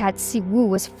 Scaredy cat Siwoo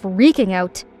was freaking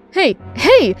out. Hey,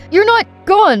 you're not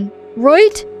gone,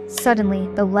 right?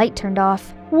 Suddenly, the light turned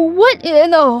off. What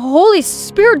in the Holy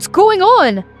Spirit's going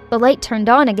on? The light turned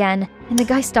on again, and the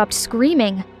guy stopped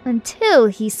screaming until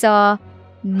he saw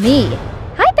me.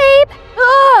 Hi, babe.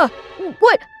 Ah!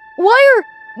 What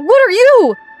are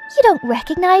you? You don't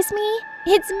recognize me?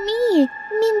 It's me,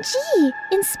 Minji,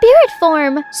 in spirit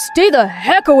form. Stay the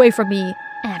heck away from me.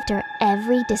 After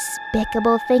every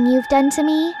despicable thing you've done to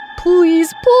me,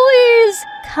 Please.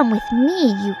 come with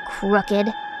me, you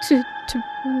crooked. To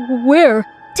where?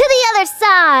 To the other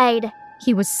side!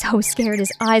 He was so scared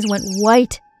his eyes went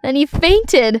white. Then he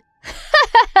fainted.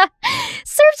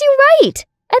 Serves you right!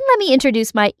 And let me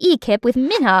introduce my E-Kip with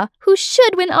Minha, who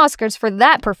should win Oscars for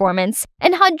that performance,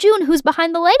 and Hajun, who's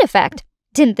behind the light effect.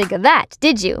 Didn't think of that,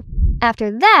 did you?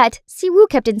 After that, Siwoo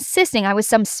kept insisting I was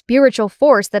some spiritual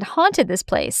force that haunted this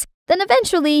place. Then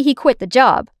eventually, he quit the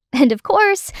job. And of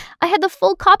course, I had the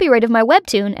full copyright of my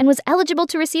webtoon and was eligible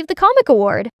to receive the Comic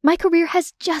Award. My career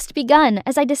has just begun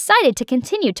as I decided to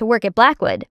continue to work at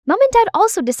Blackwood. Mom and Dad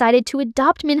also decided to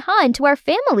adopt Minha into our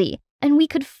family, and we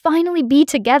could finally be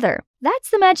together.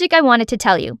 That's the magic I wanted to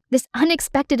tell you. This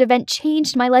unexpected event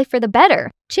changed my life for the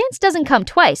better. Chance doesn't come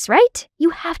twice, right?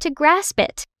 You have to grasp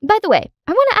it. By the way,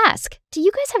 I want to ask, do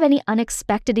you guys have any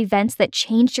unexpected events that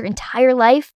changed your entire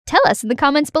life? Tell us in the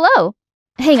comments below.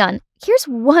 Hang on, here's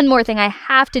one more thing I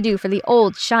have to do for the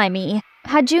old shy me.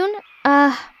 Hajun,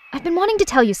 I've been wanting to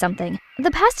tell you something. The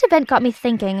past event got me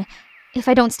thinking, if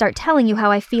I don't start telling you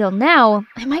how I feel now,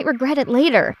 I might regret it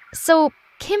later. So,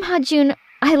 Kim Hajun,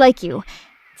 I like you.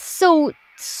 So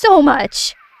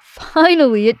much.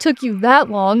 Finally, it took you that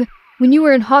long. When you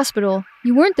were in hospital,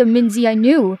 you weren't the Minzy I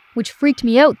knew, which freaked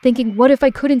me out thinking what if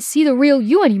I couldn't see the real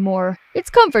you anymore.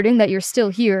 It's comforting that you're still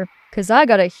here, 'cause I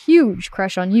got a huge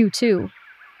crush on you too.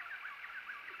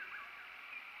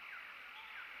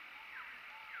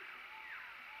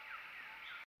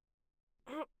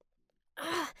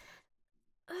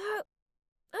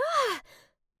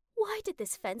 Why did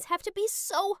this fence have to be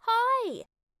so high?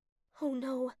 Oh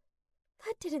no,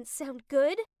 that didn't sound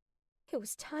good. It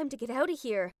was time to get out of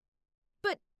here.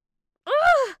 But,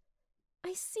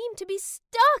 I seem to be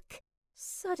stuck.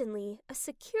 Suddenly, a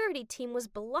security team was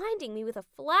blinding me with a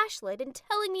flashlight and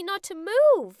telling me not to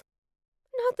move.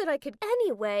 Not that I could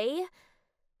anyway.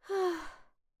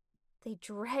 They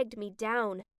dragged me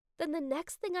down. Then the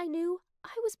next thing I knew,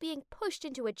 I was being pushed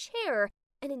into a chair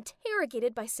and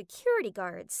interrogated by security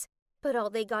guards. But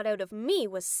all they got out of me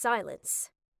was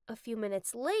silence. A few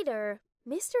minutes later,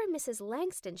 Mr. and Mrs.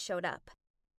 Langston showed up.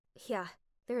 Yeah,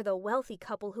 they're the wealthy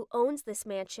couple who owns this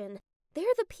mansion.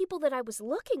 They're the people that I was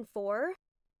looking for.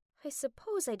 I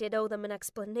suppose I did owe them an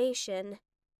explanation.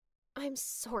 I'm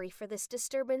sorry for this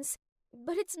disturbance,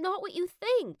 but it's not what you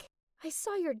think. I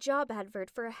saw your job advert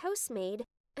for a housemaid,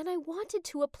 and I wanted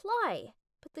to apply.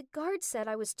 But the guard said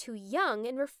I was too young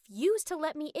and refused to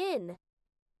let me in.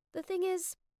 The thing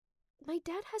is, my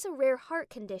dad has a rare heart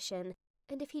condition,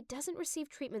 and if he doesn't receive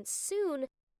treatment soon,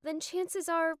 then chances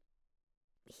are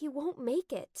he won't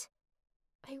make it.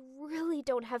 I really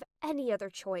don't have any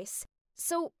other choice.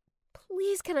 So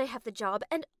please can I have the job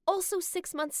and also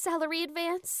 6 months salary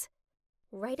advance?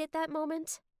 Right at that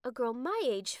moment, a girl my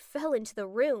age fell into the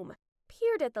room,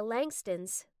 peered at the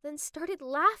Langstons, then started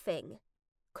laughing.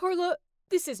 Carla,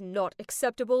 this is not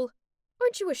acceptable.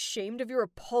 Aren't you ashamed of your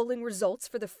appalling results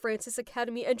for the Francis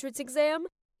Academy entrance exam?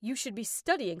 You should be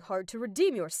studying hard to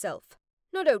redeem yourself,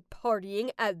 not out partying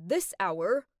at this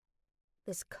hour.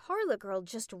 This Carla girl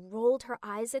just rolled her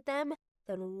eyes at them,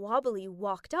 then wobbly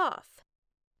walked off.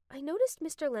 I noticed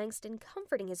Mr. Langston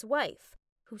comforting his wife,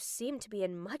 who seemed to be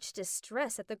in much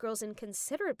distress at the girl's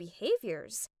inconsiderate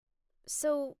behaviors.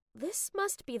 So this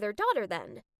must be their daughter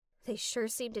then. They sure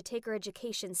seem to take her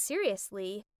education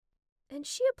seriously. And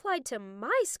she applied to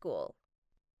my school.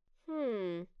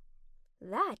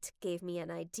 That gave me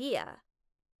an idea.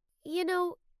 You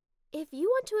know, if you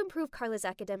want to improve Carla's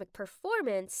academic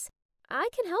performance, I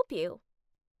can help you.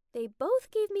 They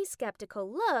both gave me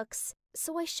skeptical looks,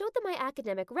 so I showed them my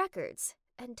academic records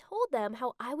and told them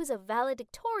how I was a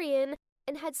valedictorian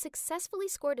and had successfully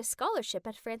scored a scholarship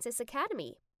at Francis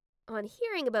Academy. On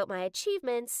hearing about my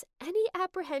achievements, any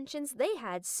apprehensions they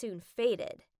had soon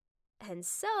faded. And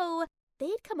so,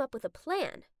 they'd come up with a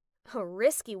plan, a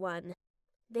risky one.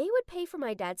 They would pay for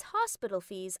my dad's hospital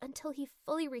fees until he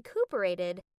fully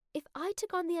recuperated if I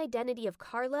took on the identity of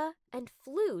Carla and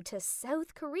flew to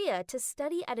South Korea to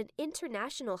study at an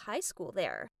international high school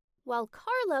there, while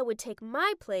Carla would take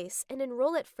my place and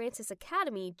enroll at Francis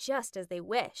Academy just as they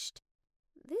wished.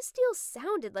 This deal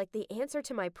sounded like the answer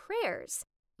to my prayers,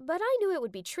 but I knew it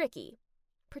would be tricky.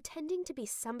 Pretending to be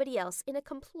somebody else in a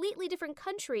completely different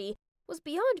country was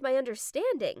beyond my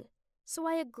understanding, so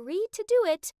I agreed to do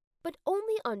it, but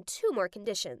only on 2 more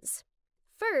conditions.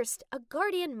 First, a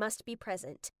guardian must be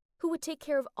present, who would take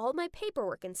care of all my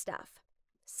paperwork and stuff.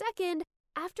 Second,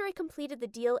 after I completed the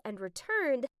deal and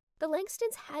returned, the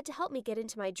Langstons had to help me get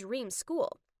into my dream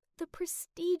school, the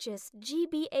prestigious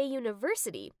GBA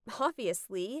University,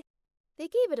 obviously. They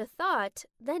gave it a thought,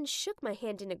 then shook my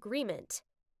hand in agreement.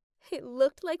 It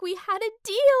looked like we had a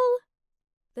deal!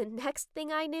 The next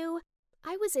thing I knew,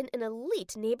 I was in an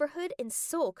elite neighborhood in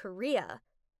Seoul, Korea.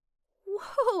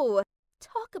 Whoa!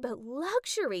 Talk about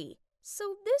luxury!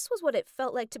 So this was what it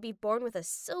felt like to be born with a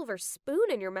silver spoon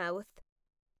in your mouth.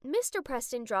 Mr.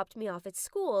 Preston dropped me off at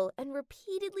school and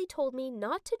repeatedly told me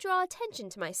not to draw attention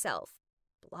to myself.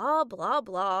 Blah, blah,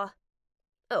 blah.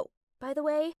 Oh, by the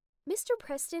way, Mr.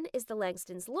 Preston is the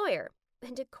Langstons' lawyer,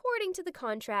 and according to the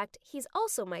contract, he's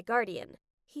also my guardian.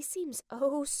 He seems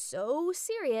oh so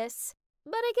serious,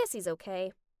 but I guess he's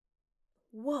okay.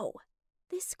 Whoa,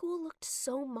 this school looked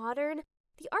so modern.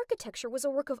 The architecture was a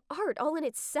work of art all in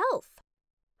itself.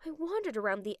 I wandered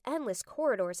around the endless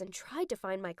corridors and tried to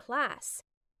find my class.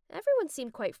 Everyone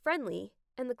seemed quite friendly,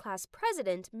 and the class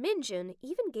president, Minjun,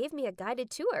 even gave me a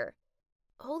guided tour.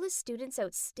 All the students'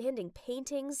 outstanding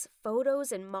paintings,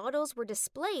 photos, and models were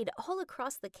displayed all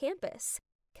across the campus.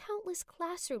 Countless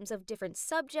classrooms of different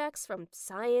subjects, from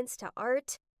science to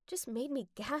art, just made me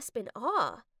gasp in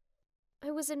awe.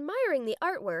 I was admiring the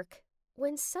artwork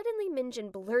when suddenly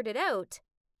Minjun blurted out,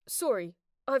 "Sorry,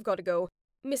 I've got to go.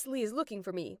 Miss Lee is looking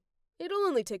for me. It'll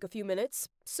only take a few minutes,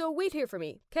 so wait here for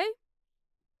me, 'kay?"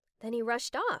 Then he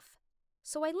rushed off,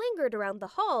 so I lingered around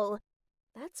the hall.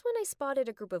 That's when I spotted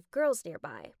a group of girls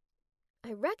nearby.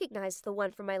 I recognized the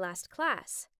one from my last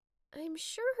class. I'm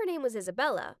sure her name was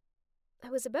Isabella. I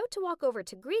was about to walk over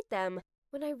to greet them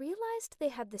when I realized they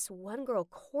had this one girl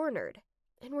cornered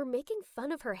and were making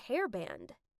fun of her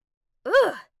hairband.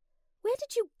 Ugh! Where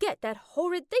did you get that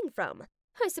horrid thing from?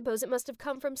 I suppose it must have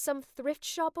come from some thrift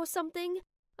shop or something.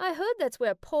 I heard that's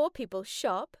where poor people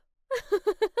shop.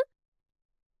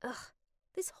 Ugh,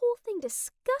 this whole thing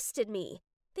disgusted me.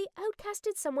 They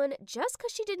outcasted someone just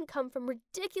 'cause she didn't come from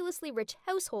ridiculously rich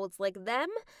households like them.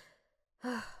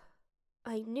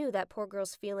 I knew that poor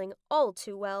girl's feeling all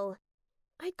too well.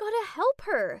 I'd gotta help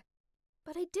her.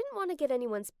 But I didn't want to get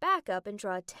anyone's back up and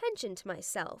draw attention to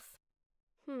myself.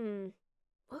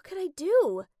 What could I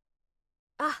do?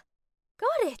 Ah,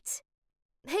 got it!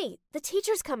 Hey, the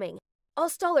teacher's coming. I'll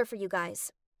stall her for you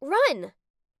guys. Run!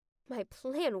 My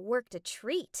plan worked a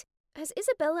treat, as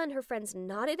Isabella and her friends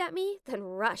nodded at me, then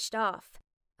rushed off.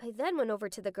 I then went over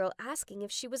to the girl asking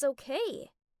if she was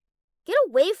okay. Get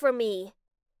away from me!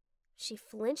 She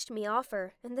flinched me off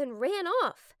her and then ran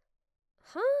off.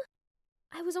 Huh?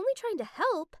 I was only trying to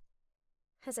help.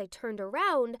 As I turned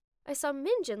around, I saw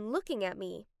Minjun looking at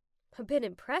me. A bit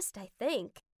impressed, I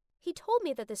think. He told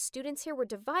me that the students here were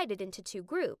divided into 2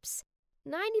 groups.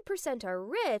 90% are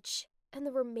rich, and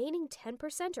the remaining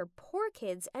 10% are poor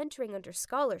kids entering under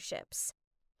scholarships.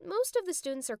 Most of the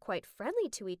students are quite friendly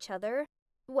to each other.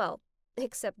 Well,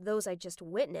 except those I just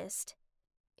witnessed.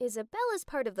 Isabella's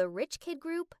part of the rich kid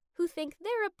group who think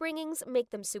their upbringings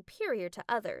make them superior to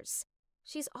others.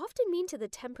 She's often mean to the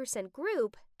 10%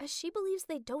 group as she believes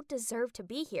they don't deserve to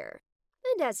be here.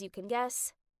 And as you can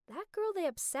guess, that girl they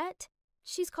upset,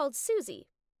 she's called Susie.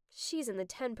 She's in the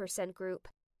 10% group,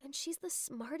 and she's the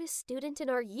smartest student in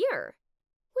our year.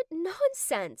 What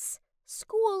nonsense!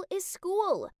 School is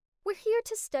school. We're here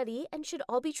to study and should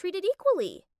all be treated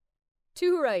equally.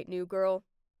 Too right, new girl.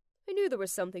 I knew there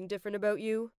was something different about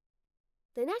you.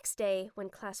 The next day, when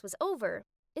class was over,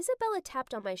 Isabella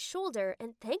tapped on my shoulder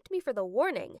and thanked me for the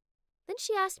warning. Then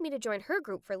she asked me to join her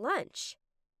group for lunch.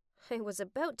 I was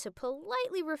about to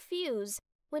politely refuse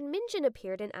when Minjin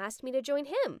appeared and asked me to join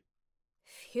him.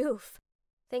 Phew.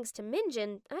 Thanks to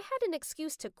Minjin, I had an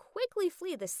excuse to quickly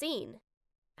flee the scene.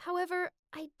 However,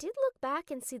 I did look back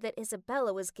and see that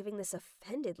Isabella was giving this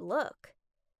offended look.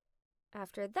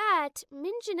 After that,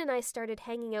 Minjin and I started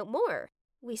hanging out more.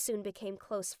 We soon became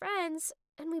close friends,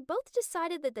 and we both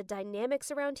decided that the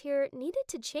dynamics around here needed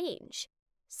to change.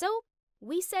 So,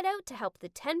 we set out to help the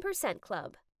 10%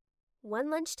 Club.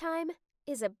 One lunchtime,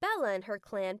 Isabella and her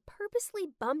clan purposely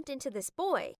bumped into this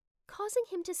boy, causing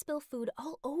him to spill food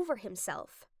all over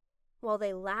himself. While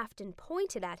they laughed and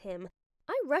pointed at him,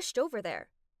 I rushed over there,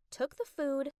 took the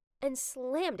food, and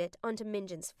slammed it onto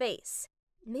Minjin's face.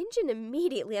 Minjin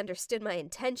immediately understood my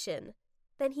intention.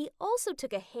 Then he also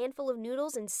took a handful of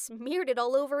noodles and smeared it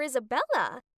all over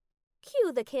Isabella.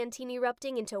 Cue the canteen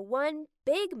erupting into one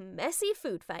big, messy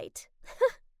food fight.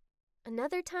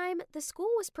 Another time, the school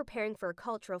was preparing for a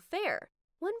cultural fair.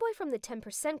 One boy from the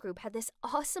 10% group had this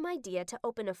awesome idea to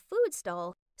open a food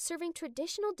stall serving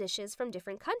traditional dishes from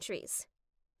different countries.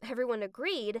 Everyone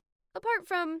agreed, apart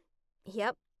from,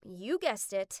 yep, you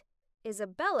guessed it,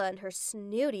 Isabella and her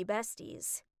snooty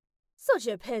besties. Such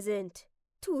a peasant.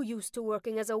 Too used to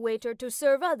working as a waiter to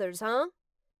serve others, huh?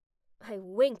 I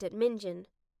winked at Minjin.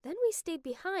 Then we stayed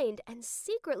behind and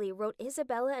secretly wrote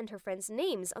Isabella and her friends'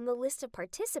 names on the list of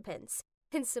participants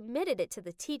and submitted it to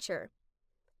the teacher.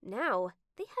 Now,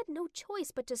 they had no choice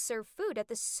but to serve food at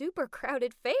the super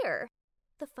crowded fair.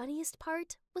 The funniest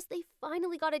part was they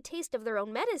finally got a taste of their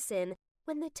own medicine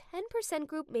when the 10%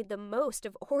 group made the most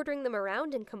of ordering them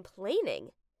around and complaining.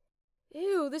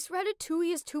 Ew, this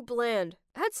ratatouille is too bland.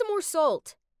 Add some more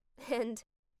salt. And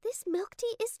this milk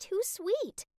tea is too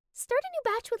sweet. Start a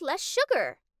new batch with less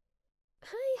sugar.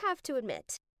 I have to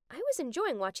admit, I was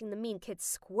enjoying watching the mean kids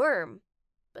squirm.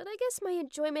 But I guess my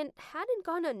enjoyment hadn't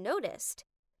gone unnoticed,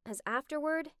 as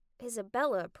afterward,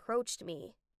 Isabella approached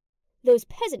me. Those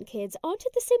peasant kids aren't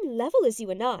at the same level as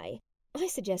you and I. I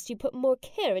suggest you put more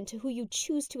care into who you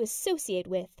choose to associate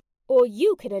with, or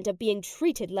you could end up being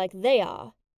treated like they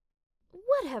are.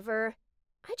 Whatever.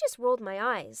 I just rolled my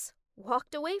eyes,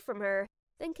 walked away from her,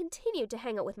 then continued to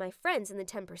hang out with my friends in the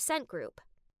 10% group.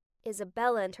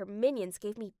 Isabella and her minions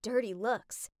gave me dirty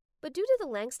looks, but due to the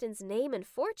Langstons' name and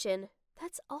fortune,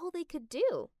 that's all they could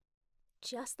do.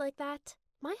 Just like that,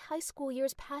 my high school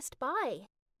years passed by.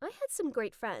 I had some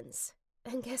great friends.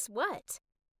 And guess what?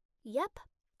 Yep,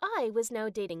 I was now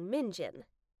dating Minjin.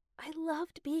 I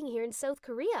loved being here in South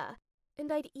Korea,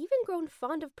 and I'd even grown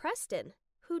fond of Preston,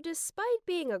 who, despite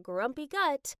being a grumpy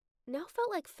gut, now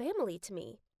felt like family to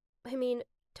me. I mean,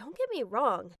 don't get me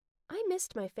wrong, I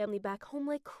missed my family back home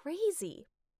like crazy.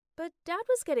 But Dad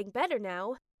was getting better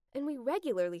now, and we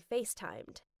regularly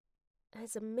FaceTimed.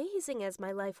 As amazing as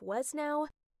my life was now,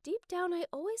 deep down I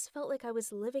always felt like I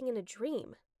was living in a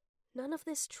dream. None of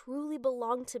this truly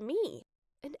belonged to me,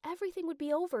 and everything would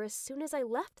be over as soon as I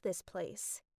left this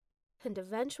place. And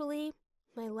eventually,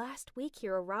 my last week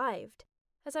here arrived.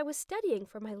 As I was studying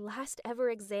for my last ever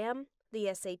exam, the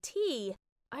SAT,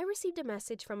 I received a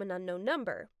message from an unknown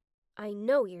number. I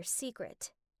know your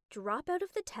secret. Drop out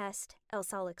of the test,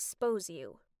 else I'll expose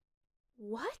you.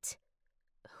 What?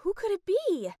 Who could it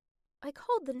be? I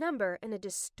called the number and a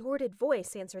distorted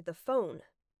voice answered the phone.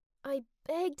 I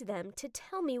begged them to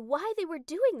tell me why they were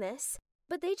doing this,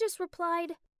 but they just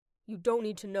replied, You don't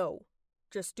need to know.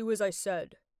 Just do as I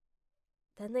said.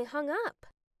 Then they hung up.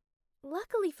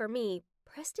 Luckily for me,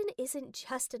 Preston isn't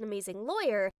just an amazing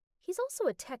lawyer, he's also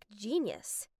a tech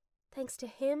genius. Thanks to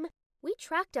him, we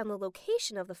tracked down the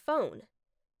location of the phone.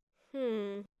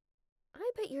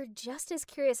 I bet you're just as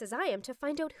curious as I am to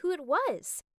find out who it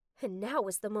was. And now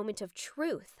was the moment of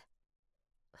truth.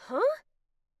 Huh?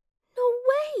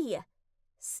 No way!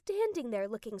 Standing there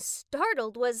looking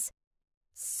startled was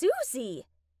Susie!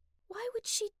 Why would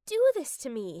she do this to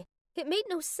me? It made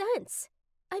no sense.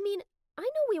 I mean, I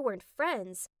know we weren't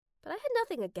friends, but I had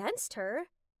nothing against her.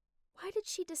 Why did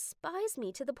she despise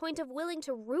me to the point of willing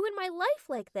to ruin my life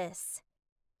like this?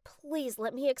 Please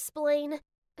let me explain.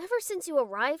 Ever since you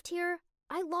arrived here,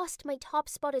 I lost my top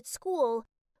spot at school,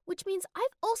 which means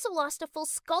I've also lost a full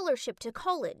scholarship to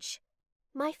college.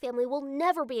 My family will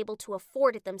never be able to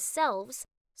afford it themselves,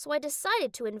 so I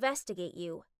decided to investigate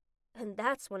you. And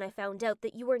that's when I found out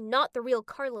that you were not the real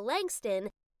Carla Langston,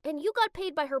 and you got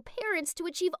paid by her parents to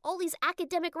achieve all these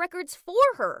academic records for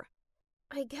her.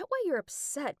 I get why you're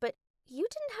upset, but you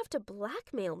didn't have to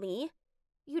blackmail me.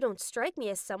 You don't strike me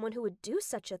as someone who would do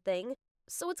such a thing,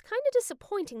 so it's kind of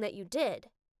disappointing that you did.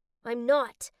 I'm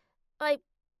not.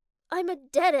 I'm a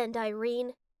dead end,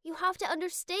 Irene. You have to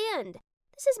understand.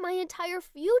 This is my entire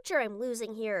future I'm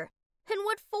losing here. And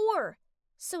what for?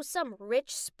 So some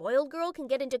rich, spoiled girl can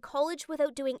get into college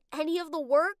without doing any of the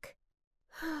work?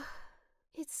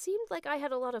 It seemed like I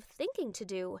had a lot of thinking to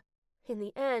do. In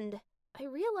the end, I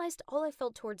realized all I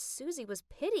felt towards Susie was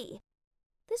pity.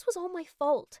 This was all my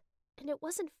fault, and it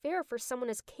wasn't fair for someone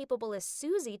as capable as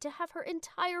Susie to have her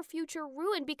entire future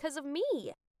ruined because of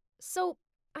me. So,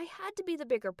 I had to be the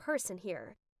bigger person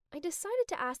here. I decided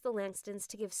to ask the Langstons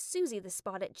to give Susie the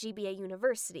spot at GBA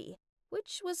University,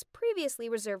 which was previously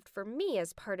reserved for me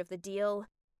as part of the deal.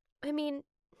 I mean,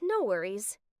 no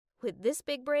worries. With this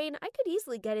big brain, I could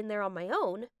easily get in there on my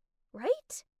own,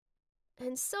 right?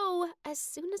 And so, as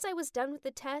soon as I was done with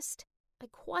the test, I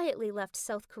quietly left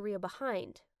South Korea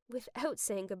behind, without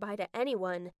saying goodbye to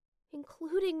anyone,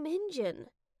 including Minjin.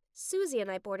 Susie and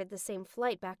I boarded the same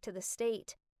flight back to the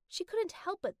state. She couldn't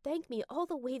help but thank me all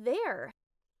the way there.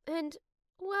 And,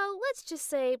 well, let's just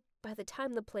say, by the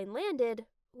time the plane landed,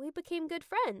 we became good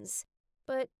friends.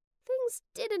 But things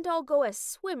didn't all go as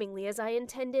swimmingly as I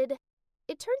intended.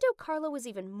 It turned out Carla was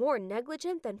even more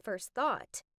negligent than first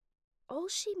thought. All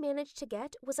she managed to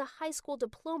get was a high school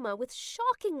diploma with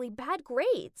shockingly bad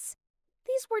grades.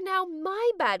 These were now my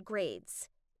bad grades.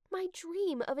 My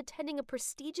dream of attending a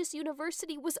prestigious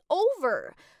university was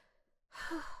over.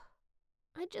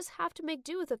 I'd just have to make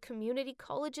do with a community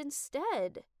college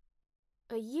instead.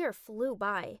 A year flew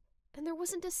by, and there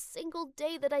wasn't a single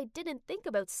day that I didn't think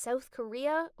about South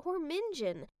Korea or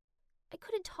Minjin. I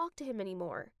couldn't talk to him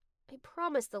anymore. I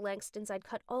promised the Langstons I'd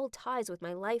cut all ties with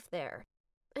my life there.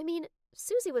 I mean,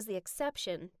 Susie was the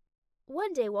exception.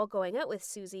 One day while going out with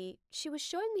Susie, she was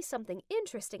showing me something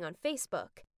interesting on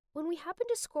Facebook when we happened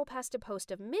to scroll past a post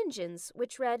of Minjin's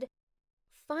which read,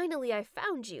 "Finally I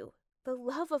found you, the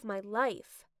love of my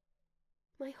life."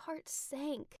 My heart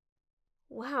sank.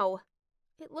 Wow,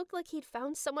 it looked like he'd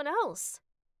found someone else,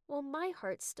 while my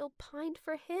heart still pined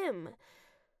for him.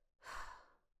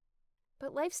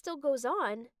 But life still goes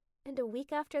on, and a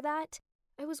week after that,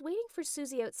 I was waiting for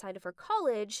Susie outside of her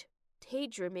college,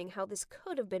 daydreaming how this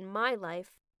could have been my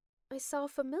life. I saw a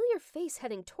familiar face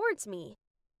heading towards me.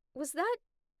 Was that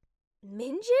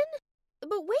Minjin?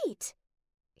 But wait!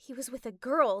 He was with a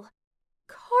girl.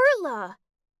 Carla!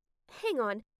 Hang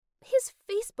on, his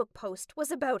Facebook post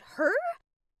was about her?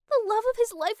 The love of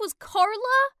his life was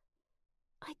Carla?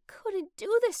 I couldn't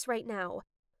do this right now,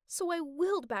 so I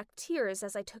willed back tears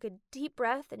as I took a deep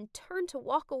breath and turned to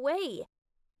walk away.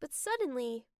 But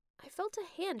suddenly, I felt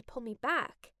a hand pull me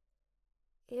back.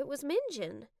 It was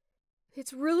Minjin.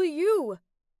 It's really you!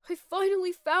 I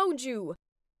finally found you!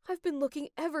 I've been looking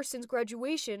ever since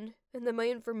graduation, and then my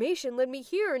information led me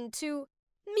here and to...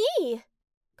 Me!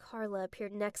 Carla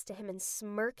appeared next to him and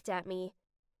smirked at me.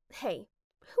 Hey,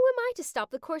 who am I to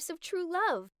stop the course of true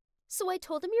love? So I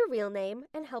told him your real name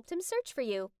and helped him search for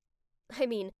you. I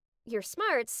mean, you're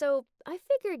smart, so I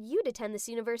figured you'd attend this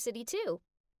university too.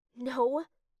 No,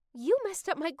 you messed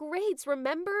up my grades,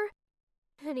 remember?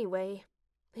 Anyway,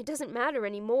 it doesn't matter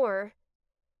anymore.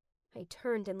 I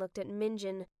turned and looked at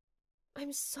Minjin.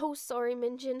 I'm so sorry,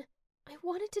 Minjin. I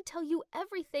wanted to tell you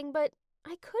everything, but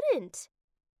I couldn't.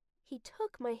 He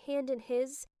took my hand in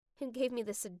his and gave me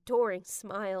this adoring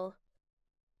smile.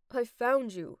 I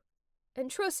found you.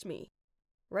 And trust me,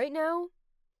 right now,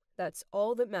 that's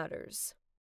all that matters.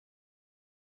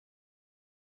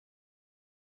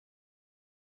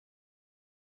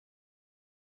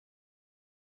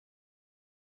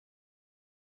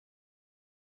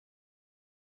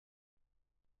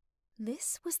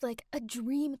 This was like a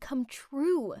dream come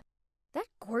true. That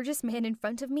gorgeous man in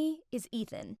front of me is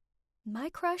Ethan.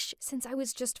 My crush since I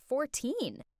was just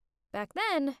 14. Back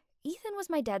then, Ethan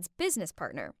was my dad's business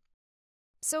partner.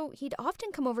 So he'd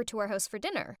often come over to our house for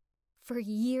dinner. For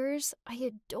years, I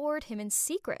adored him in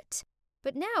secret.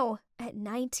 But now, at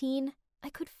 19, I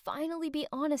could finally be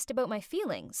honest about my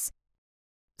feelings.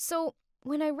 So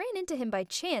when I ran into him by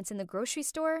chance in the grocery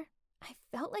store, I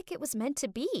felt like it was meant to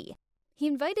be. He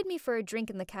invited me for a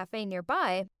drink in the cafe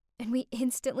nearby, and we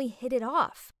instantly hit it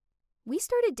off. We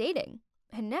started dating,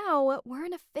 and now we're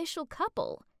an official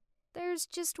couple. There's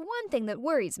just one thing that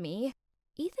worries me.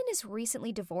 Ethan is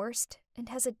recently divorced and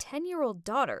has a 10-year-old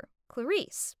daughter,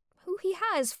 Clarice, who he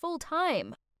has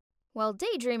full-time. While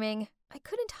daydreaming, I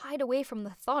couldn't hide away from the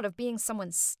thought of being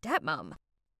someone's stepmom.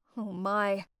 Oh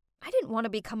my, I didn't want to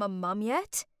become a mom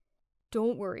yet.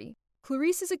 Don't worry,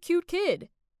 Clarice is a cute kid.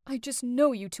 I just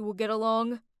know you two will get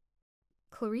along.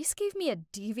 Clarice gave me a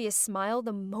devious smile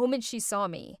the moment she saw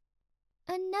me.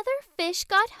 Another fish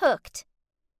got hooked.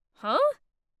 Huh?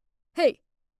 Hey,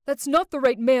 that's not the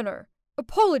right manner.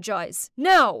 Apologize,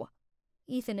 now!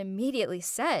 Ethan immediately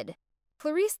said.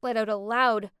 Clarice let out a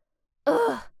loud,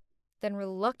 "Ugh," then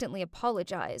reluctantly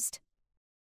apologized.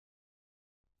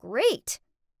 Great!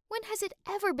 When has it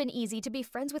ever been easy to be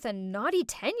friends with a naughty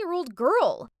 10-year-old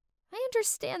girl? I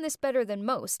understand this better than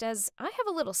most, as I have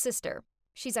a little sister.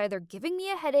 She's either giving me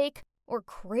a headache or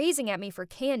crazing at me for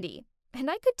candy, and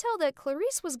I could tell that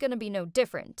Clarice was gonna be no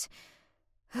different.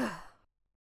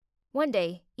 One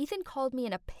day, Ethan called me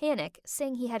in a panic,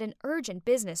 saying he had an urgent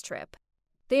business trip.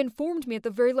 They informed me at the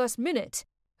very last minute.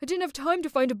 I didn't have time to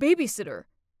find a babysitter.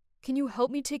 Can you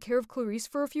help me take care of Clarice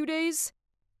for a few days?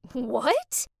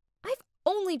 What? I've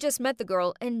only just met the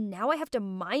girl, and now I have to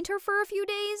mind her for a few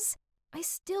days? I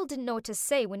still didn't know what to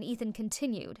say when Ethan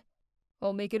continued.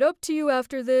 I'll make it up to you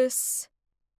after this.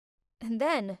 And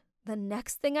then, the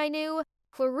next thing I knew,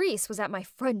 Clarice was at my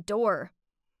front door.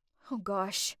 Oh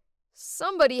gosh,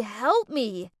 somebody help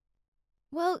me!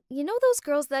 Well, you know those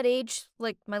girls that age,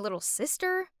 like my little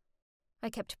sister? I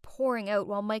kept pouring out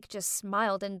while Mike just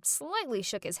smiled and slightly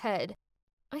shook his head.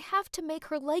 I have to make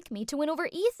her like me to win over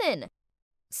Ethan.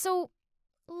 So,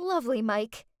 lovely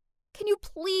Mike, can you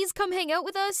please come hang out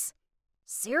with us?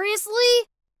 Seriously?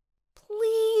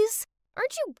 Please?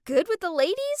 Aren't you good with the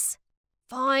ladies?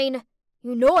 Fine.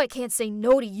 You know I can't say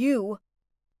no to you.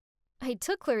 I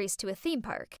took Clarice to a theme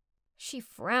park. She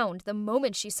frowned the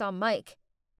moment she saw Mike.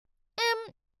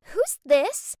 Who's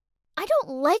this? I don't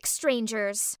like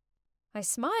strangers. I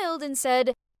smiled and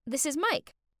said, "This is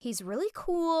Mike. He's really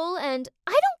cool and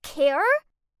I don't care."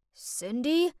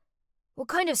 Cindy, what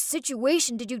kind of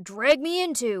situation did you drag me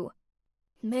into?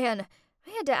 Man,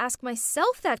 I had to ask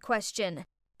myself that question.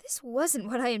 This wasn't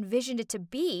what I envisioned it to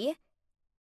be.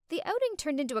 The outing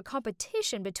turned into a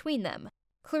competition between them.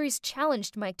 Clarice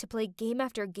challenged Mike to play game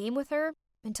after game with her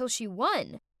until she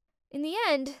won. In the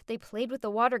end, they played with the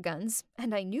water guns,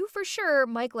 and I knew for sure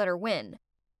Mike let her win.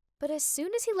 But as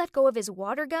soon as he let go of his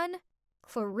water gun,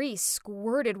 Clarice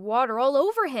squirted water all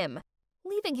over him,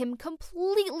 leaving him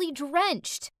completely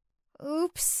drenched.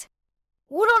 Oops.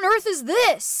 What on earth is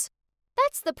this?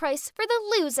 That's the price for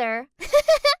the loser.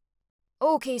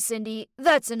 Okay, Cindy,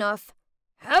 that's enough.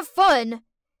 Have fun.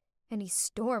 And he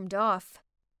stormed off.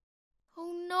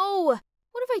 Oh no,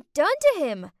 what have I done to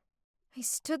him? I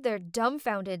stood there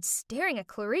dumbfounded, staring at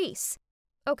Clarice.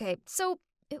 Okay, so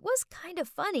it was kind of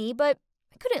funny, but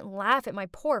I couldn't laugh at my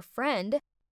poor friend.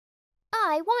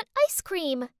 I want ice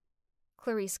cream.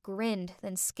 Clarice grinned,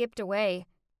 then skipped away.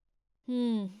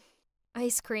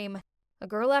 Ice cream. A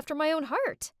girl after my own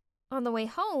heart. On the way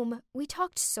home, we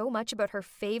talked so much about her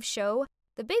fave show,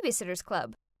 The Babysitter's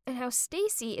Club, and how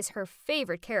Stacy is her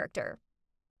favorite character.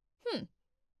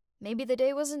 Maybe the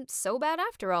day wasn't so bad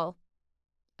after all.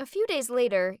 A few days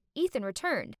later, Ethan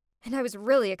returned, and I was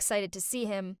really excited to see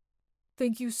him.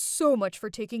 Thank you so much for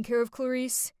taking care of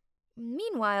Clarice.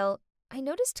 Meanwhile, I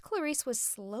noticed Clarice was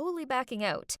slowly backing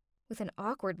out, with an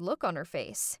awkward look on her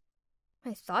face.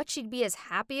 I thought she'd be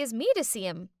as happy as me to see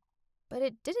him, but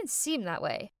it didn't seem that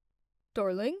way.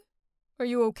 Darling, are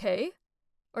you okay?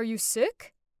 Are you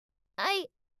sick?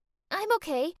 I'm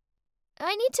okay.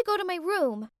 I need to go to my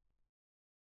room.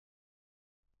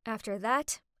 After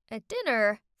that, at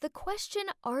dinner, the question,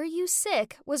 "Are you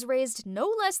sick?" was raised no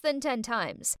less than 10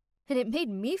 times, and it made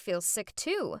me feel sick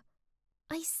too.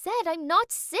 I said I'm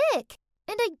not sick,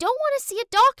 and I don't want to see a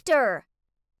doctor.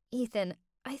 Ethan,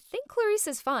 I think Clarice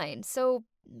is fine, so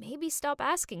maybe stop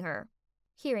asking her.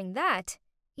 Hearing that,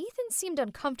 Ethan seemed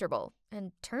uncomfortable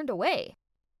and turned away.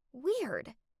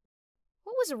 Weird.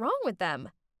 What was wrong with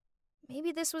them?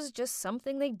 Maybe this was just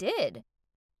something they did.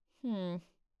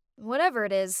 Whatever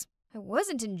it is, I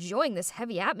wasn't enjoying this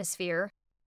heavy atmosphere.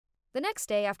 The next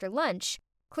day after lunch,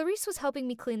 Clarice was helping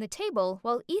me clean the table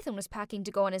while Ethan was packing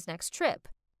to go on his next trip.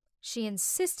 She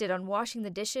insisted on washing the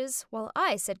dishes while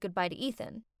I said goodbye to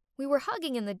Ethan. We were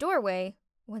hugging in the doorway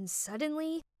when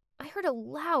suddenly I heard a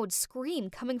loud scream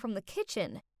coming from the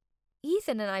kitchen.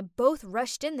 Ethan and I both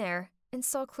rushed in there and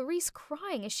saw Clarice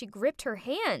crying as she gripped her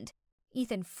hand.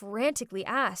 Ethan frantically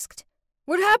asked,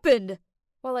 "What happened?"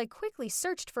 while I quickly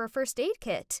searched for a first aid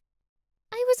kit.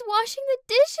 I was washing the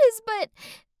dishes, but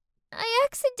I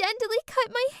accidentally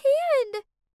cut my hand.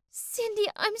 Cindy,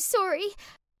 I'm sorry.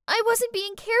 I wasn't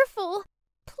being careful.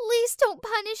 Please don't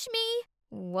punish me.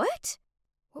 What?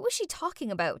 What was she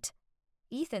talking about?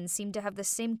 Ethan seemed to have the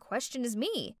same question as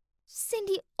me.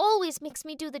 Cindy always makes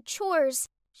me do the chores.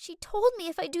 She told me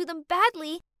if I do them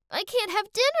badly, I can't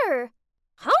have dinner.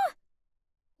 Huh?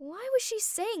 Why was she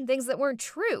saying things that weren't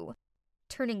true?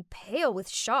 Turning pale with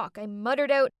shock, I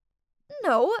muttered out,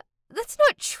 "No, that's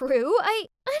not true. I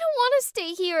don't want to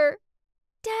stay here.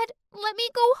 Dad, let me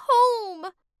go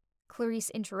home." Clarice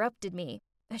interrupted me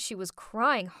as she was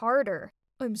crying harder.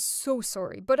 I'm so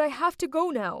sorry, but I have to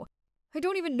go now. I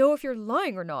don't even know if you're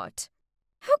lying or not.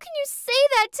 How can you say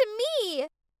that to me?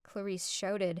 Clarice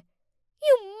shouted.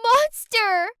 You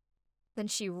monster! Then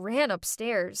she ran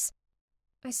upstairs.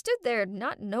 I stood there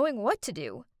not knowing what to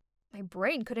do. My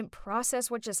brain couldn't process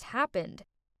what just happened.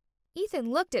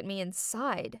 Ethan looked at me and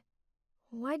sighed.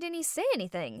 Why didn't he say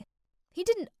anything? He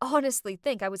didn't honestly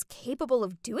think I was capable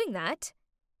of doing that.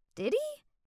 Did he?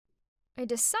 I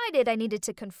decided I needed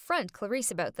to confront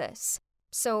Clarice about this.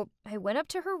 So I went up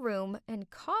to her room and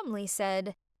calmly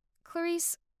said,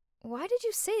 Clarice, why did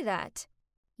you say that?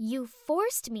 You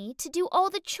forced me to do all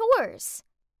the chores.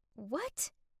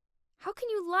 What? How can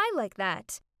you lie like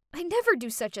that? I never do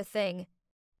such a thing.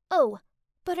 Oh,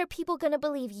 but are people gonna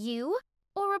believe you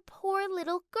or a poor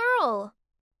little girl?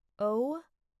 Oh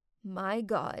my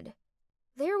God.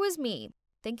 There was me,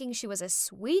 thinking she was a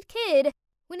sweet kid,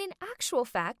 when in actual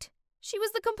fact, she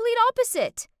was the complete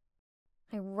opposite.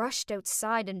 I rushed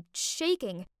outside and,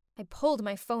 shaking, I pulled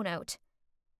my phone out.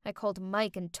 I called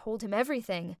Mike and told him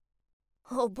everything.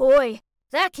 Oh boy,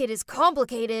 that kid is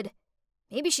complicated.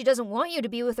 Maybe she doesn't want you to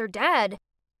be with her dad.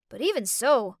 But even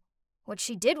so, what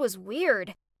she did was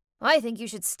weird. I think you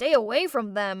should stay away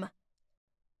from them.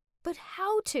 But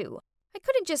how to? I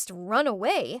couldn't just run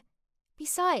away.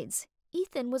 Besides,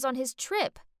 Ethan was on his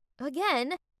trip,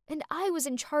 again, and I was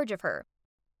in charge of her.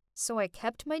 So I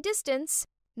kept my distance,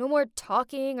 no more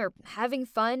talking or having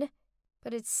fun.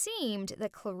 But it seemed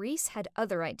that Clarice had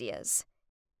other ideas.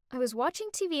 I was watching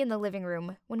TV in the living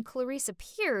room when Clarice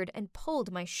appeared and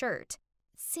pulled my shirt.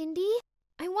 Cindy,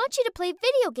 I want you to play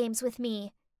video games with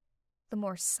me. The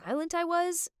more silent I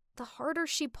was, the harder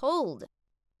she pulled.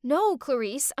 No,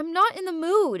 Clarice, I'm not in the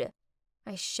mood.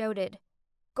 I shouted.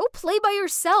 Go play by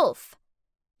yourself.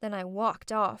 Then I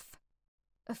walked off.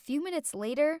 A few minutes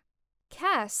later,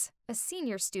 Cass, a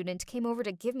senior student, came over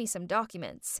to give me some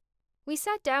documents. We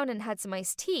sat down and had some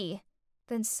iced tea.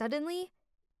 Then suddenly,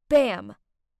 bam!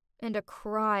 And a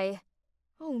cry.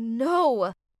 Oh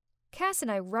no! Cass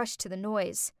and I rushed to the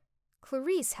noise.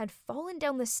 Clarice had fallen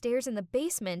down the stairs in the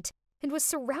basement and was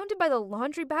surrounded by the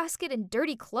laundry basket and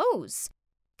dirty clothes.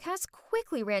 Cass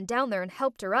quickly ran down there and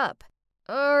helped her up.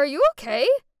 Are you okay?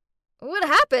 What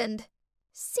happened?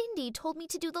 Cindy told me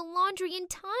to do the laundry in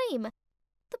time.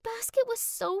 The basket was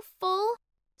so full,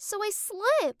 so I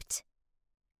slipped.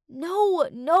 No,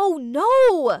 no,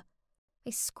 no! I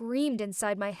screamed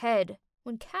inside my head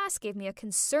when Cass gave me a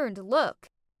concerned look.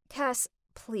 Cass,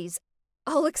 please,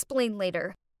 I'll explain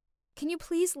later. Can you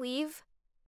please leave?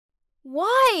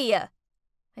 Why?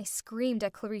 I screamed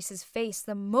at Clarice's face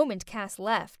the moment Cass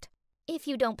left. If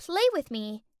you don't play with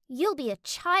me, you'll be a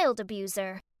child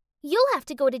abuser. You'll have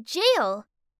to go to jail.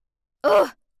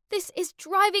 Ugh, this is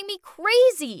driving me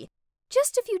crazy.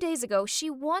 Just a few days ago, she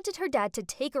wanted her dad to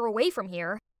take her away from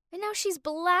here, and now she's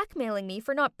blackmailing me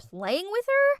for not playing with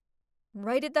her?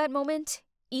 Right at that moment,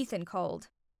 Ethan called.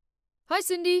 Hi,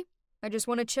 Cindy. I just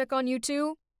want to check on you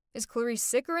two. Is Clarice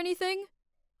sick or anything?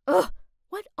 Ugh,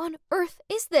 what on earth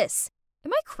is this?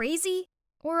 Am I crazy?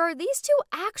 Or are these two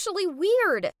actually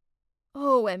weird?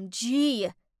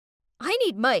 OMG. I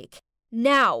need Mike.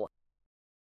 Now.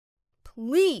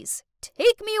 Please,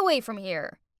 take me away from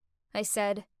here, I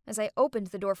said as I opened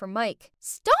the door for Mike.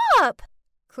 Stop!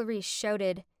 Clarice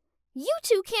shouted. You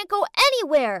two can't go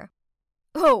anywhere.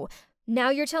 Oh, now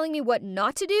you're telling me what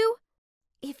not to do?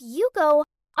 If you go,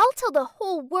 I'll tell the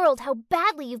whole world how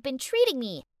badly you've been treating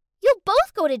me. You'll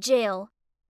both go to jail.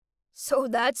 So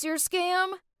that's your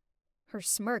scam? Her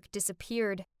smirk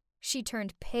disappeared. She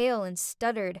turned pale and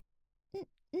stuttered.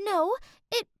 No,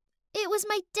 it was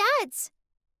my dad's.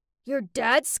 Your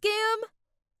dad's scam?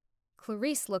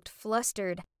 Clarice looked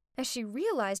flustered as she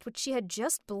realized what she had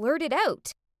just blurted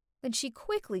out. Then she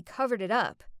quickly covered it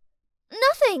up.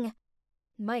 Nothing!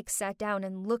 Mike sat down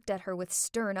and looked at her with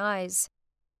stern eyes.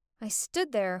 I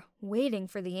stood there, waiting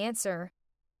for the answer.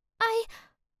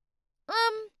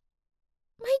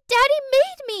 My daddy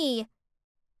made me!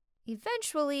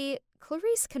 Eventually,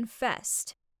 Clarice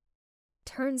confessed.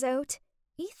 Turns out,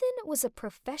 Ethan was a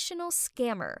professional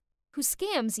scammer who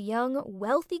scams young,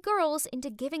 wealthy girls into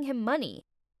giving him money.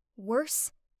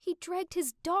 Worse, he dragged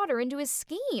his daughter into his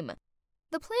scheme.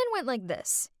 The plan went like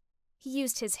this. He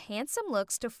used his handsome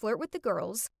looks to flirt with the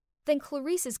girls, then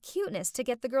Clarice's cuteness to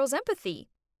get the girls' empathy.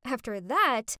 After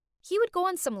that, he would go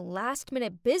on some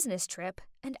last-minute business trip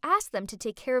and ask them to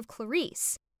take care of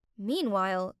Clarice.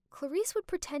 Meanwhile, Clarice would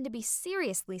pretend to be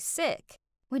seriously sick.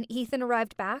 When Ethan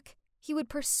arrived back, he would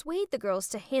persuade the girls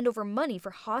to hand over money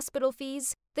for hospital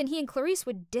fees, then he and Clarice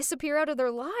would disappear out of their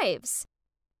lives.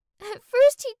 At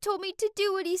first he told me to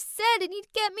do what he said and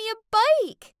he'd get me a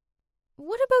bike.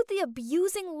 what about the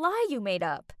abusing lie you made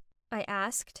up? I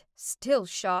asked, still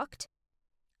shocked.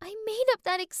 I made up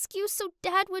that excuse so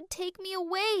Dad would take me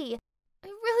away. I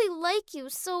really like you,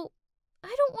 so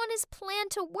I don't want his plan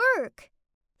to work.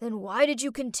 Then why did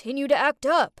you continue to act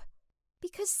up?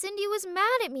 Because Cindy was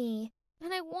mad at me,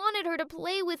 and I wanted her to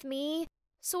play with me,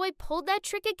 so I pulled that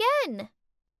trick again.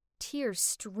 Tears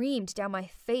streamed down my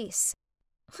face.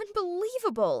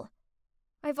 Unbelievable!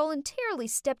 I voluntarily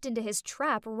stepped into his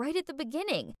trap right at the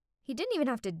beginning. He didn't even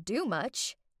have to do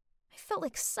much. I felt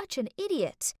like such an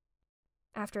idiot.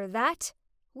 After that,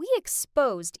 we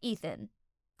exposed Ethan.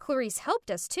 Clarice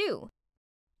helped us too.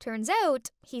 Turns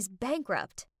out he's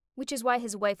bankrupt, which is why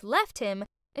his wife left him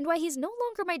and why he's no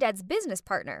longer my dad's business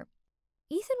partner.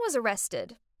 Ethan was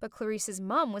arrested, but Clarice's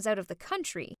mom was out of the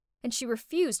country, and she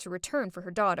refused to return for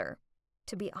her daughter.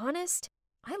 To be honest,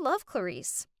 I love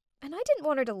Clarice, and I didn't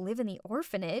want her to live in the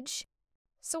orphanage.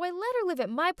 So I let her live at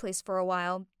my place for a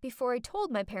while before I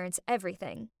told my parents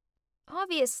everything.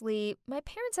 Obviously, my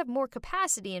parents have more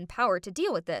capacity and power to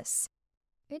deal with this.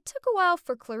 It took a while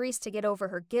for Clarice to get over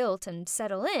her guilt and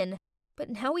settle in, but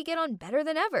now we get on better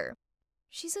than ever.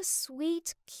 She's a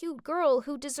sweet, cute girl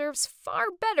who deserves far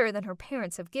better than her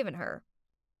parents have given her.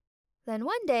 Then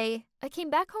one day, I came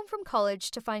back home from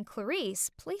college to find Clarice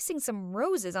placing some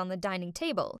roses on the dining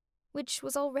table, which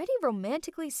was already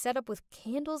romantically set up with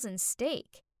candles and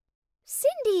steak.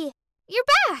 Cindy, you're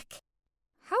back!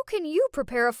 How can you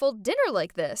prepare a full dinner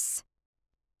like this?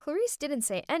 Clarice didn't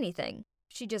say anything.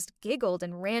 She just giggled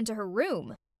and ran to her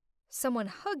room. Someone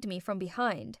hugged me from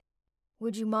behind.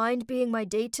 Would you mind being my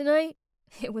date tonight?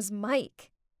 It was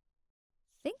Mike.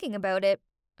 Thinking about it,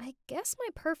 I guess my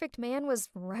perfect man was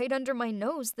right under my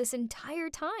nose this entire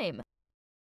time.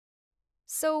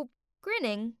 So,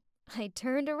 grinning, I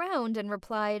turned around and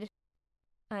replied,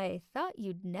 I thought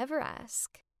you'd never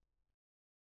ask.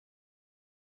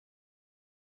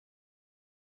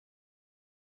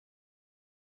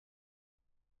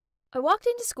 I walked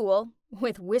into school,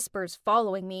 with whispers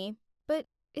following me, but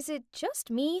is it just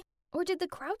me, or did the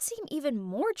crowd seem even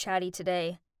more chatty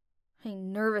today? I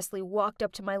nervously walked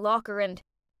up to my locker and,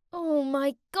 oh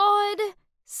my God!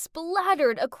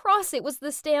 Splattered across it was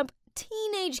the stamp,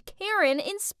 Teenage Karen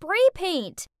in spray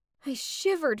paint! I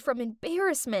shivered from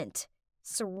embarrassment.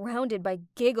 Surrounded by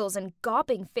giggles and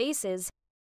gawping faces,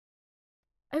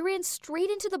 I ran straight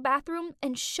into the bathroom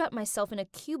and shut myself in a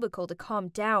cubicle to calm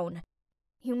down.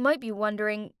 You might be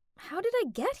wondering, how did I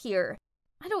get here?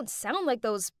 I don't sound like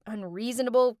those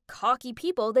unreasonable, cocky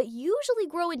people that usually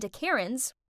grow into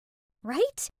Karens,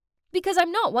 right? Because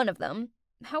I'm not one of them.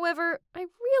 However, I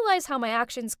realize how my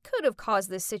actions could have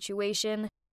caused this situation.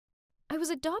 I was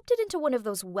adopted into one of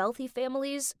those wealthy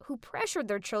families who pressured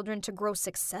their children to grow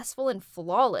successful and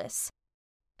flawless.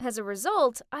 As a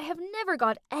result, I have never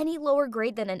got any lower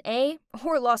grade than an A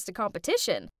or lost a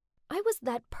competition. I was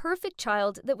that perfect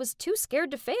child that was too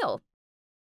scared to fail,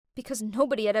 because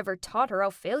nobody had ever taught her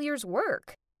how failures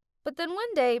work. But then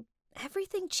one day,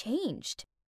 everything changed.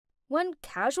 One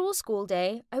casual school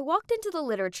day, I walked into the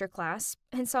literature class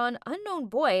and saw an unknown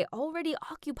boy already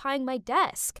occupying my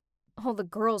desk. All the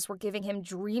girls were giving him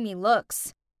dreamy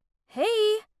looks.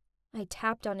 Hey! I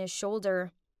tapped on his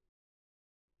shoulder.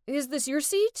 Is this your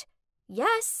seat?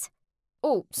 Yes.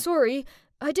 Oh, sorry,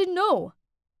 I didn't know.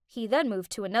 He then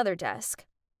moved to another desk.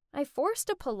 I forced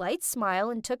a polite smile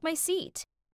and took my seat.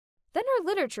 Then our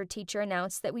literature teacher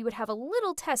announced that we would have a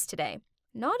little test today,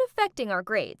 not affecting our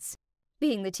grades.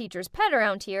 Being the teacher's pet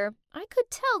around here, I could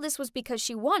tell this was because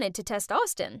she wanted to test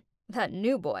Austin, that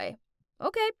new boy.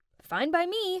 Okay, fine by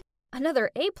me. Another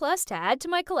A+ to add to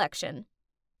my collection.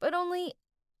 But only,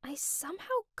 I somehow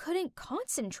couldn't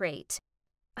concentrate.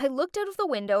 I looked out of the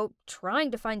window, trying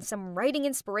to find some writing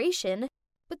inspiration,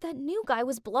 but that new guy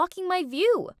was blocking my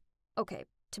view. Okay,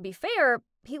 to be fair,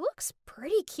 he looks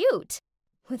pretty cute.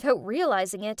 Without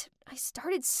realizing it, I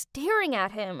started staring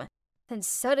at him. Then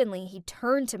suddenly he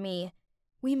turned to me.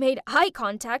 We made eye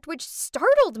contact, which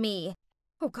startled me.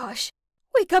 Oh gosh,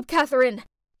 wake up, Catherine!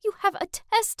 You have a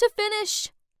test to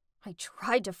finish! I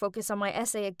tried to focus on my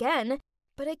essay again,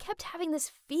 but I kept having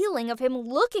this feeling of him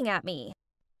looking at me.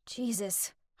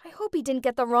 Jesus, I hope he didn't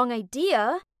get the wrong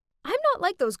idea. I'm not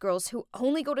like those girls who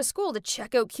only go to school to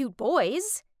check out cute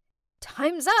boys.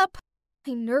 Time's up!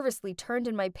 I nervously turned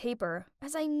in my paper,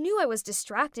 as I knew I was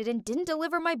distracted and didn't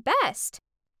deliver my best.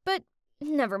 But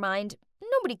never mind,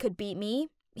 nobody could beat me,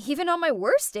 even on my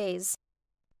worst days.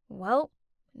 Well,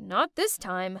 not this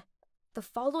time. The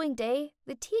following day,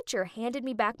 the teacher handed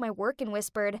me back my work and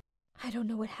whispered, I don't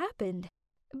know what happened,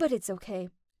 but it's okay.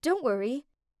 Don't worry.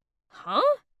 Huh?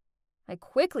 I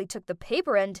quickly took the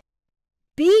paper and...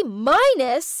 B-?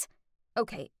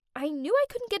 Okay, I knew I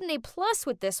couldn't get an A+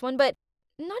 with this one, but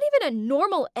not even a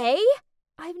normal A?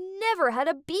 I've never had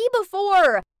a B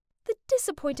before! The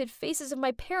disappointed faces of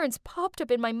my parents popped up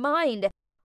in my mind.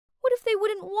 What if they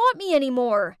wouldn't want me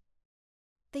anymore?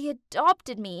 They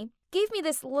adopted me, gave me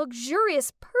this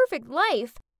luxurious, perfect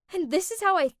life, and this is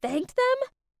how I thanked them?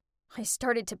 I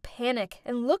started to panic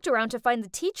and looked around to find the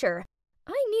teacher.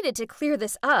 I needed to clear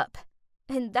this up.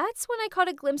 And that's when I caught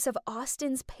a glimpse of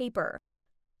Austin's paper.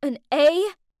 An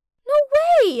A? No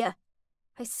way!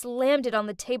 I slammed it on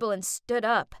the table and stood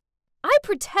up. I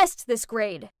protest this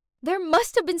grade. There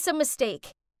must have been some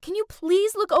mistake. Can you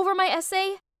please look over my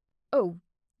essay? Oh,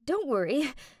 don't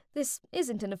worry. This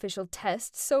isn't an official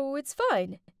test, so it's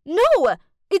fine. No!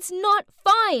 It's not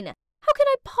fine! How can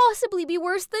I possibly be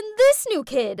worse than this new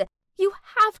kid? You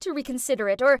have to reconsider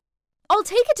it, or I'll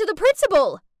take it to the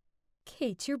principal!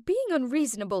 Kate, you're being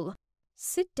unreasonable.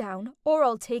 Sit down, or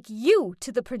I'll take you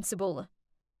to the principal.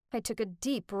 I took a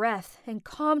deep breath and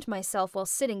calmed myself while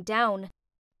sitting down.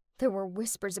 There were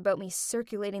whispers about me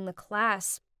circulating the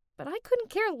class, but I couldn't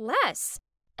care less,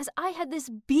 as I had this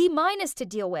B- to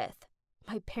deal with.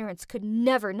 My parents could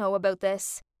never know about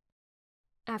this.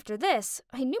 After this,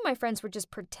 I knew my friends were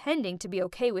just pretending to be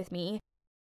okay with me.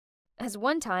 As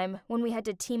one time, when we had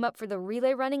to team up for the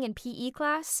relay running in PE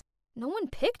class, no one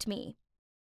picked me.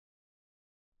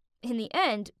 In the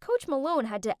end, Coach Malone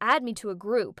had to add me to a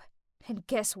group. And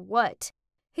guess what?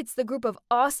 It's the group of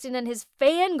Austin and his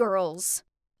fangirls.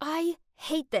 I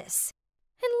hate this.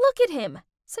 And look at him,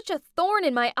 such a thorn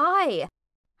in my eye.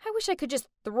 I wish I could just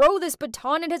throw this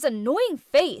baton at his annoying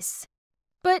face.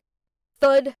 But,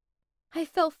 thud, I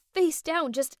fell face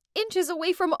down just inches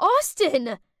away from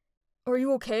Austin. Are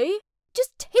you okay?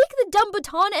 Just take the dumb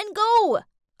baton and go.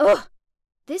 Ugh,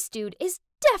 this dude is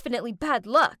definitely bad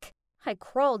luck. I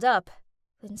crawled up,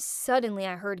 then suddenly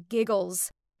I heard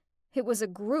giggles. It was a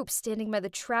group standing by the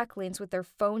track lanes with their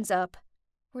phones up.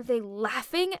 Were they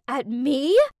laughing at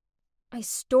me? I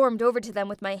stormed over to them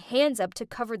with my hands up to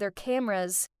cover their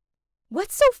cameras.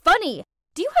 What's so funny?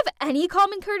 Do you have any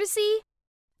common courtesy?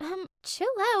 Chill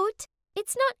out.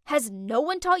 It's not, has no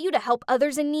one taught you to help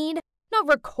others in need? Not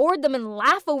record them and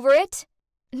laugh over it?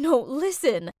 No,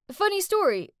 listen. Funny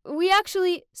story.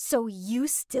 So you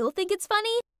still think it's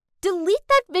funny? Delete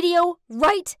that video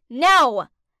right now.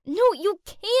 No, you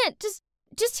can't.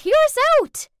 Just hear us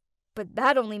out. But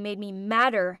that only made me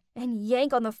madder and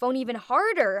yank on the phone even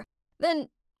harder. Then,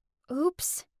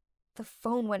 oops, the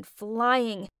phone went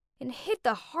flying and hit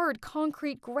the hard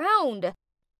concrete ground.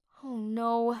 Oh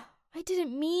no, I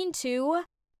didn't mean to.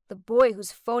 The boy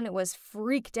whose phone it was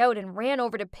freaked out and ran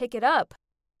over to pick it up.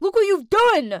 Look what you've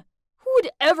done! Who would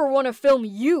ever want to film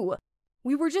you?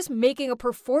 We were just making a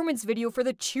performance video for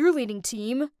the cheerleading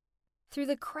team. Through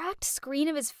the cracked screen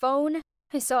of his phone,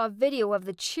 I saw a video of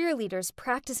the cheerleaders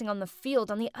practicing on the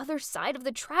field on the other side of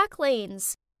the track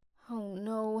lanes. Oh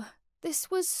no,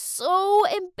 this was so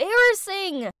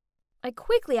embarrassing! I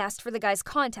quickly asked for the guy's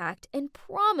contact and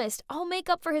promised I'll make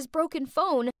up for his broken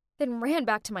phone, then ran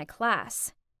back to my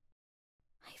class.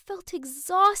 I felt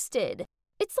exhausted.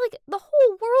 It's like the whole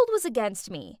world was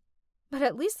against me. But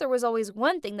at least there was always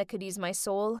one thing that could ease my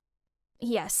soul.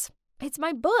 Yes, it's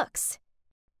my books.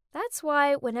 That's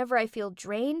why whenever I feel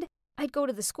drained, I'd go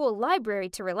to the school library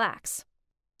to relax.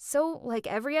 So, like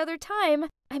every other time,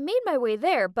 I made my way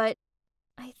there, but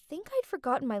I think I'd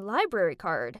forgotten my library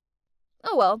card.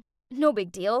 Oh well, no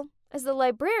big deal, as the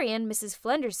librarian, Mrs.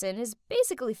 Flenderson, is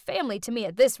basically family to me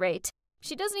at this rate.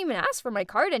 She doesn't even ask for my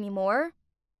card anymore.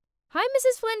 Hi,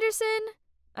 Mrs. Flenderson,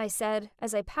 I said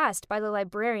as I passed by the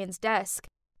librarian's desk.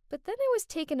 But then I was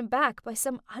taken aback by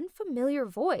some unfamiliar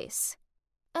voice.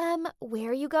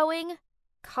 Where are you going?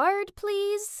 Card,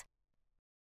 please?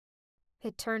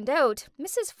 It turned out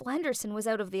Mrs. Flenderson was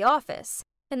out of the office,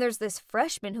 and there's this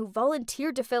freshman who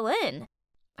volunteered to fill in.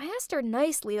 I asked her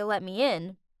nicely to let me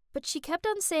in, but she kept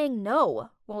on saying no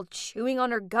while chewing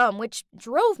on her gum, which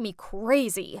drove me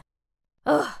crazy.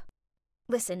 Ugh.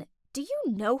 Listen, do you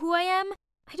know who I am?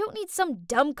 I don't need some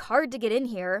dumb card to get in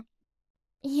here.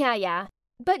 Yeah,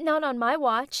 but not on my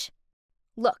watch.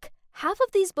 Look, half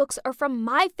of these books are from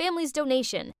my family's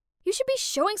donation. You should be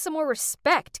showing some more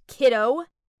respect, kiddo.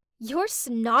 Your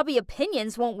snobby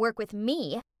opinions won't work with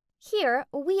me. Here,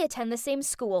 we attend the same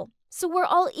school, so we're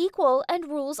all equal and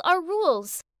rules are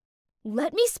rules.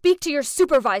 Let me speak to your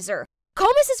supervisor. Call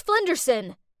Mrs.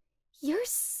 Flenderson. You're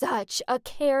such a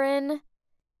Karen.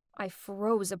 I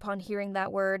froze upon hearing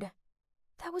that word.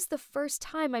 That was the first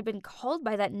time I'd been called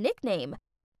by that nickname,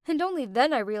 and only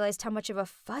then I realized how much of a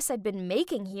fuss I'd been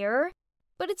making here.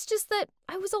 But it's just that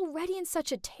I was already in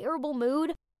such a terrible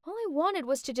mood, All I wanted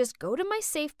was to just go to my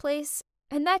safe place,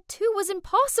 and that too was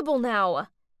impossible now.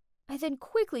 I then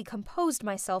quickly composed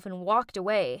myself and walked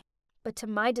away. But to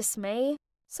my dismay,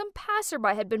 some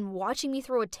passerby had been watching me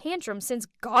throw a tantrum since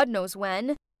God knows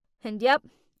when. And yep,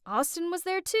 Austin was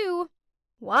there too.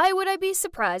 Why would I be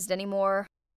surprised anymore?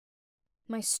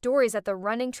 My stories at the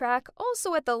running track,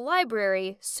 also at the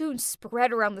library, soon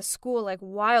spread around the school like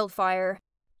wildfire.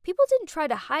 People didn't try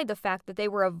to hide the fact that they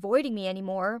were avoiding me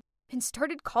anymore and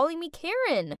started calling me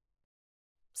Karen.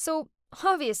 So,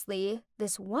 obviously,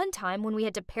 this one time when we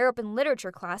had to pair up in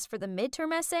literature class for the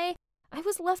midterm essay, I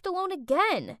was left alone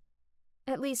again.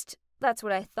 At least, that's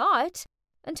what I thought,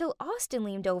 until Austin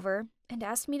leaned over and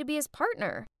asked me to be his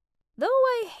partner. Though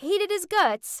I hated his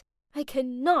guts, I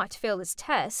cannot fail this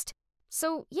test.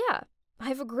 So, yeah,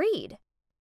 I've agreed.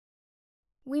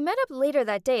 We met up later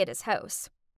that day at his house.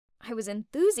 I was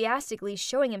enthusiastically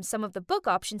showing him some of the book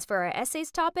options for our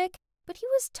essays topic, but he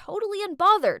was totally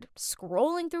unbothered,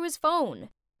 scrolling through his phone.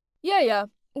 Yeah,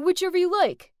 whichever you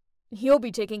like. He'll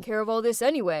be taking care of all this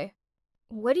anyway.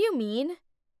 What do you mean?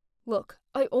 Look,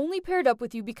 I only paired up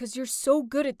with you because you're so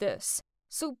good at this.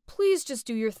 So please just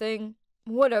do your thing.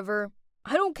 Whatever.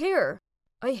 I don't care.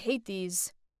 I hate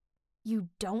these. You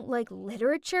don't like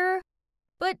literature?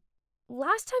 But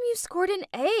last time you scored an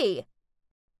A.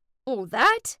 Oh,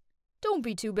 that? Don't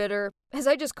be too bitter, as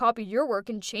I just copied your work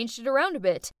and changed it around a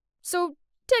bit. So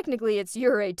technically it's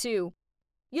your A too.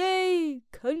 Yay!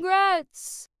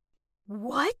 Congrats!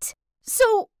 What?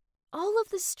 So all of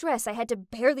the stress I had to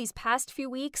bear these past few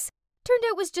weeks turned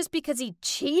out was just because he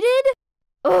cheated?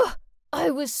 Ugh! I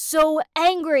was so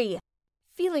angry!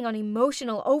 Feeling on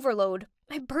emotional overload,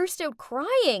 I burst out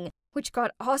crying, which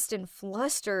got Austin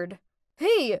flustered.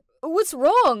 Hey, what's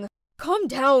wrong? Calm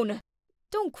down.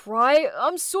 Don't cry.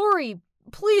 I'm sorry.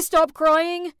 Please stop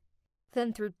crying.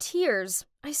 Then through tears,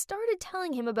 I started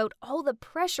telling him about all the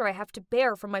pressure I have to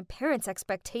bear from my parents'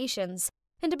 expectations,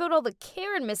 and about all the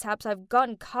Karen mishaps I've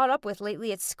gotten caught up with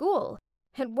lately at school.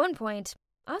 At one point,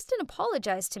 Austin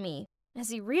apologized to me, as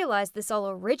he realized this all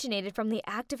originated from the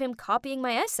act of him copying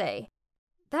my essay.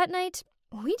 That night,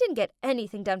 we didn't get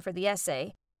anything done for the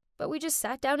essay, but we just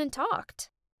sat down and talked.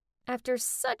 After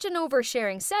such an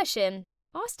oversharing session,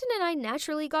 Austin and I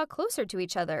naturally got closer to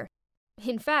each other.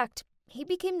 In fact, he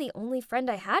became the only friend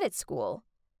I had at school.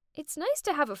 It's nice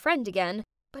to have a friend again,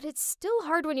 but it's still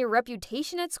hard when your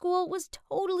reputation at school was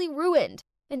totally ruined,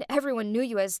 and everyone knew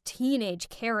you as teenage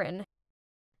Karen.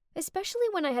 Especially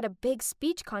when I had a big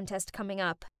speech contest coming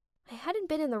up. I hadn't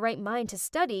been in the right mind to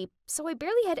study, so I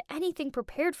barely had anything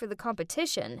prepared for the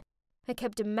competition. I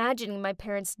kept imagining my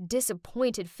parents'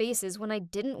 disappointed faces when I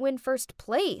didn't win first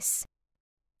place.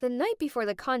 The night before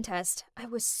the contest, I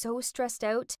was so stressed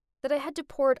out that I had to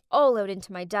pour it all out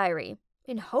into my diary,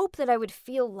 in hope that I would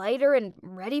feel lighter and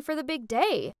ready for the big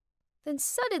day. Then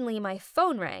suddenly my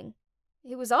phone rang.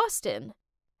 It was Austin.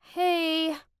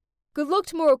 Hey. Good luck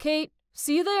tomorrow, Kate.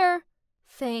 See you there.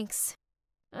 Thanks.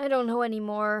 I don't know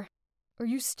anymore. Are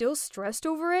you still stressed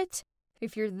over it?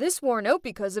 If you're this worn out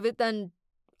because of it, then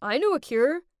I know a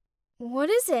cure. What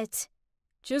is it?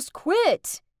 Just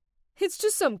quit. It's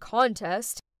just some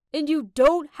contest, and you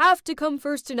don't have to come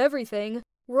first in everything.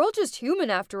 We're all just human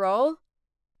after all.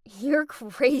 You're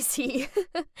crazy.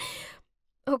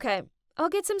 Okay, I'll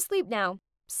get some sleep now.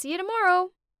 See you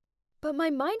tomorrow. But my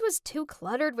mind was too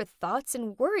cluttered with thoughts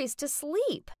and worries to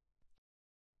sleep.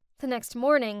 The next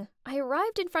morning, I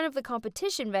arrived in front of the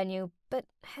competition venue, but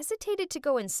hesitated to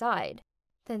go inside.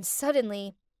 Then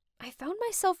suddenly, I found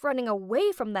myself running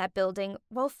away from that building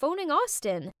while phoning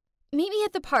Austin. Meet me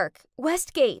at the park,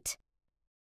 West Gate.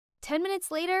 10 minutes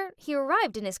later, he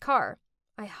arrived in his car.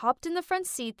 I hopped in the front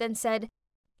seat, then said,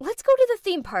 "Let's go to the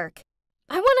theme park.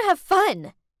 I want to have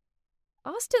fun."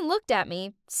 Austin looked at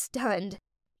me, stunned,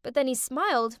 but then he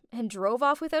smiled and drove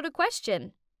off without a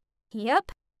question.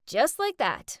 Yep, just like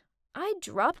that. I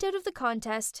dropped out of the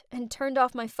contest and turned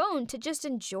off my phone to just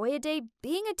enjoy a day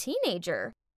being a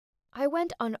teenager. I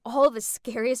went on all the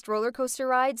scariest roller coaster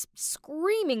rides,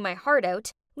 screaming my heart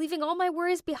out, leaving all my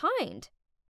worries behind.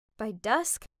 By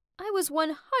dusk, I was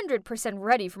 100%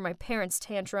 ready for my parents'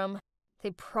 tantrum.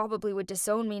 They probably would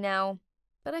disown me now,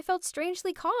 but I felt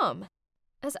strangely calm.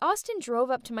 As Austin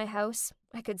drove up to my house,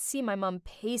 I could see my mom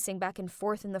pacing back and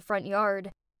forth in the front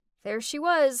yard. There she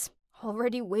was,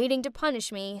 already waiting to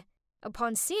punish me.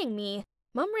 Upon seeing me,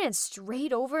 Mom ran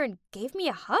straight over and gave me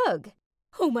a hug.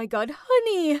 "Oh my God,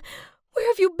 honey! Where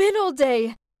have you been all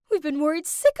day? We've been worried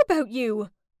sick about you."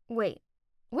 Wait,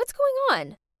 what's going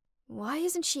on? Why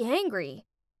isn't she angry?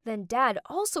 Then Dad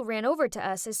also ran over to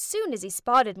us as soon as he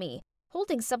spotted me,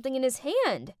 holding something in his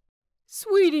hand.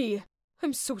 "Sweetie,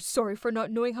 I'm so sorry for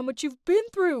not knowing how much you've been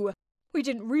through. We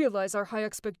didn't realize our high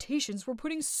expectations were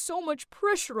putting so much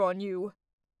pressure on you.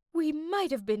 We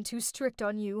might have been too strict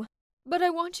on you, but I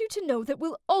want you to know that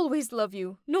we'll always love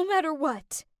you, no matter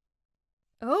what.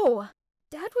 Oh,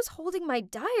 Dad was holding my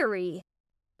diary.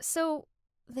 So,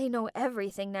 they know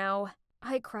everything now.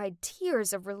 I cried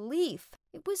tears of relief.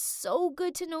 It was so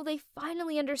good to know they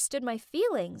finally understood my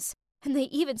feelings, and they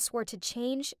even swore to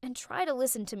change and try to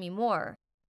listen to me more.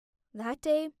 That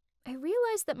day, I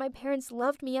realized that my parents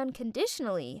loved me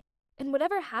unconditionally, and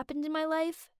whatever happened in my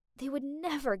life, they would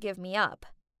never give me up.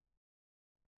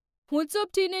 What's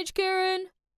up, teenage Karen?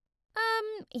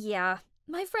 Yeah,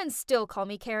 my friends still call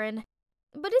me Karen.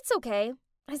 But it's okay,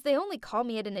 as they only call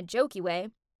me it in a jokey way.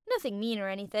 Nothing mean or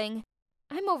anything.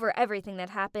 I'm over everything that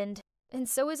happened, and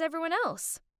so is everyone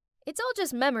else. It's all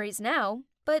just memories now,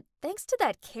 but thanks to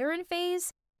that Karen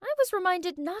phase, I was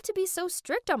reminded not to be so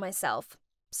strict on myself,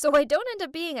 so I don't end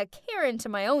up being a Karen to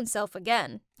my own self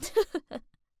again.